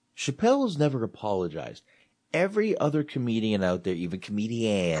 Chappelle has never apologized. Every other comedian out there, even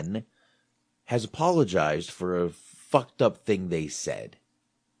comedian, has apologized for a fucked up thing they said.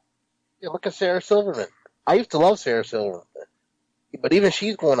 Yeah, look at Sarah Silverman. I used to love Sarah Silverman. But even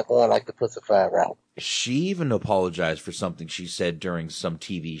she's going like the Pussified route. She even apologized for something she said during some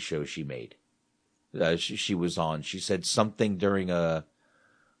TV show she made. She was on. She said something during I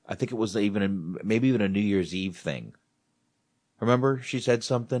think it was maybe even a New Year's Eve thing. Remember? She said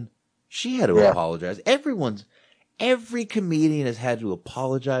something. She had to apologize. Every comedian has had to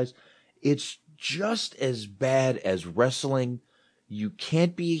apologize. It's just as bad as wrestling. You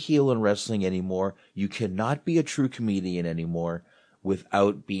can't be a heel in wrestling anymore. You cannot be a true comedian anymore.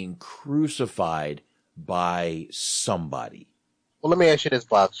 without being crucified by somebody. Well, let me ask you this,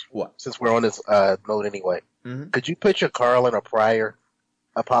 Fox. What? Since we're on this note anyway, could you picture Carlin or Pryor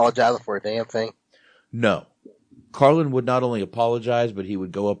apologizing for a damn thing? No. Carlin would not only apologize, but he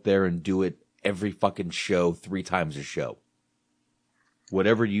would go up there and do it every fucking show, 3 times a show.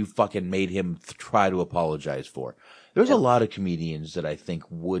 Whatever you fucking made him try to apologize for. There's a lot of comedians that I think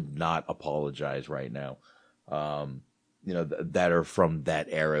would not apologize right now. That are from that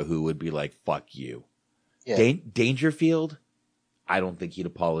era who would be like, fuck you. Yeah. Dangerfield, I don't think he'd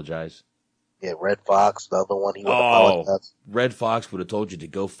apologize. Yeah, Red Fox, the other one, he would apologize. Red Fox would have told you to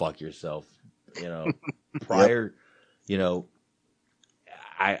go fuck yourself. Pryor,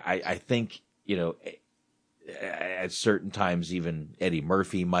 I think, at certain times even Eddie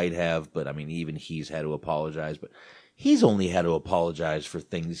Murphy might have, but I mean, even he's had to apologize, but he's only had to apologize for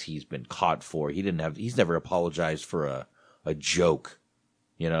things he's been caught for. He's never apologized for a joke,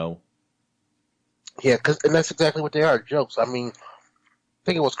 Yeah, and that's exactly what they are, jokes. I mean, I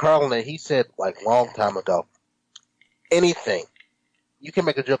think it was Carlin that he said, like, long time ago, anything. You can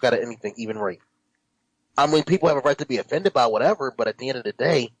make a joke out of anything, even rape. I mean, people have a right to be offended by whatever, but at the end of the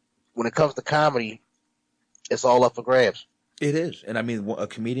day, when it comes to comedy, it's all up for grabs. It is. And I mean, a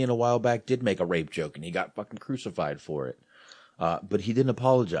comedian a while back did make a rape joke, and he got fucking crucified for it. But he didn't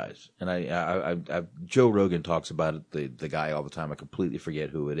apologize. And I Joe Rogan talks about it, the guy all the time. I completely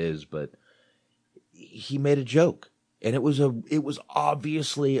forget who it is, but he made a joke. And it was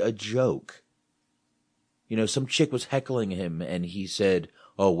obviously a joke. Some chick was heckling him, and he said,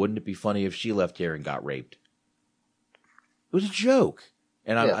 "Oh, wouldn't it be funny if she left here and got raped?" It was a joke.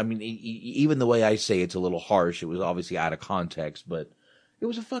 And I mean, even the way I say it's a little harsh. It was obviously out of context, but it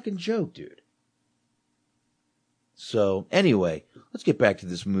was a fucking joke, dude. So anyway, let's get back to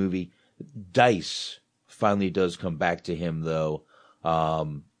this movie. Dice finally does come back to him, though.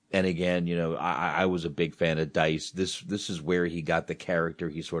 And again, I was a big fan of Dice. This is where he got the character.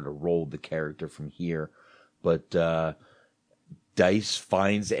 He sort of rolled the character from here. But Dice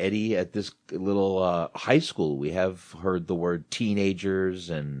finds Eddie at this little high school. We have heard the word teenagers,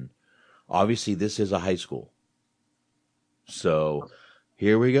 and obviously this is a high school. So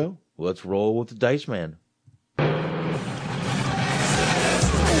here we go. Let's roll with the Dice Man.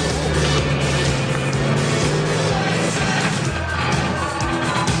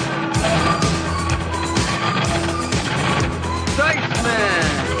 Dice Man!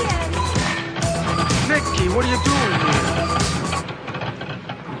 Nicky, what are you doing here?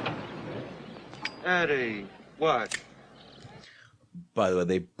 Eddie, what? By the way,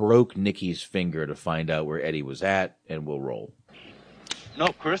 they broke Nicky's finger to find out where Eddie was at, and we'll roll. No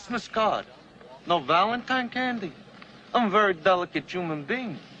Christmas card. No Valentine candy. I'm a very delicate human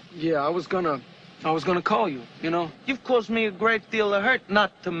being. Yeah, I was gonna call you, You've caused me a great deal of hurt,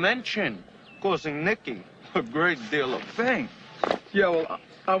 not to mention causing Nicky a great deal of pain. Yeah, well,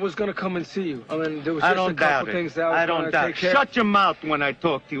 I was gonna come and see you. I mean, there was I just don't a couple doubt it. things that I was don't gonna doubt take it. care. Shut your mouth when I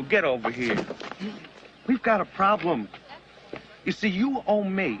talk to you. Get over here. We've got a problem. You see, you owe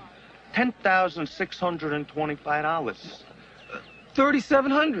me $10,625.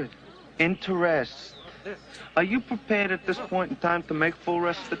 $3,700. Interest. Are you prepared at this point in time to make full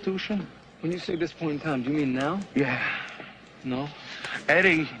restitution? When you say this point in time, do you mean now? Yeah. No.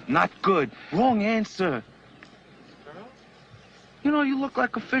 Eddie, not good. Wrong answer. You look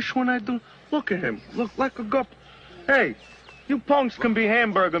like a fish when I do. Look at him. Look like a gup. Hey, you punks can be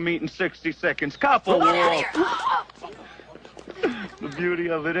hamburger meat in 60 seconds. Cop a walk. The beauty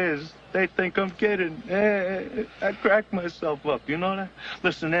of it is, they think I'm kidding. I crack myself up, you know that?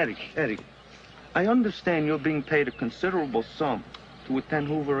 Listen, Eddie, I understand you're being paid a considerable sum to attend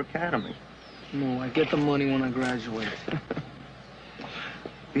Hoover Academy. No, I get the money when I graduate.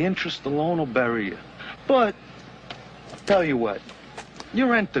 The interest alone will bury you. But, tell you what,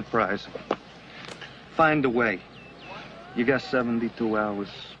 you're enterprising. Find a way. You got 72 hours.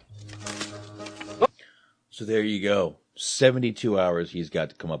 So there you go. 72 hours he's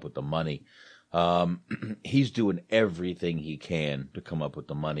got to come up with the money. He's doing everything he can to come up with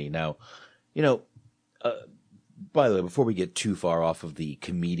the money. Now, by the way, before we get too far off of the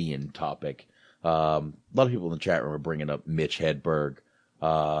comedian topic, a lot of people in the chat room are bringing up Mitch Hedberg.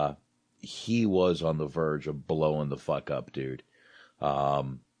 He was on the verge of blowing the fuck up, dude. I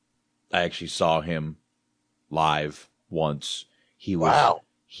actually saw him live once. He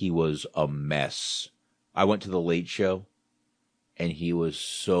was a mess. I went to the Late Show, and he was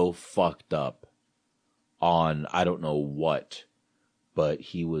so fucked up on I don't know what, but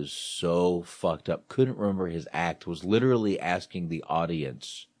he was so fucked up. Couldn't remember his act. Was literally asking the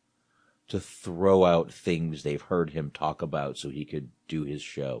audience to throw out things they've heard him talk about so he could do his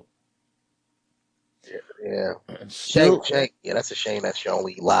show. Yeah. Still, Shame. Yeah, that's a shame. That's your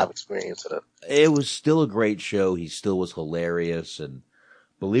only live experience of it. It was still a great show. He still was hilarious, and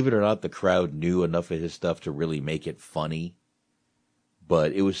believe it or not, the crowd knew enough of his stuff to really make it funny.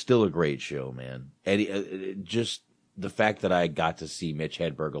 But it was still a great show, man. And just the fact that I got to see Mitch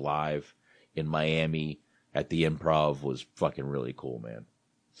Hedberg live in Miami at the Improv was fucking really cool, man.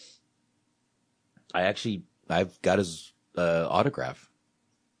 I've got his autograph.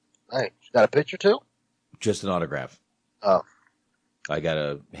 Hey, you got a picture too? Just an autograph. Oh. I got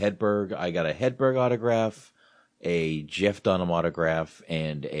a Hedberg autograph, a Jeff Dunham autograph,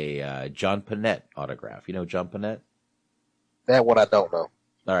 and a John Panette autograph. You know John Panette? That one I don't know.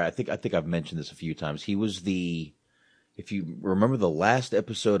 All right, I think I've mentioned this a few times. He was if you remember the last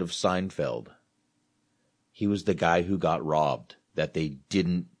episode of Seinfeld, he was the guy who got robbed, that they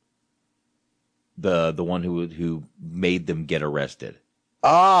didn't, the one who made them get arrested.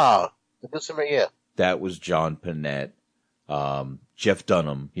 Ah, yeah. That was John Panette. Jeff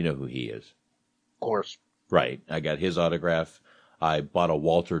Dunham, you know who he is. Of course. Right. I got his autograph. I bought a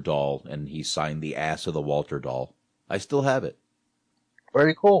Walter doll, and he signed the ass of the Walter doll. I still have it.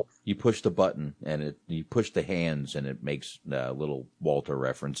 Very cool. You push the button, and you push the hands, and it makes little Walter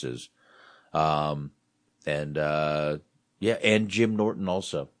references. And Jim Norton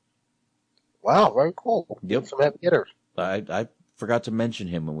also. Wow, very cool. Yep. Some heavy hitters. I forgot to mention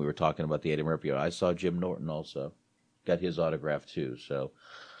him when we were talking about the Eddie Murphy. I saw Jim Norton also. Got his autograph too. So,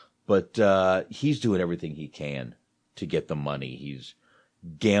 but he's doing everything he can to get the money. He's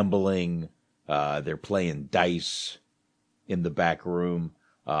gambling. They're playing dice in the back room.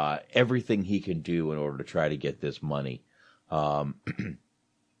 Everything he can do in order to try to get this money. Now,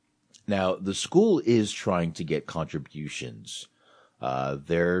 the school is trying to get contributions.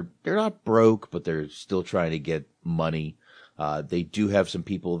 They're not broke, but they're still trying to get money. They do have some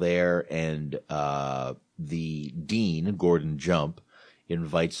people there, and the dean, Gordon Jump,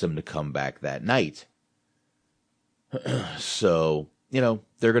 invites them to come back that night. So,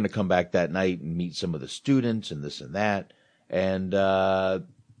 they're going to come back that night and meet some of the students and this and that. And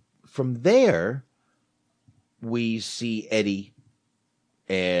from there, we see Eddie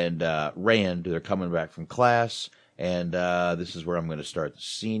and Rand. They're coming back from class. And this is where I'm going to start the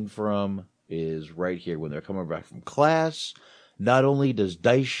scene from, is right here when they're coming back from class. Not only does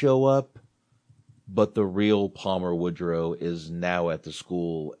Dice show up, but the real Palmer Woodrow is now at the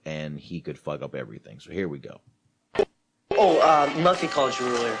school, and he could fuck up everything. So here we go. Oh, Muffy called you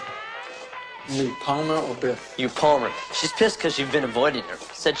earlier. Me, Palmer or Biff? You, Palmer. She's pissed because you've been avoiding her.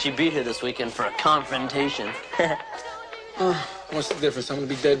 Said she'd be here this weekend for a confrontation. What's the difference? I'm going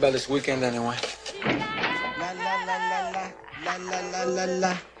to be dead by this weekend anyway. La la la la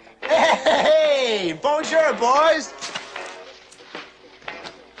la. Hey, bonjour, boys.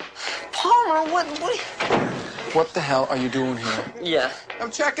 Palmer, what? What the hell are you doing here? Yeah. I'm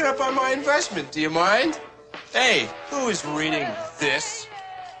checking up on my investment. Do you mind? Hey, who is reading this?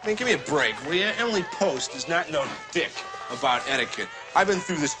 I mean, give me a break, will you? Emily Post does not know dick about etiquette. I've been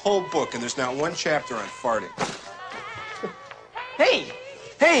through this whole book, and there's not one chapter on farting. Hey!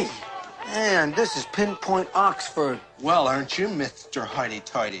 Man, this is pinpoint Oxford. Well, aren't you, Mr.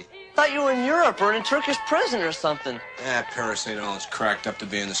 Highty-Tighty? Thought you were in Europe or in a Turkish prison or something. Paris ain't all it's cracked up to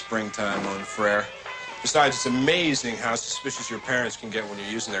be in the springtime, mon frere. Besides, it's amazing how suspicious your parents can get when you're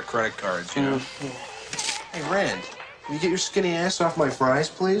using their credit cards, you know? Mm-hmm. Hey, Rand, can you get your skinny ass off my fries,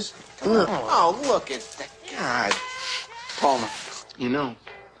 please? Oh, look at that. God. Palmer,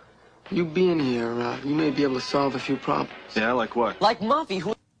 you being here, you may be able to solve a few problems. Yeah, like what? Like Muffy,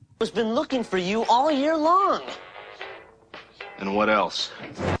 who has been looking for you all year long. And what else?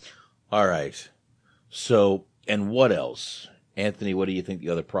 All right. So, and what else? Anthony, what do you think the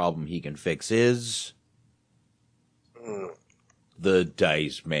other problem he can fix is? The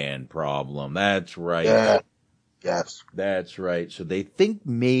Dice Man problem. That's right. Yeah. Yes. That's right. So they think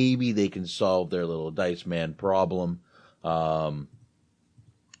maybe they can solve their little Dice Man problem. And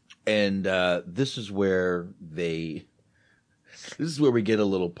this is where we get a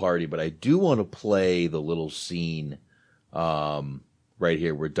little party, but I do want to play the little scene right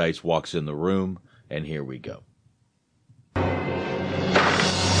here where Dice walks in the room, and here we go.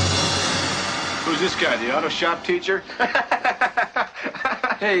 Who's this guy, the auto shop teacher?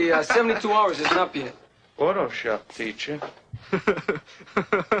 Hey, 72 hours isn't up yet. Auto shop teacher.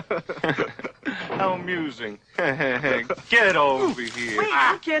 How amusing. Get over here. Wait,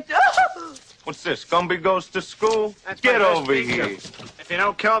 I can't. What's this? Gumby goes to school? That's Get my best over pizza. here. If you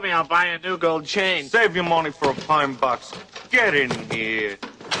don't kill me, I'll buy you a new gold chain. Save your money for a pine box. Get in here.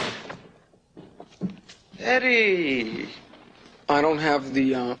 Eddie. I don't have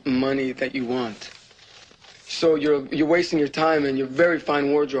the money that you want. So you're wasting your time and your very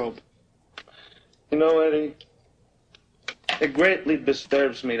fine wardrobe. You know, Eddie, it greatly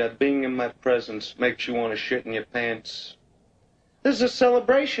disturbs me that being in my presence makes you want to shit in your pants. This is a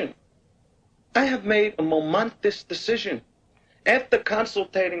celebration. I have made a momentous decision. After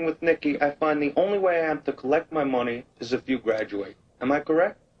consultating with Nikki, I find the only way I am to collect my money is if you graduate. Am I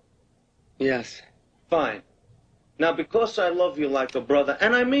correct? Yes. Fine. Now, because I love you like a brother,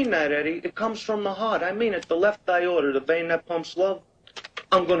 and I mean that, Eddie, it comes from the heart. I mean it, the left aorta, the vein that pumps love,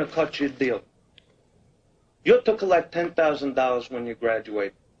 I'm going to cut you a deal. You're to collect $10,000 when you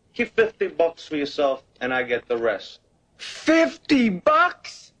graduate. Keep $50 for yourself, and I get the rest.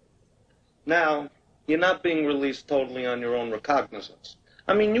 $50? Now, you're not being released totally on your own recognizance.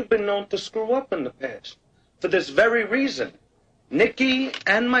 I mean, you've been known to screw up in the past. For this very reason, Nikki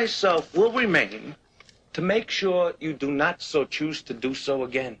and myself will remain to make sure you do not so choose to do so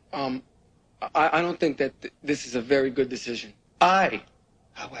again. I don't think that this is a very good decision. I,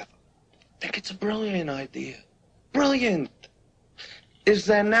 however, think it's a brilliant idea. Brilliant. Is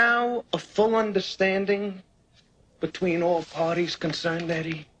there now a full understanding between all parties concerned,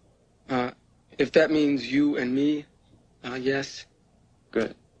 Eddie? If that means you and me, yes.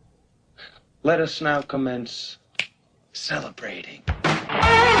 Good. Let us now commence celebrating.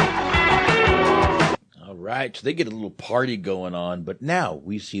 All right, so they get a little party going on, but now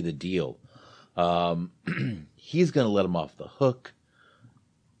we see the deal. He's going to let him off the hook,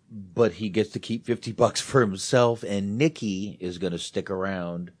 but he gets to keep $50 for himself, and Nikki is going to stick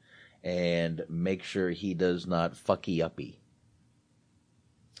around and make sure he does not fucky uppy.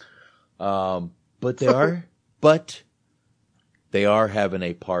 But they are having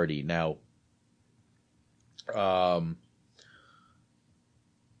a party now.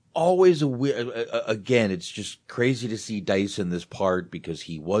 Always again, it's just crazy to see Dice in this part because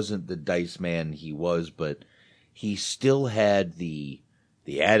he wasn't the Dice man he was, but he still had the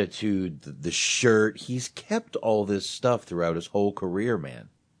attitude, the shirt. He's kept all this stuff throughout his whole career, man.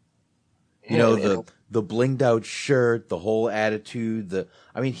 You know, the blinged out shirt, the whole attitude,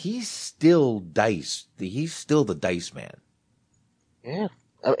 he's still Dice. He's still the Dice man. Yeah.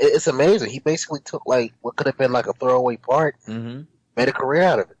 It's amazing. He basically took what could have been a throwaway part, made a career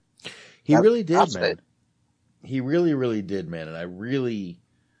out of it. He really did, man. He really, really did, man. And I really,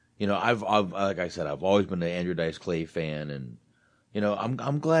 I've like I said, I've always been an Andrew Dice Clay fan, and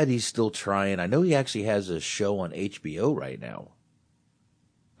I'm glad he's still trying. I know he actually has a show on HBO right now.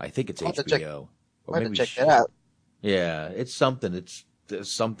 I think it's HBO. I'll have to check that out. Yeah, it's something. It's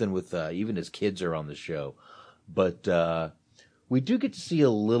something with even his kids are on the show, but we do get to see a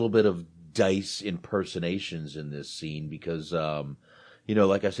little bit of Dice impersonations in this scene because,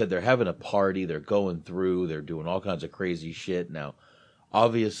 like I said, they're having a party, they're going through, they're doing all kinds of crazy shit. Now,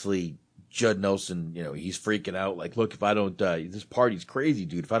 obviously, Judd Nelson, he's freaking out. Like, look, if I don't, this party's crazy,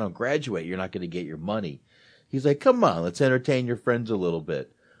 dude. If I don't graduate, you're not going to get your money. He's like, come on, let's entertain your friends a little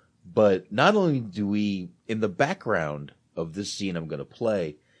bit. But not only do we, in the background of this scene I'm going to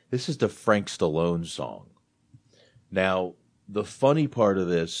play, this is the Frank Stallone song. Now, the funny part of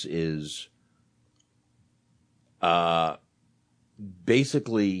this is,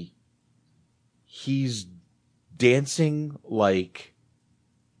 basically, he's dancing like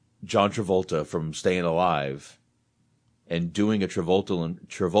John Travolta from Staying Alive and doing a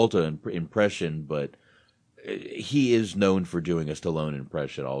Travolta impression, but he is known for doing a Stallone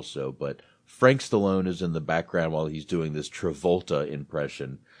impression also. But Frank Stallone is in the background while he's doing this Travolta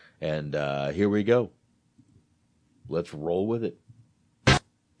impression. And here we go. Let's roll with it.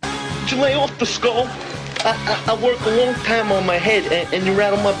 Did you lay off the skull? I work a long time on my head, and you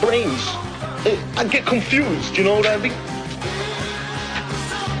rattle my brains. I get confused, you know what I mean?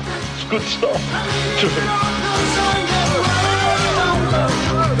 It's good stuff.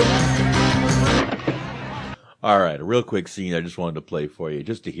 All right, a real quick scene I just wanted to play for you,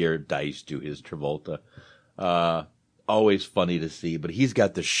 just to hear Dice do his Travolta. Always funny to see, but he's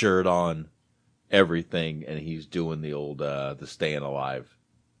got the shirt on, everything, and he's doing the old, the Staying Alive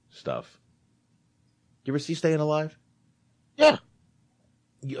stuff. You ever see Staying Alive? Yeah.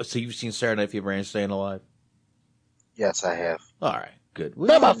 So you've seen Saturday Night Fever and Staying Alive? Yes, I have. All right, good.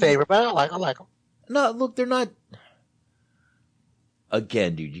 They're my favorite, but I like them. No, look, they're not.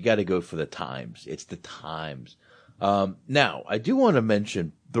 Again, dude, you got to go for the times. It's the times. Now, I do want to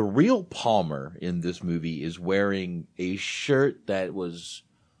mention the real Palmer in this movie is wearing a shirt that was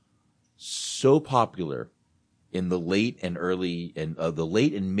so popular in the late and mid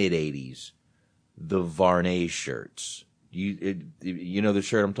 '80s. The Varney shirts. You know the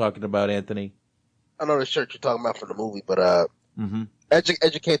shirt I'm talking about, Anthony? I know the shirt you're talking about from the movie, but Mm-hmm.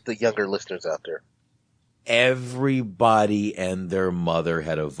 educate the younger listeners out there. Everybody and their mother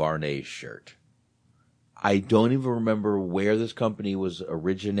had a Varney shirt. I don't even remember where this company was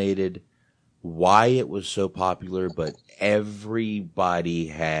originated, why it was so popular, but everybody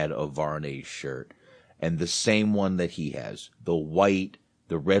had a Varney shirt. And the same one that he has. The white,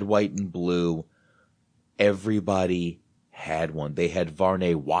 the red, white, and blue. Everybody had one. They had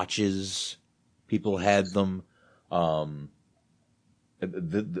Varney watches. People had them.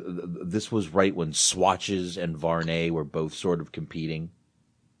 This was right when Swatches and Varney were both sort of competing.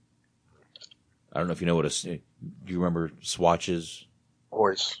 I don't know if you know what do you remember Swatches? Of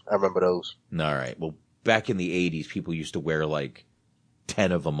course, I remember those. All right. Well, back in the 80s, people used to wear like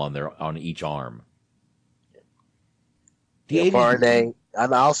 10 of them on each arm. The Varney,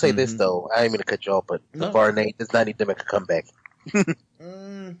 and I'll say this though, I didn't mean to cut you off, but the Varney does not need to make a comeback.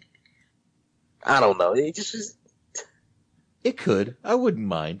 I don't know. It just is. It could. I wouldn't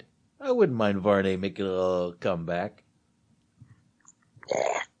mind. I wouldn't mind Varney making a comeback.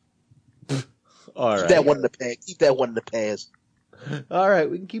 Yeah. All right. Keep that one in the past. Keep that one in the past. All right,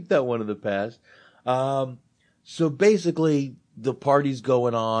 we can keep that one in the past. So basically, the party's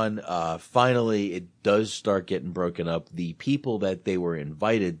going on. Finally, it does start getting broken up. The people that they were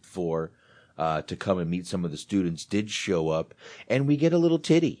invited for to come and meet some of the students did show up, and we get a little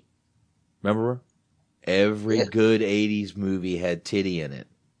titty. Remember? Every good 80s movie had titty in it.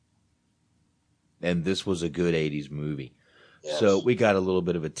 And this was a good 80s movie. Yes. So we got a little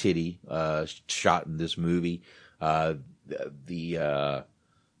bit of a titty shot in this movie. But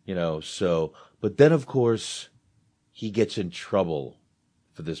then of course he gets in trouble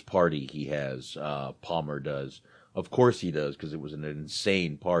for this party he has. Palmer does. Of course he does, because it was an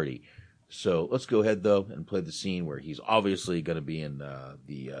insane party. So let's go ahead though and play the scene where he's obviously going to be in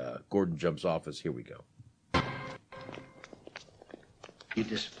the Gordon Jump's office. Here we go. You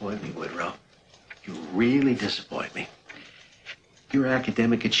disappoint me, Woodrow. You really disappoint me. Your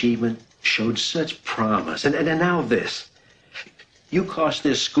academic achievement showed such promise. And now this. You cost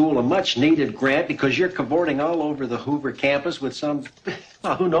this school a much-needed grant because you're cavorting all over the Hoover campus with some,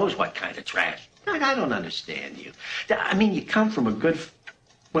 well, who knows what kind of trash. I don't understand you. I mean, you come from a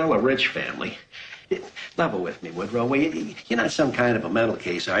rich family. Level with me, Woodrow. Well, you're not some kind of a mental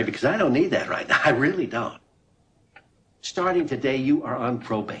case, all right? Because I don't need that right now. I really don't. Starting today, you are on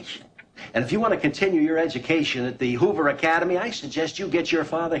probation. And if you want to continue your education at the Hoover Academy, I suggest you get your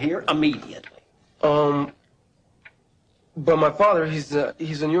father here immediately. But my father, he's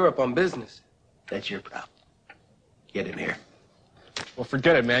in Europe on business. That's your problem. Get him here. Well,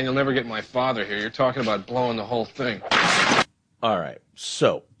 forget it, man. You'll never get my father here. You're talking about blowing the whole thing. All right.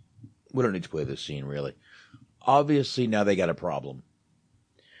 So, we don't need to play this scene, really. Obviously, now they got a problem.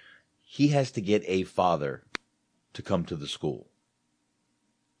 He has to get a father to come to the school,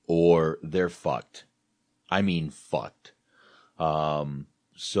 or they're fucked. I mean fucked.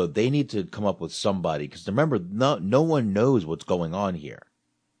 So they need to come up with somebody, because remember, no one knows what's going on here.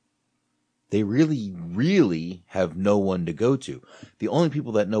 They really, really have no one to go to. The only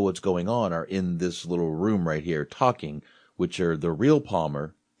people that know what's going on are in this little room right here talking, which are the real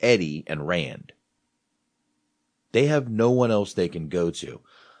Palmer, Eddie, and Rand. They have no one else they can go to.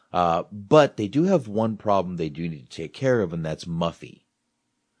 But they do have one problem they do need to take care of, and that's Muffy.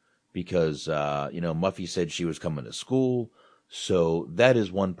 Because, Muffy said she was coming to school, so that is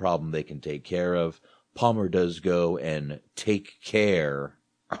one problem they can take care of. Palmer does go and take care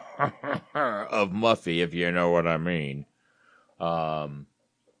of Muffy, if you know what I mean. And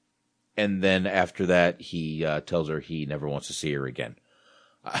then after that, he tells her he never wants to see her again.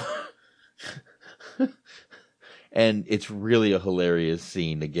 And it's really a hilarious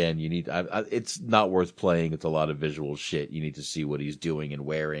scene. Again, it's not worth playing. It's a lot of visual shit. You need to see what he's doing and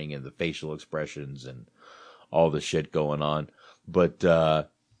wearing and the facial expressions and all the shit going on. But,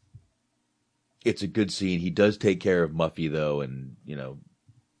 it's a good scene. He does take care of Muffy though. And,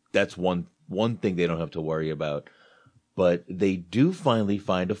 that's one thing they don't have to worry about. But they do finally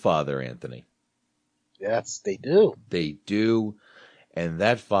find a father, Anthony. Yes, they do. They do. And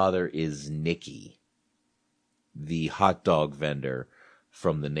that father is Nicky, the hot dog vendor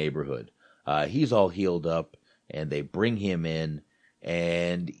from the neighborhood. He's all healed up, and they bring him in,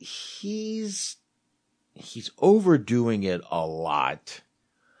 and he's overdoing it a lot.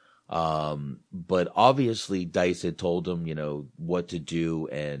 But obviously Dice had told him, what to do,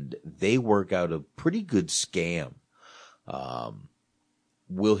 and they work out a pretty good scam.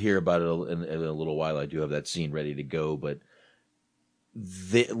 We'll hear about it in a little while. I do have that scene ready to go, but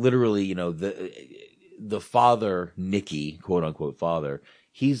they literally, the father, Nicky, quote unquote father,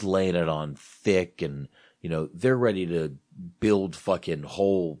 he's laying it on thick, and they're ready to build fucking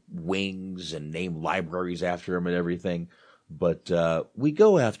whole wings and name libraries after him and everything. But we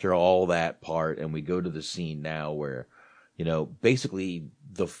go after all that part, and we go to the scene now where, basically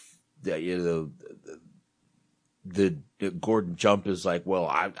the Gordon Jump is like, well,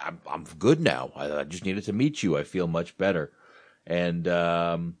 I'm good now. I just needed to meet you. I feel much better. And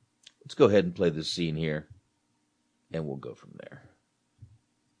let's go ahead and play this scene here, and we'll go from there.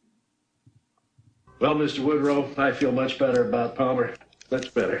 Well, Mr. Woodrow, I feel much better about Palmer.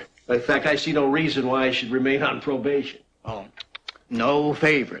 Much better. In fact, I see no reason why I should remain on probation. Oh, no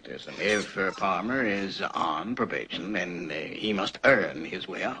favoritism. If Palmer is on probation, then he must earn his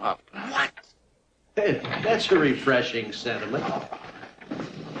way up. What? Hey, that's a refreshing sentiment.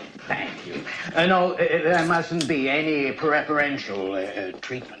 Thank you. No, there mustn't be any preferential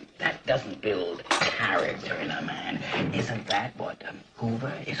treatment. That doesn't build character in a man. Isn't that what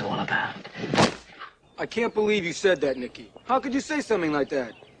Hoover is all about? I can't believe you said that, Nicky. How could you say something like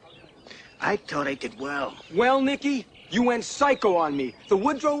that? I thought I did well. Well, Nicky, you went psycho on me. The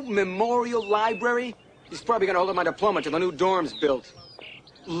Woodrow Memorial Library? He's probably going to hold up my diploma till the new dorm's built.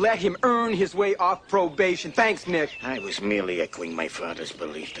 Let him earn his way off probation. Thanks, Nick. I was merely echoing my father's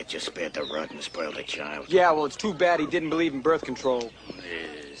belief that you spared the rod and spoiled the child. Yeah, well, it's too bad he didn't believe in birth control.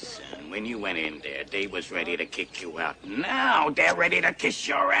 Listen, when you went in there, they was ready to kick you out. Now they're ready to kiss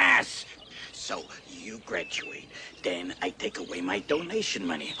your ass. So you graduate. Then I take away my donation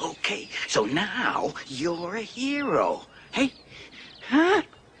money. Okay, so now you're a hero. Hey? Huh?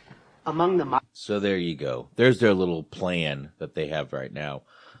 Among the... So there you go. There's their little plan that they have right now.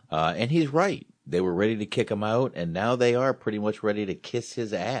 And he's right. They were ready to kick him out, and now they are pretty much ready to kiss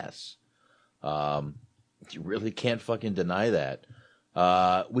his ass. You really can't fucking deny that.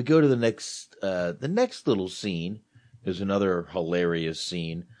 We go to the next little scene. There's another hilarious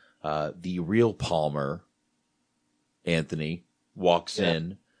scene. The real Palmer, Anthony, walks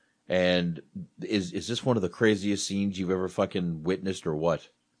in, and is this one of the craziest scenes you've ever fucking witnessed, or what?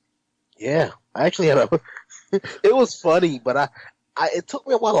 Yeah, I actually had it was funny, but it took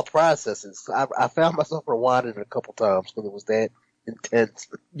me a while to process it. So I found myself rewinding it a couple times because it was that intense.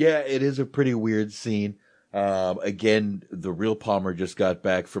 Yeah, it is a pretty weird scene. Again, the real Palmer just got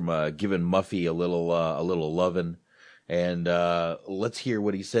back from giving Muffy a little lovin'. And let's hear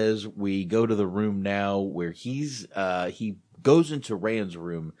what he says. We go to the room now where he goes into Rand's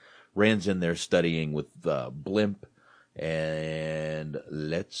room. Rand's in there studying with Blimp. And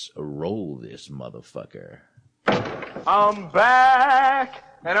let's roll this motherfucker. I'm back,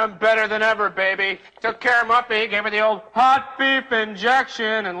 and I'm better than ever, baby. Took care of Muffy, gave her the old hot beef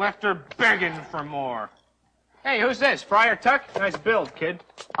injection, and left her begging for more. Hey, who's this? Friar Tuck? Nice build, kid.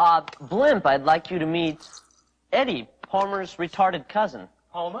 Blimp, I'd like you to meet Eddie, Palmer's retarded cousin.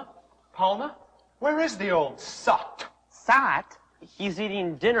 Palmer? Palmer? Where is the old sot? Sot? He's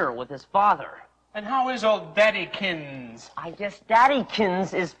eating dinner with his father. And how is old Daddykins? I guess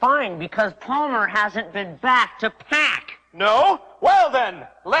Daddykins is fine because Palmer hasn't been back to pack. No? Well then,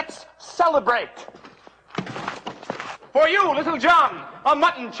 let's celebrate. For you, Little John, a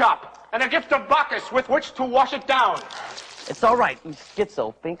mutton chop and a gift of Bacchus with which to wash it down. It's all right.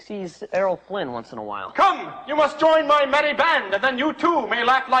 Schizo thinks he's Errol Flynn once in a while. Come, you must join my merry band, and then you too may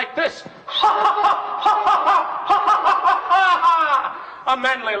laugh like this. A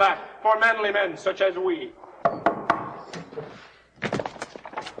manly laugh for manly men such as we.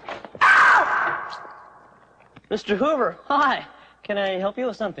 Mr. Hoover, hi. Can I help you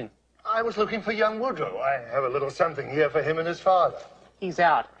with something? I was looking for young Woodrow. I have a little something here for him and his father. He's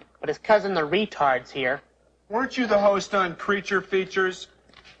out, but his cousin the retard's here. Weren't you the host on Creature Features?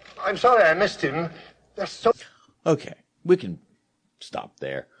 I'm sorry I missed him. Okay, we can stop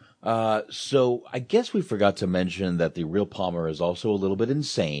there. So I guess we forgot to mention that the real Palmer is also a little bit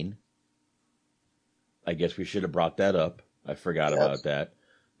insane. I guess we should have brought that up. I forgot about that.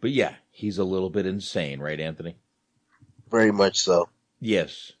 But yeah, he's a little bit insane, right, Anthony? Very much so.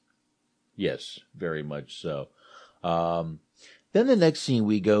 Yes. Yes, very much so. Then the next scene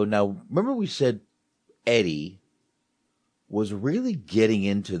we go, now remember we said Eddie was really getting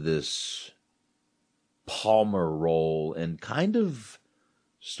into this Palmer role and kind of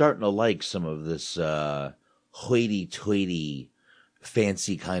starting to like some of this hoity-toity,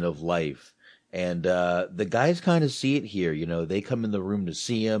 fancy kind of life. And the guys kind of see it here. You know, they come in the room to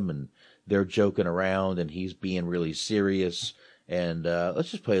see him, and they're joking around, and he's being really serious. And let's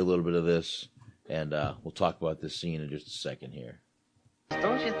just play a little bit of this, and we'll talk about this scene in just a second here.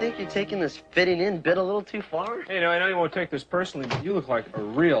 Don't you think you're taking this fitting in bit a little too far? Hey, I know you won't take this personally, but you look like a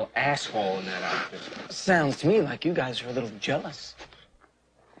real asshole in that outfit. Sounds to me like you guys are a little jealous.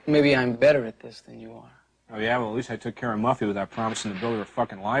 Maybe I'm better at this than you are. Oh, yeah? Well, at least I took care of Muffy without promising to build her a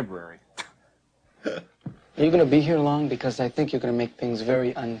fucking library. Are you going to be here long? Because I think you're going to make things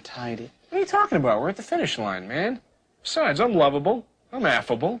very untidy. What are you talking about? We're at the finish line, man. Besides, I'm lovable, I'm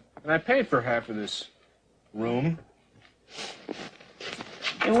affable, and I paid for half of this room.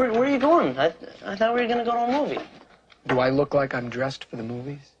 Hey, where are you going? I thought we were going to go to a movie. Do I look like I'm dressed for the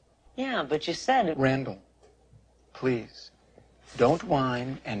movies? Yeah, but you said... Randall, please, don't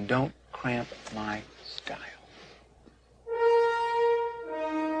whine and don't cramp my style.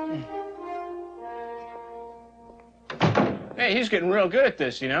 Hey, he's getting real good at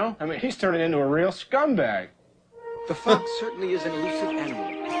this, you know? I mean, he's turning into a real scumbag. The fox certainly is an elusive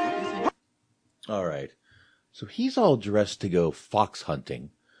animal. All right. So he's all dressed to go fox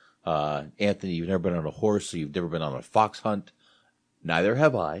hunting. Anthony, you've never been on a horse, so you've never been on a fox hunt. Neither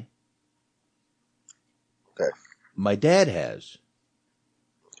have I. Okay. My dad has.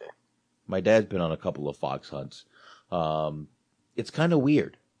 Okay. My dad's been on a couple of fox hunts. It's kind of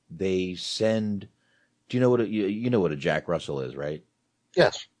weird. They send... Do you know what you know what a Jack Russell is, right?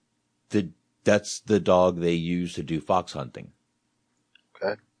 Yes. That's the dog they use to do fox hunting.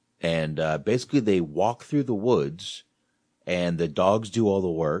 Okay. And basically they walk through the woods and the dogs do all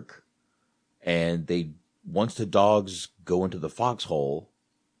the work. And once the dogs go into the foxhole,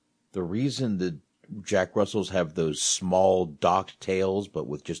 the reason the Jack Russells have those small docked tails, but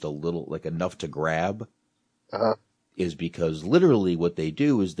with just a little, like enough to grab, is because literally what they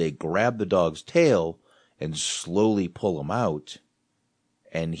do is they grab the dog's tail and slowly pull him out,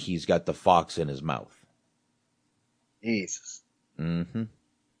 and he's got the fox in his mouth. Jesus. Mm-hmm.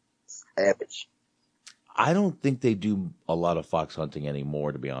 Savage. I don't think they do a lot of fox hunting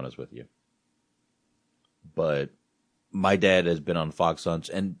anymore, to be honest with you. But my dad has been on fox hunts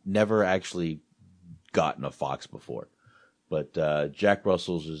and never actually gotten a fox before. But Jack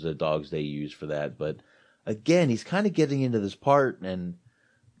Russell's is the dogs they use for that. But again, he's kind of getting into this part, and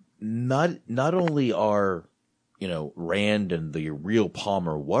not only are, Rand and the real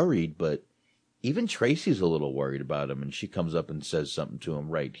Palmer worried, but even Tracy's a little worried about him, and she comes up and says something to him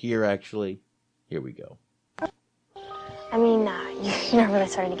right here, actually. Here we go. I mean, you're not really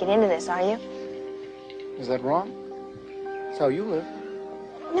starting to get into this, are you? Is that wrong? That's how you live.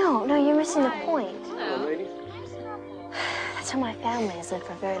 No, you're missing the point. Hello, ladies. That's how my family has lived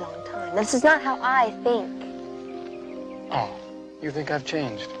for a very long time. This is not how I think. Oh, you think I've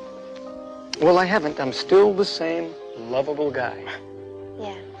changed? Well, I haven't. I'm still the same lovable guy.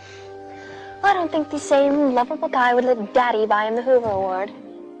 Yeah. Well, I don't think the same lovable guy would let Daddy buy him the Hoover Award.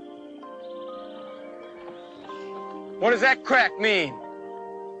 What does that crack mean?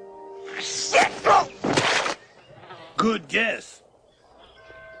 Shit! Good guess.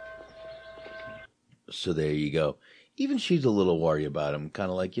 So there you go. Even she's a little worried about him, kind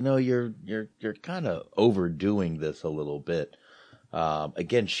of like, you're kind of overdoing this a little bit.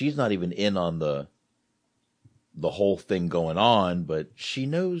 Again, she's not even in on the whole thing going on, but she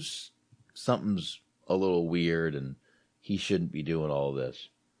knows something's a little weird and he shouldn't be doing all this.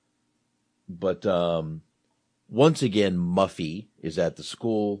 But once again, Muffy is at the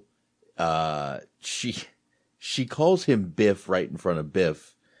school. She calls him Biff right in front of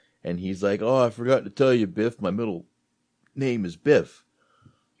Biff, and he's like, "Oh, I forgot to tell you, Biff, my middle name is Biff."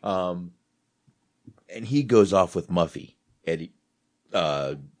 And he goes off with Muffy. Eddie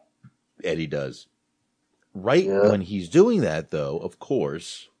does. Right when he's doing that, though, of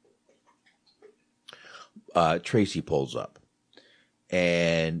course, Tracy pulls up.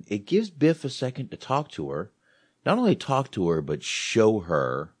 And it gives Biff a second to talk to her. Not only talk to her, but show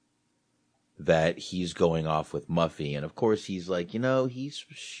her that he's going off with Muffy. And of course he's like,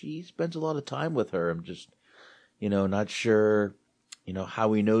 she spends a lot of time with her. I'm just, not sure,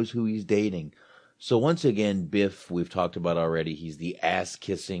 how he knows who he's dating. So once again, Biff, we've talked about already, he's the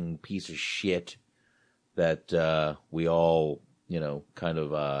ass-kissing piece of shit that we all, kind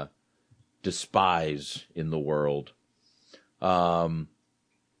of despise in the world. But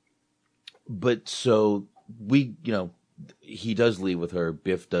so we, he does leave with her.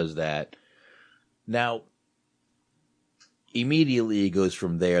 Biff does that. Now, immediately it goes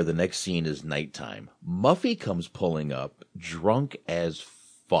from there. The next scene is nighttime. Muffy comes pulling up, drunk as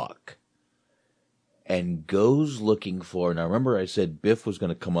fuck, and goes looking for, now remember I said Biff was going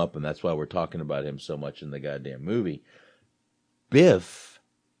to come up, and that's why we're talking about him so much in the goddamn movie. Biff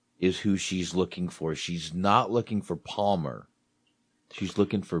is who she's looking for. She's not looking for Palmer. She's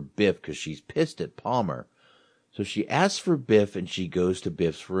looking for Biff because she's pissed at Palmer. So she asks for Biff, and she goes to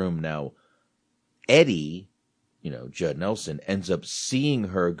Biff's room. Now, Eddie, Judd Nelson, ends up seeing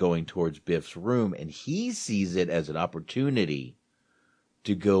her going towards Biff's room, and he sees it as an opportunity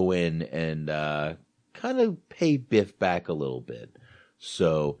to go in and kind of pay Biff back a little bit.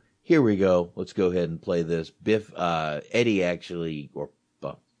 So here we go. Let's go ahead and play this. Eddie actually, or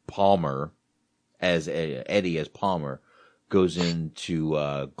Palmer, Eddie as Palmer, goes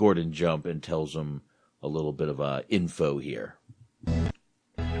into Gordon Jump and tells him a little bit of info here.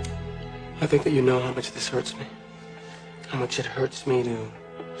 I think that you know how much this hurts me. How much it hurts me to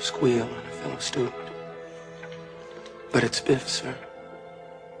squeal on a fellow student. But it's Biff, sir.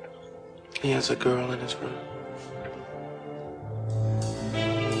 He has a girl in his room.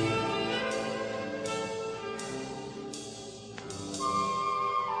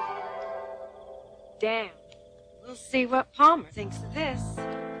 Damn. We'll see what Palmer thinks of this.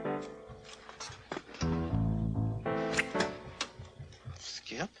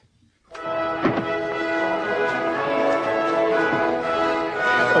 Skip?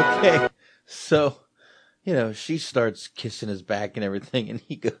 Okay, so, she starts kissing his back and everything, and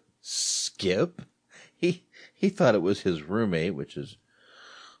he goes, Skip? He thought it was his roommate, which is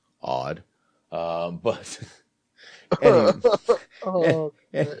odd. But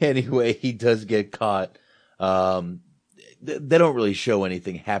anyway, he does get caught. They don't really show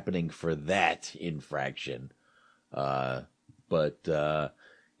anything happening for that infraction. But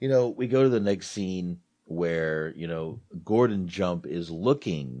we go to the next scene where, Gordon Jump is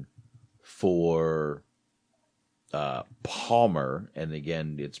looking for Palmer, and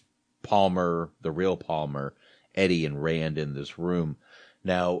again, it's Palmer, the real Palmer, Eddie, and Rand in this room.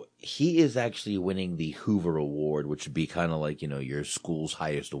 Now, he is actually winning the Hoover Award, which would be kind of like, your school's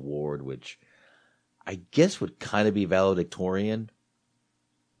highest award, which I guess would kind of be valedictorian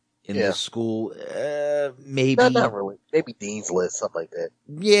in this school. Maybe. Not really. Maybe Dean's List, something like that.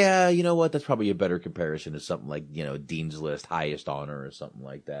 Yeah, you know what? That's probably a better comparison to something like, Dean's List, highest honor, or something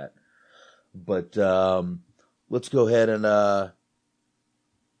like that. But let's go ahead and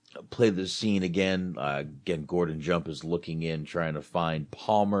play this scene again. Again, Gordon Jump is looking in, trying to find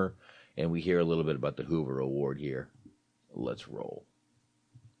Palmer, and we hear a little bit about the Hoover Award here. Let's roll.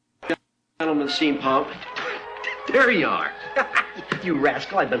 Gentlemen, seen Palmer? There you are. You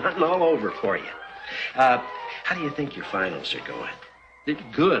rascal, I've been hunting all over for you. How do you think your finals are going?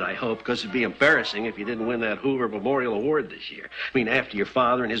 Good, I hope, because it'd be embarrassing if you didn't win that Hoover Memorial Award this year. I mean, after your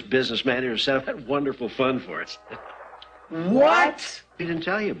father and his business manager set up that wonderful fund for us. What? He didn't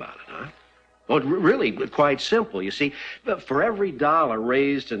tell you about it, huh? Well, really, quite simple. You see, for every $1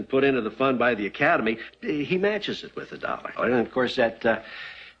 raised and put into the fund by the Academy, he matches it with $1. And, of course, that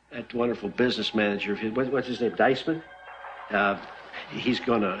wonderful business manager of his, what's his name, Deisman? He's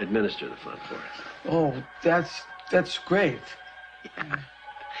going to administer the fund for us. Oh, that's great.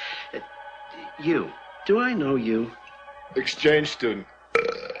 You. Do I know you? Exchange student.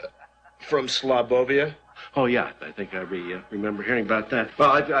 From Slobovia. Oh, yeah. I think I remember hearing about that.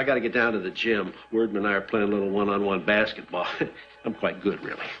 Well, I got to get down to the gym. Wordman and I are playing a little one-on-one basketball. I'm quite good,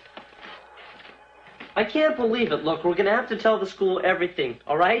 really. I can't believe it. Look, we're going to have to tell the school everything,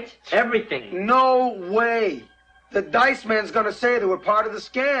 all right? Everything. No way. The Dice Man's gonna say they were part of the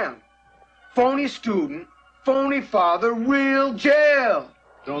scam. Phony student, phony father, real jail.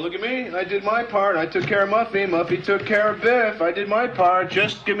 Don't look at me. I did my part. I took care of Muffy. Muffy took care of Biff. I did my part.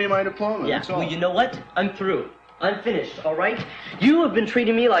 Just give me my diploma. Yeah, That's all. well, you know what? I'm through. I'm finished, all right? You have been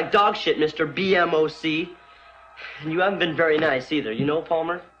treating me like dog shit, Mr. BMOC. And you haven't been very nice either. You know,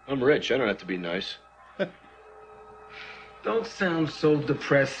 Palmer? I'm rich. I don't have to be nice. Don't sound so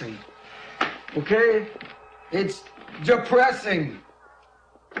depressing. Okay? It's depressing.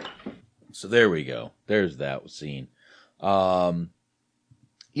 So there we go. There's that scene.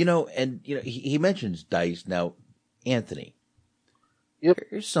 He mentions Dice. Now, Anthony,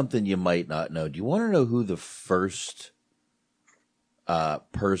 here's something you might not know. Do you want to know who the first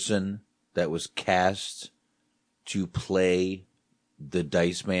person that was cast to play the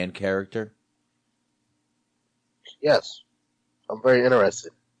Dice Man character? Yes. I'm very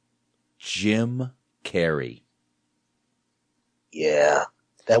interested. Jim Carrey. Yeah,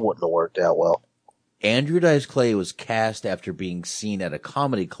 that wouldn't have worked out well. Andrew Dice Clay was cast after being seen at a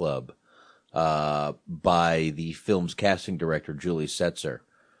comedy club by the film's casting director, Julie Setzer.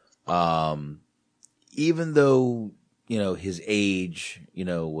 Even though, his age,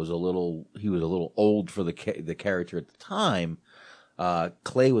 was a little old for the character at the time,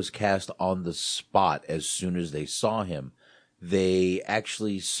 Clay was cast on the spot as soon as they saw him. They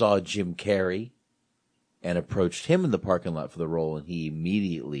actually saw Jim Carrey and approached him in the parking lot for the role, and he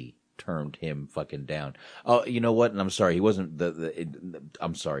immediately turned him fucking down. Oh, you know what? And I'm sorry, he wasn't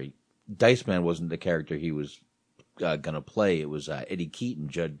I'm sorry. Dice Man wasn't the character he was gonna play. It was Eddie Keaton,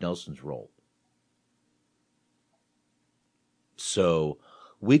 Judd Nelson's role. So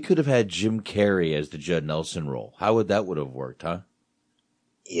we could have had Jim Carrey as the Judd Nelson role. How would that have worked, huh?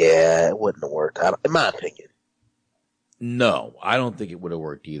 Yeah, it wouldn't have worked, in my opinion. No, I don't think it would have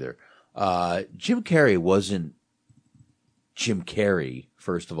worked either. Jim Carrey wasn't Jim Carrey,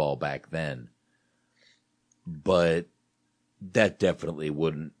 first of all, back then. But that definitely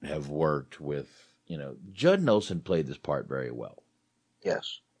wouldn't have worked with, Judd Nelson played this part very well.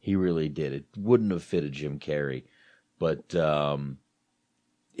 Yes. He really did. It wouldn't have fitted Jim Carrey. But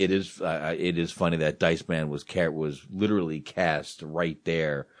it is funny that Dice Man was literally cast right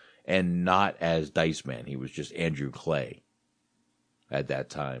there, and not as Dice Man. He was just Andrew Clay at that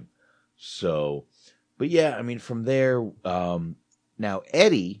time. So, but yeah, I mean, from there, now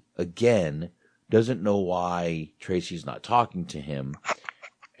Eddie again doesn't know why Tracy's not talking to him,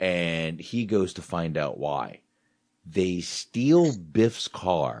 and he goes to find out why. They steal Biff's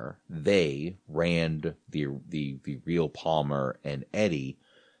car. They, Rand, the real Palmer, and Eddie,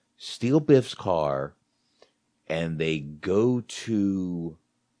 steal Biff's car, and they go to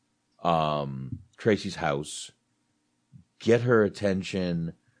Tracy's house, get her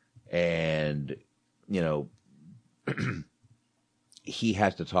attention, and, he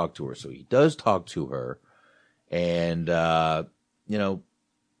has to talk to her. So he does talk to her, and,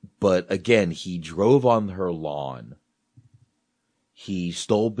 but again, he drove on her lawn. He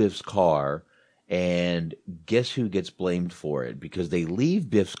stole Biff's car, and guess who gets blamed for it? Because they leave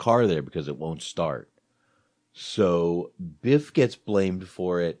Biff's car there because it won't start. So Biff gets blamed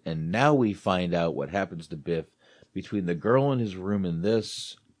for it, and now we find out what happens to Biff between the girl in his room and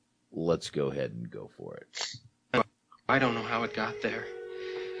this. Let's go ahead and go for it. I don't know how it got there.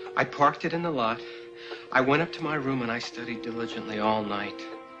 I parked it in the lot. I went up to my room and I studied diligently all night.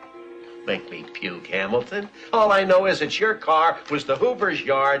 Make me puke, Hamilton. All I know is that your car was the Hoover's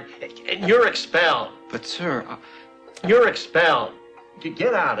yard, and you're expelled. But, sir, You're expelled.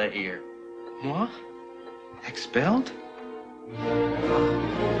 Get out of here. What? Expelled?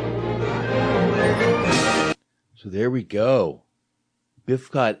 So there we go. Biff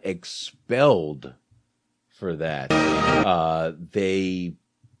got expelled for that.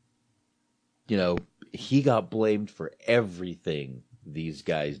 He got blamed for everything these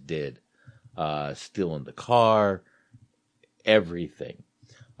guys did. Stealing the car, everything.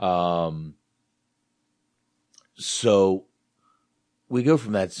 So we go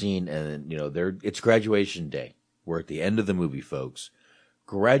from that scene, and it's graduation day. We're at the end of the movie, folks.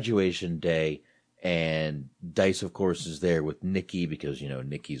 Graduation day, and Dice, of course, is there with Nicky because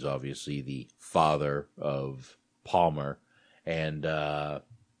Nicky's obviously the father of Palmer, and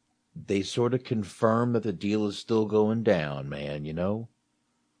they sort of confirm that the deal is still going down, man.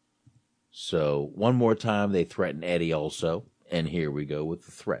 So one more time, they threaten Eddie also, and here we go with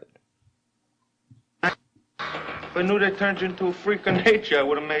the threat. If I knew they turned you into a freak of nature, I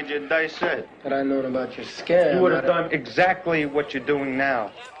would have made you Dice head. Had I known about your scam, You would have done exactly what you're doing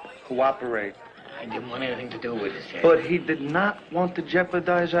now. Cooperate. I didn't want anything to do with it. But he did not want to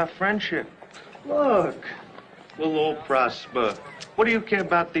jeopardize our friendship. Look, we'll all prosper. What do you care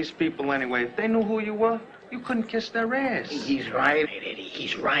about these people anyway? If they knew who you were, you couldn't kiss their ass. He's right, Eddie.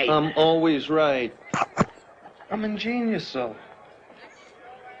 He's right. I'm always right. I'm ingenious, so.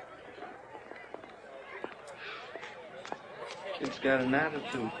 Kid's got an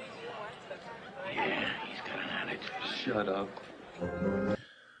attitude. Yeah, he's got an attitude. Shut up.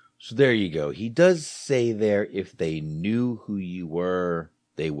 So there you go. He does say there, if they knew who you were,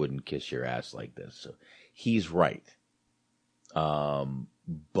 they wouldn't kiss your ass like this. So he's right.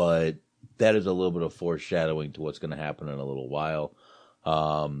 But that is a little bit of foreshadowing to what's going to happen in a little while.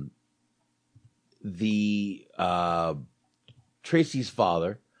 Tracy's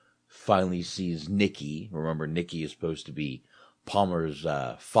father finally sees Nicky. Remember, Nicky is supposed to be Palmer's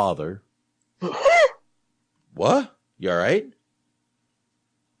father. What? You all right?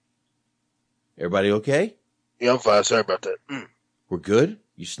 Everybody okay? Yeah, I'm fine. Sorry about that. We're good?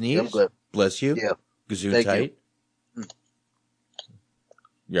 You sneeze? Yeah, I'm good. Bless you? Yeah. Gazoon Thank tight? you.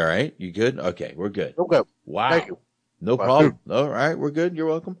 You all right? You good? Okay, we're good. Okay. Wow. Thank you. No Bye. problem. All right, we're good. You're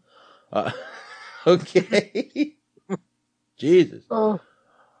welcome. Okay. Jesus.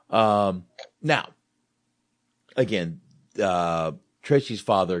 Now, again, Tracy's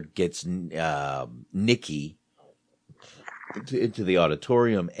father gets Nicky into the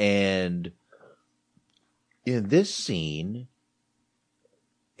auditorium, and in this scene,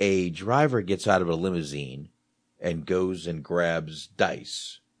 a driver gets out of a limousine and goes and grabs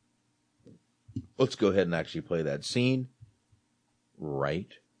Dice.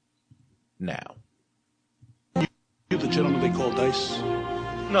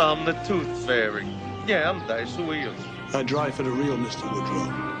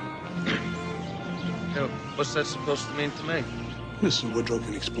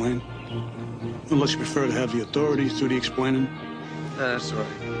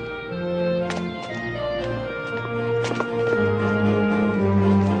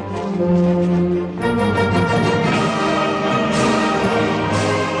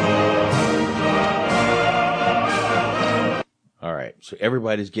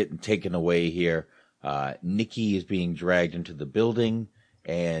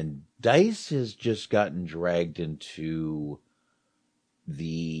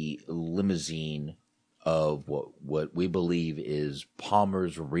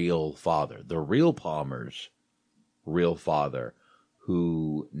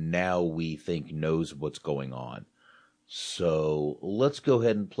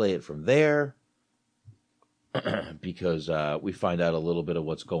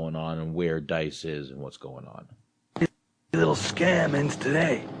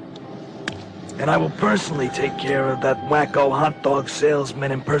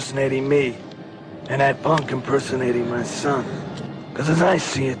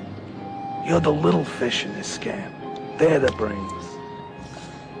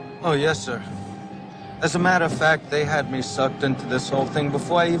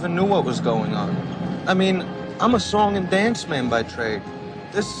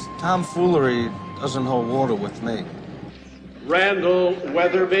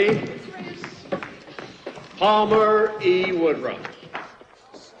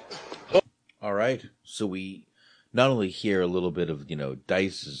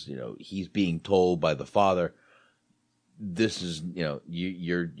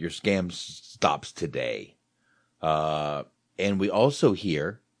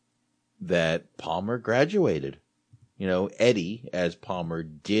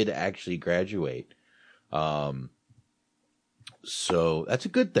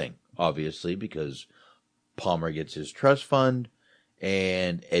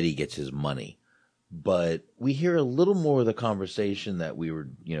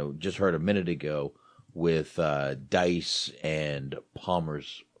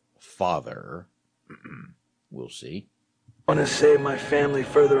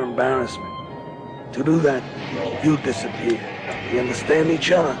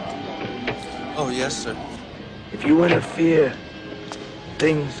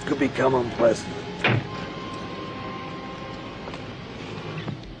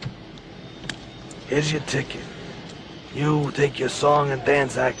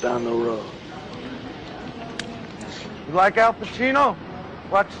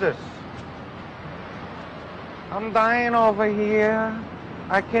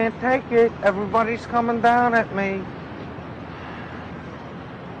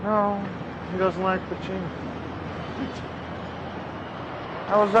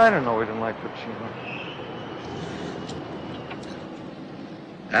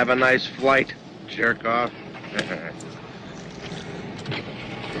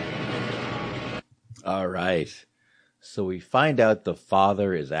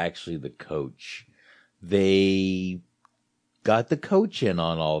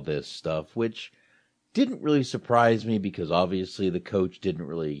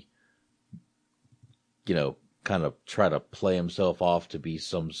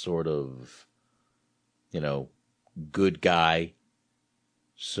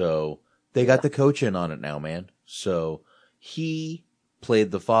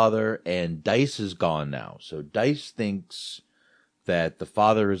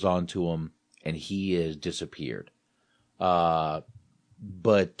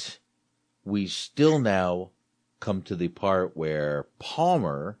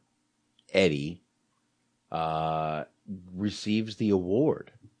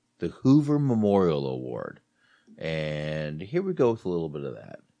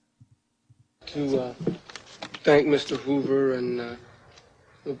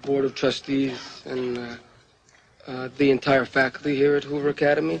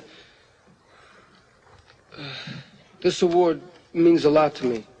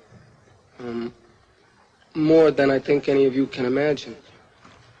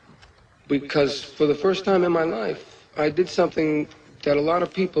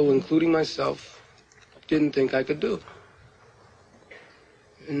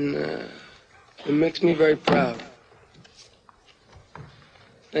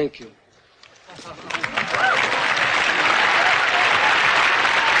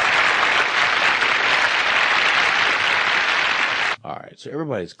 So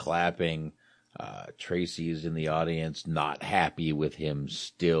everybody's clapping. Tracy is in the audience, not happy with him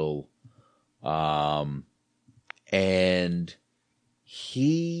still. And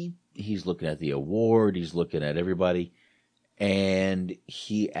he's looking at the award. He's looking at everybody. And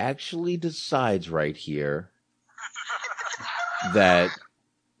he actually decides right here that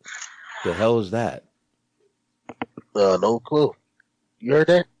the hell is that? No clue. You heard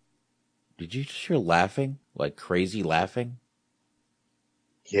that? Did you just hear laughing? Like crazy laughing?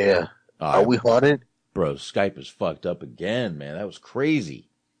 Yeah. Are we haunted? Bro, Skype is fucked up again, man. That was crazy.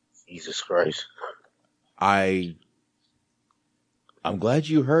 Jesus Christ. I'm glad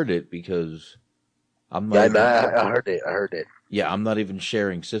you heard it because I'm not. Yeah, no, I heard it. I heard it. Yeah, I'm not even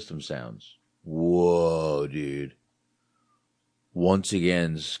sharing system sounds. Whoa, dude. Once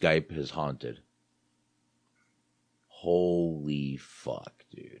again, Skype has haunted. Holy fuck,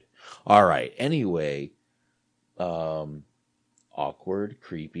 dude. All right. Anyway, awkward,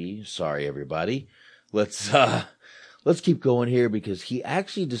 creepy. Sorry, everybody. Let's keep going here because he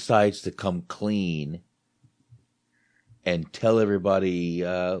actually decides to come clean and tell everybody,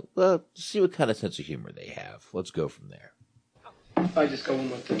 see what kind of sense of humor they have. Let's go from there. I just got one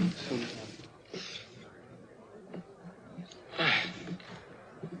more thing.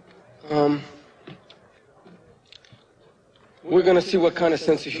 We're gonna see what kind of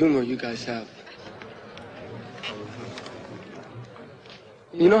sense of humor you guys have.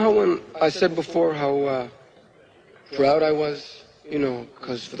 You know how when I said before how proud I was, you know,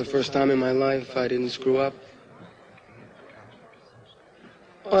 because for the first time in my life I didn't screw up?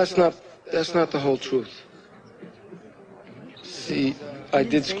 Well, that's not the whole truth. See, I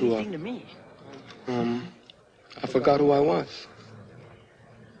did screw up. I forgot who I was.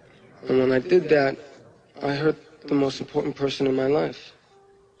 And when I did that, I hurt the most important person in my life.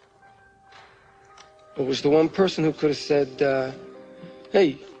 It was the one person who could have said,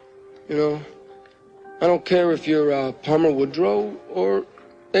 hey, you know, I don't care if you're Palmer Woodrow or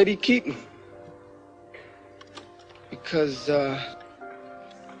Eddie Keaton. Because,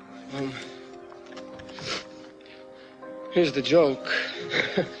 here's the joke.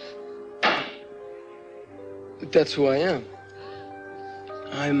 That's who I am.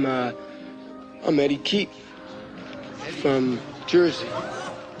 I'm Eddie Keaton from Jersey.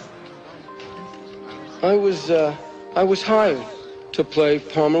 I was hired to play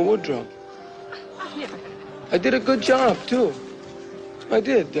Palmer Woodrow. I did a good job too. I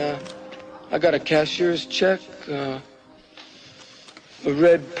did. I got a cashier's check, a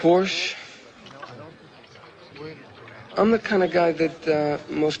red Porsche. I'm the kind of guy that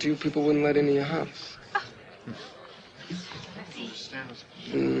most of you people wouldn't let into your house.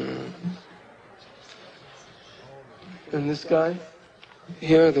 And this guy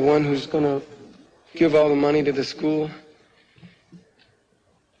here, the one who's gonna give all the money to the school,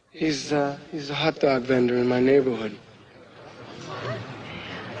 he's a hot dog vendor in my neighborhood.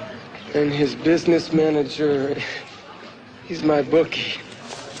 And his business manager, he's my bookie.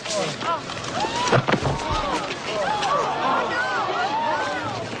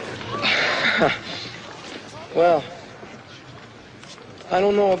 Well, I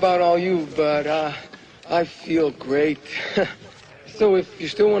don't know about all you, but I feel great. So if you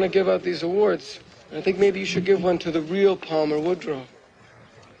still want to give out these awards, I think maybe you should give one to the real Palmer Woodrow.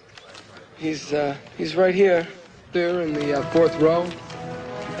 He's right here, there in the fourth row.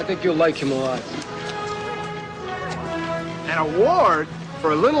 I think you'll like him a lot. An award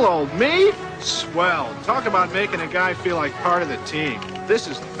for little old me? Swell. Talk about making a guy feel like part of the team. This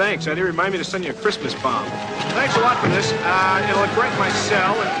is thanks. I didn't remind me to send you a Christmas bomb. Thanks a lot for this. It'll look great in my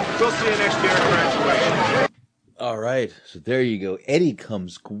cell, and we'll see you next year at graduation. All right, so there you go. Eddie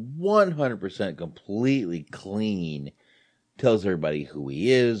comes 100% completely clean, tells everybody who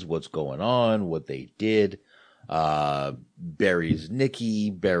he is, what's going on, what they did, buries Nikki,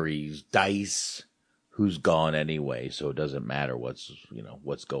 buries Dice, who's gone anyway, so it doesn't matter what's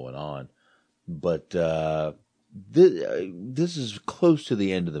going on. But this is close to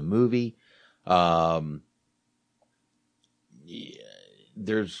the end of the movie.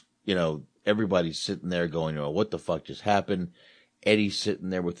 There's, everybody's sitting there going, what the fuck just happened? Eddie's sitting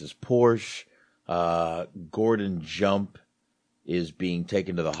there with his Porsche. Gordon Jump is being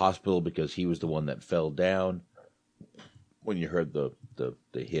taken to the hospital because he was the one that fell down when you heard the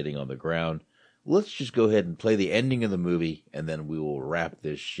hitting on the ground. Let's just go ahead and play the ending of the movie, and then we will wrap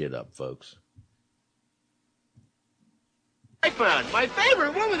this shit up, folks. I found my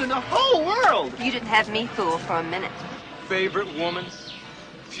favorite woman in the whole world. You didn't have me fooled for a minute. Favorite woman?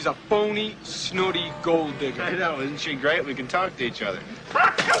 She's a phony, snooty gold digger. I know, isn't she great? We can talk to each other.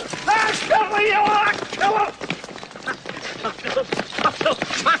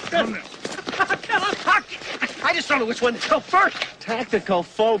 I just don't know which one to tell first. Tactical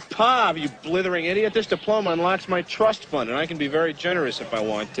faux pas, you blithering idiot. This diploma unlocks my trust fund, and I can be very generous if I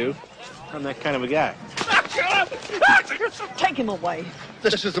want to. I'm that kind of a guy. Take him away.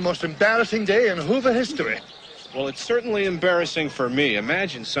 This is the most embarrassing day in Hoover history. Well, it's certainly embarrassing for me.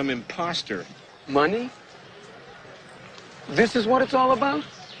 Imagine some imposter. Money? This is what it's all about?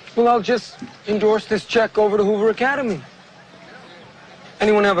 Well, I'll just endorse this check over to Hoover Academy.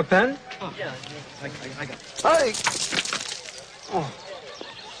 Anyone have a pen? Oh, yeah, I got it. Hey! Oh.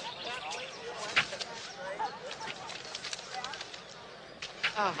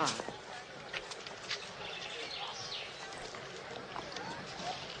 Uh-huh.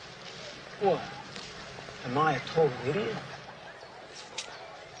 What? Am I a total idiot?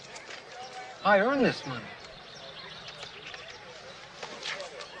 I earned this money.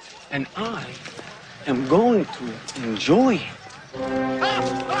 And I am going to enjoy it.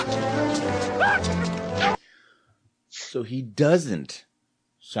 So he doesn't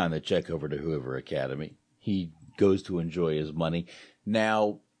sign the check over to Hoover Academy. He goes to enjoy his money.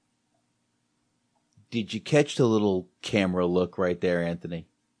 Now, did you catch the little camera look right there, Anthony?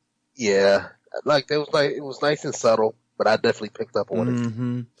 Yeah, it was nice and subtle, but I definitely picked up on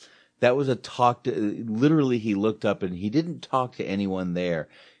it. That was a talk to, literally he looked up and he didn't talk to anyone there.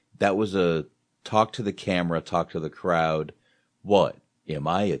 That was a talk to the camera, talk to the crowd. What? Am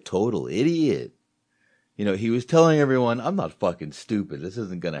I a total idiot? You know, he was telling everyone, I'm not fucking stupid. This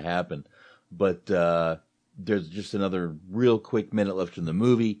isn't going to happen. But, there's just another real quick minute left in the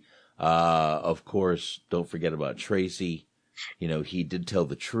movie. Of course, don't forget about Tracy. You know, he did tell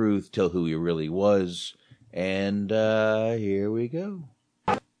the truth, tell who he really was. And, here we go.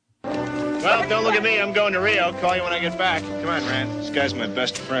 Well, don't look at me. I'm going to Rio. Call you when I get back. Come on, Rand. This guy's my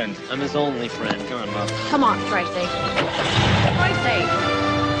best friend. I'm his only friend. Come on, Mom. Come on, Tracy. Tracy.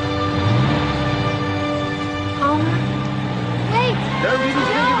 Homer. Wait. Don't even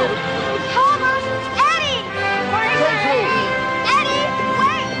think of it. Homer. Eddie. Tracy. Eddie,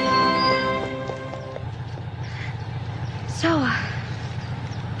 wait. So,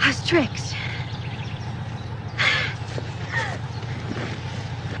 how's Trix?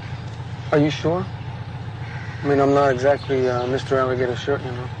 Are you sure? I mean, I'm not exactly Mr. Alligator Shirt,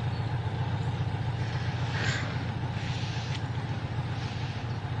 you know.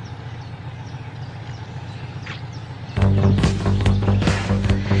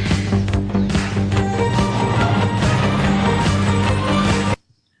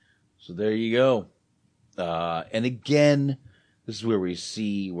 So there you go. And again, this is where we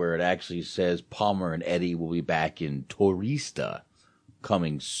see where it actually says Palmer and Eddie will be back in Tourista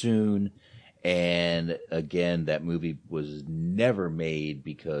coming soon. And again, that movie was never made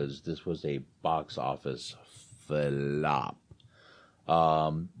because this was a box office flop.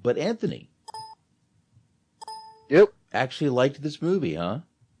 But Anthony. Yep. Actually liked this movie, huh?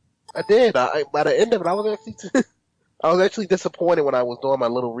 I did. By the end of it, I was actually disappointed when I was doing my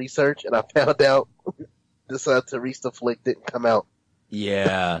little research and I found out this Tourista flick didn't come out.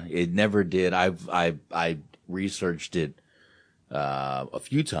 Yeah, it never did. I researched it a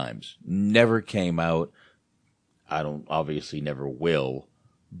few times. Never came out. I don't obviously never will.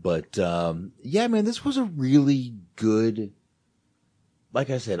 But yeah, man, this was a really good, like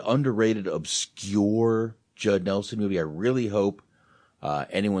I said, underrated, obscure Judd Nelson movie. I really hope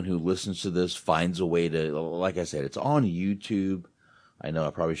anyone who listens to this finds a way to, like I said, it's on YouTube. I know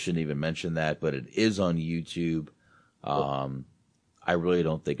I probably shouldn't even mention that, but it is on YouTube. I really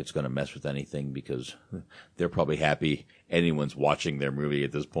don't think it's going to mess with anything because they're probably happy anyone's watching their movie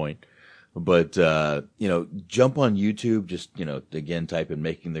at this point. But, you know, jump on YouTube, just, you know, again, type in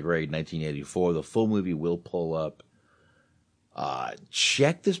Making the Grade 1984. The full movie will pull up.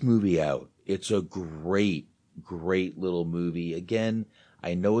 Check this movie out. It's a great, great little movie. Again,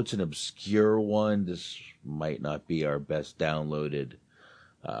 I know it's an obscure one. This might not be our best downloaded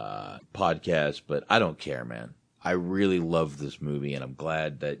podcast, but I don't care, man. I really love this movie, and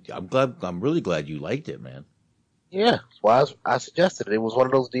I'm really glad you liked it, man. Yeah, that's why I suggested it. It was one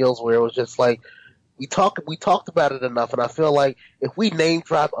of those deals where it was just like, we talked about it enough, and I feel like if we name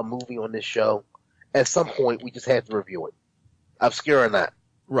drop a movie on this show, at some point we just had to review it. Obscure or not.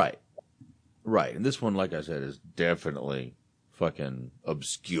 Right. Right. And this one, like I said, is definitely fucking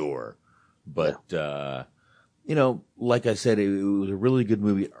obscure. But, you know, like I said, it was a really good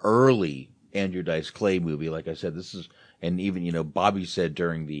movie. Early Andrew Dice Clay movie. Like I said, this is, and even, you know, Bobby said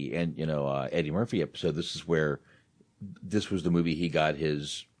during the, Eddie Murphy episode, this was the movie he got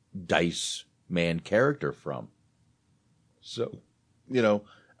his Dice Man character from. So, you know,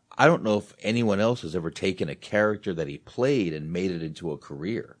 I don't know if anyone else has ever taken a character that he played and made it into a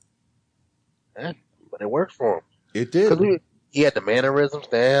career. Yeah, but it worked for him. It did. 'Cause he had the mannerisms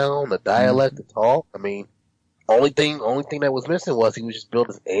down, the dialect, the talk. I mean, only thing that was missing was he was just billed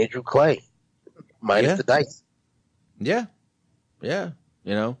as Andrew Clay, minus the dice. Yeah, yeah,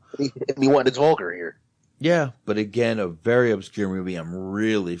 you know. And he wanted his vulgar here. Yeah, but again, a very obscure movie. I'm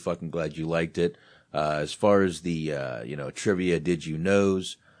really fucking glad you liked it. As far as the, trivia, did you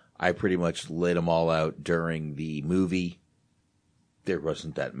knows, I pretty much laid them all out during the movie. There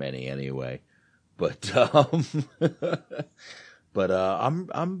wasn't that many anyway, but,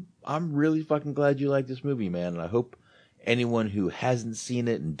 I'm really fucking glad you like this movie, man. And I hope anyone who hasn't seen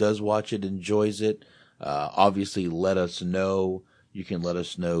it and does watch it enjoys it. Obviously let us know. You can let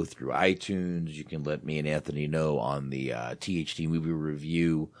us know through iTunes. You can let me and Anthony know on the THT Movie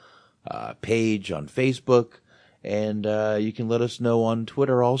Review page on Facebook. And you can let us know on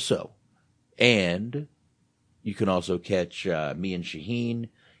Twitter also. And you can also catch me and Shaheen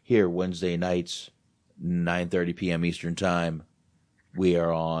here Wednesday nights, 9:30 p.m. Eastern Time. We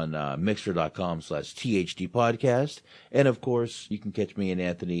are on Mixer.com/THD Podcast. And, of course, you can catch me and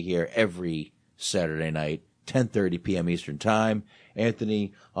Anthony here every Saturday night, 10:30 p.m. Eastern Time.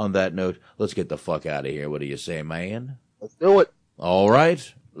 Anthony, on that note, let's get the fuck out of here. What do you say, man? Let's do it. All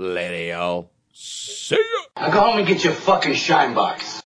right. Later, y'all. See ya. Now go home and get your fucking shine box.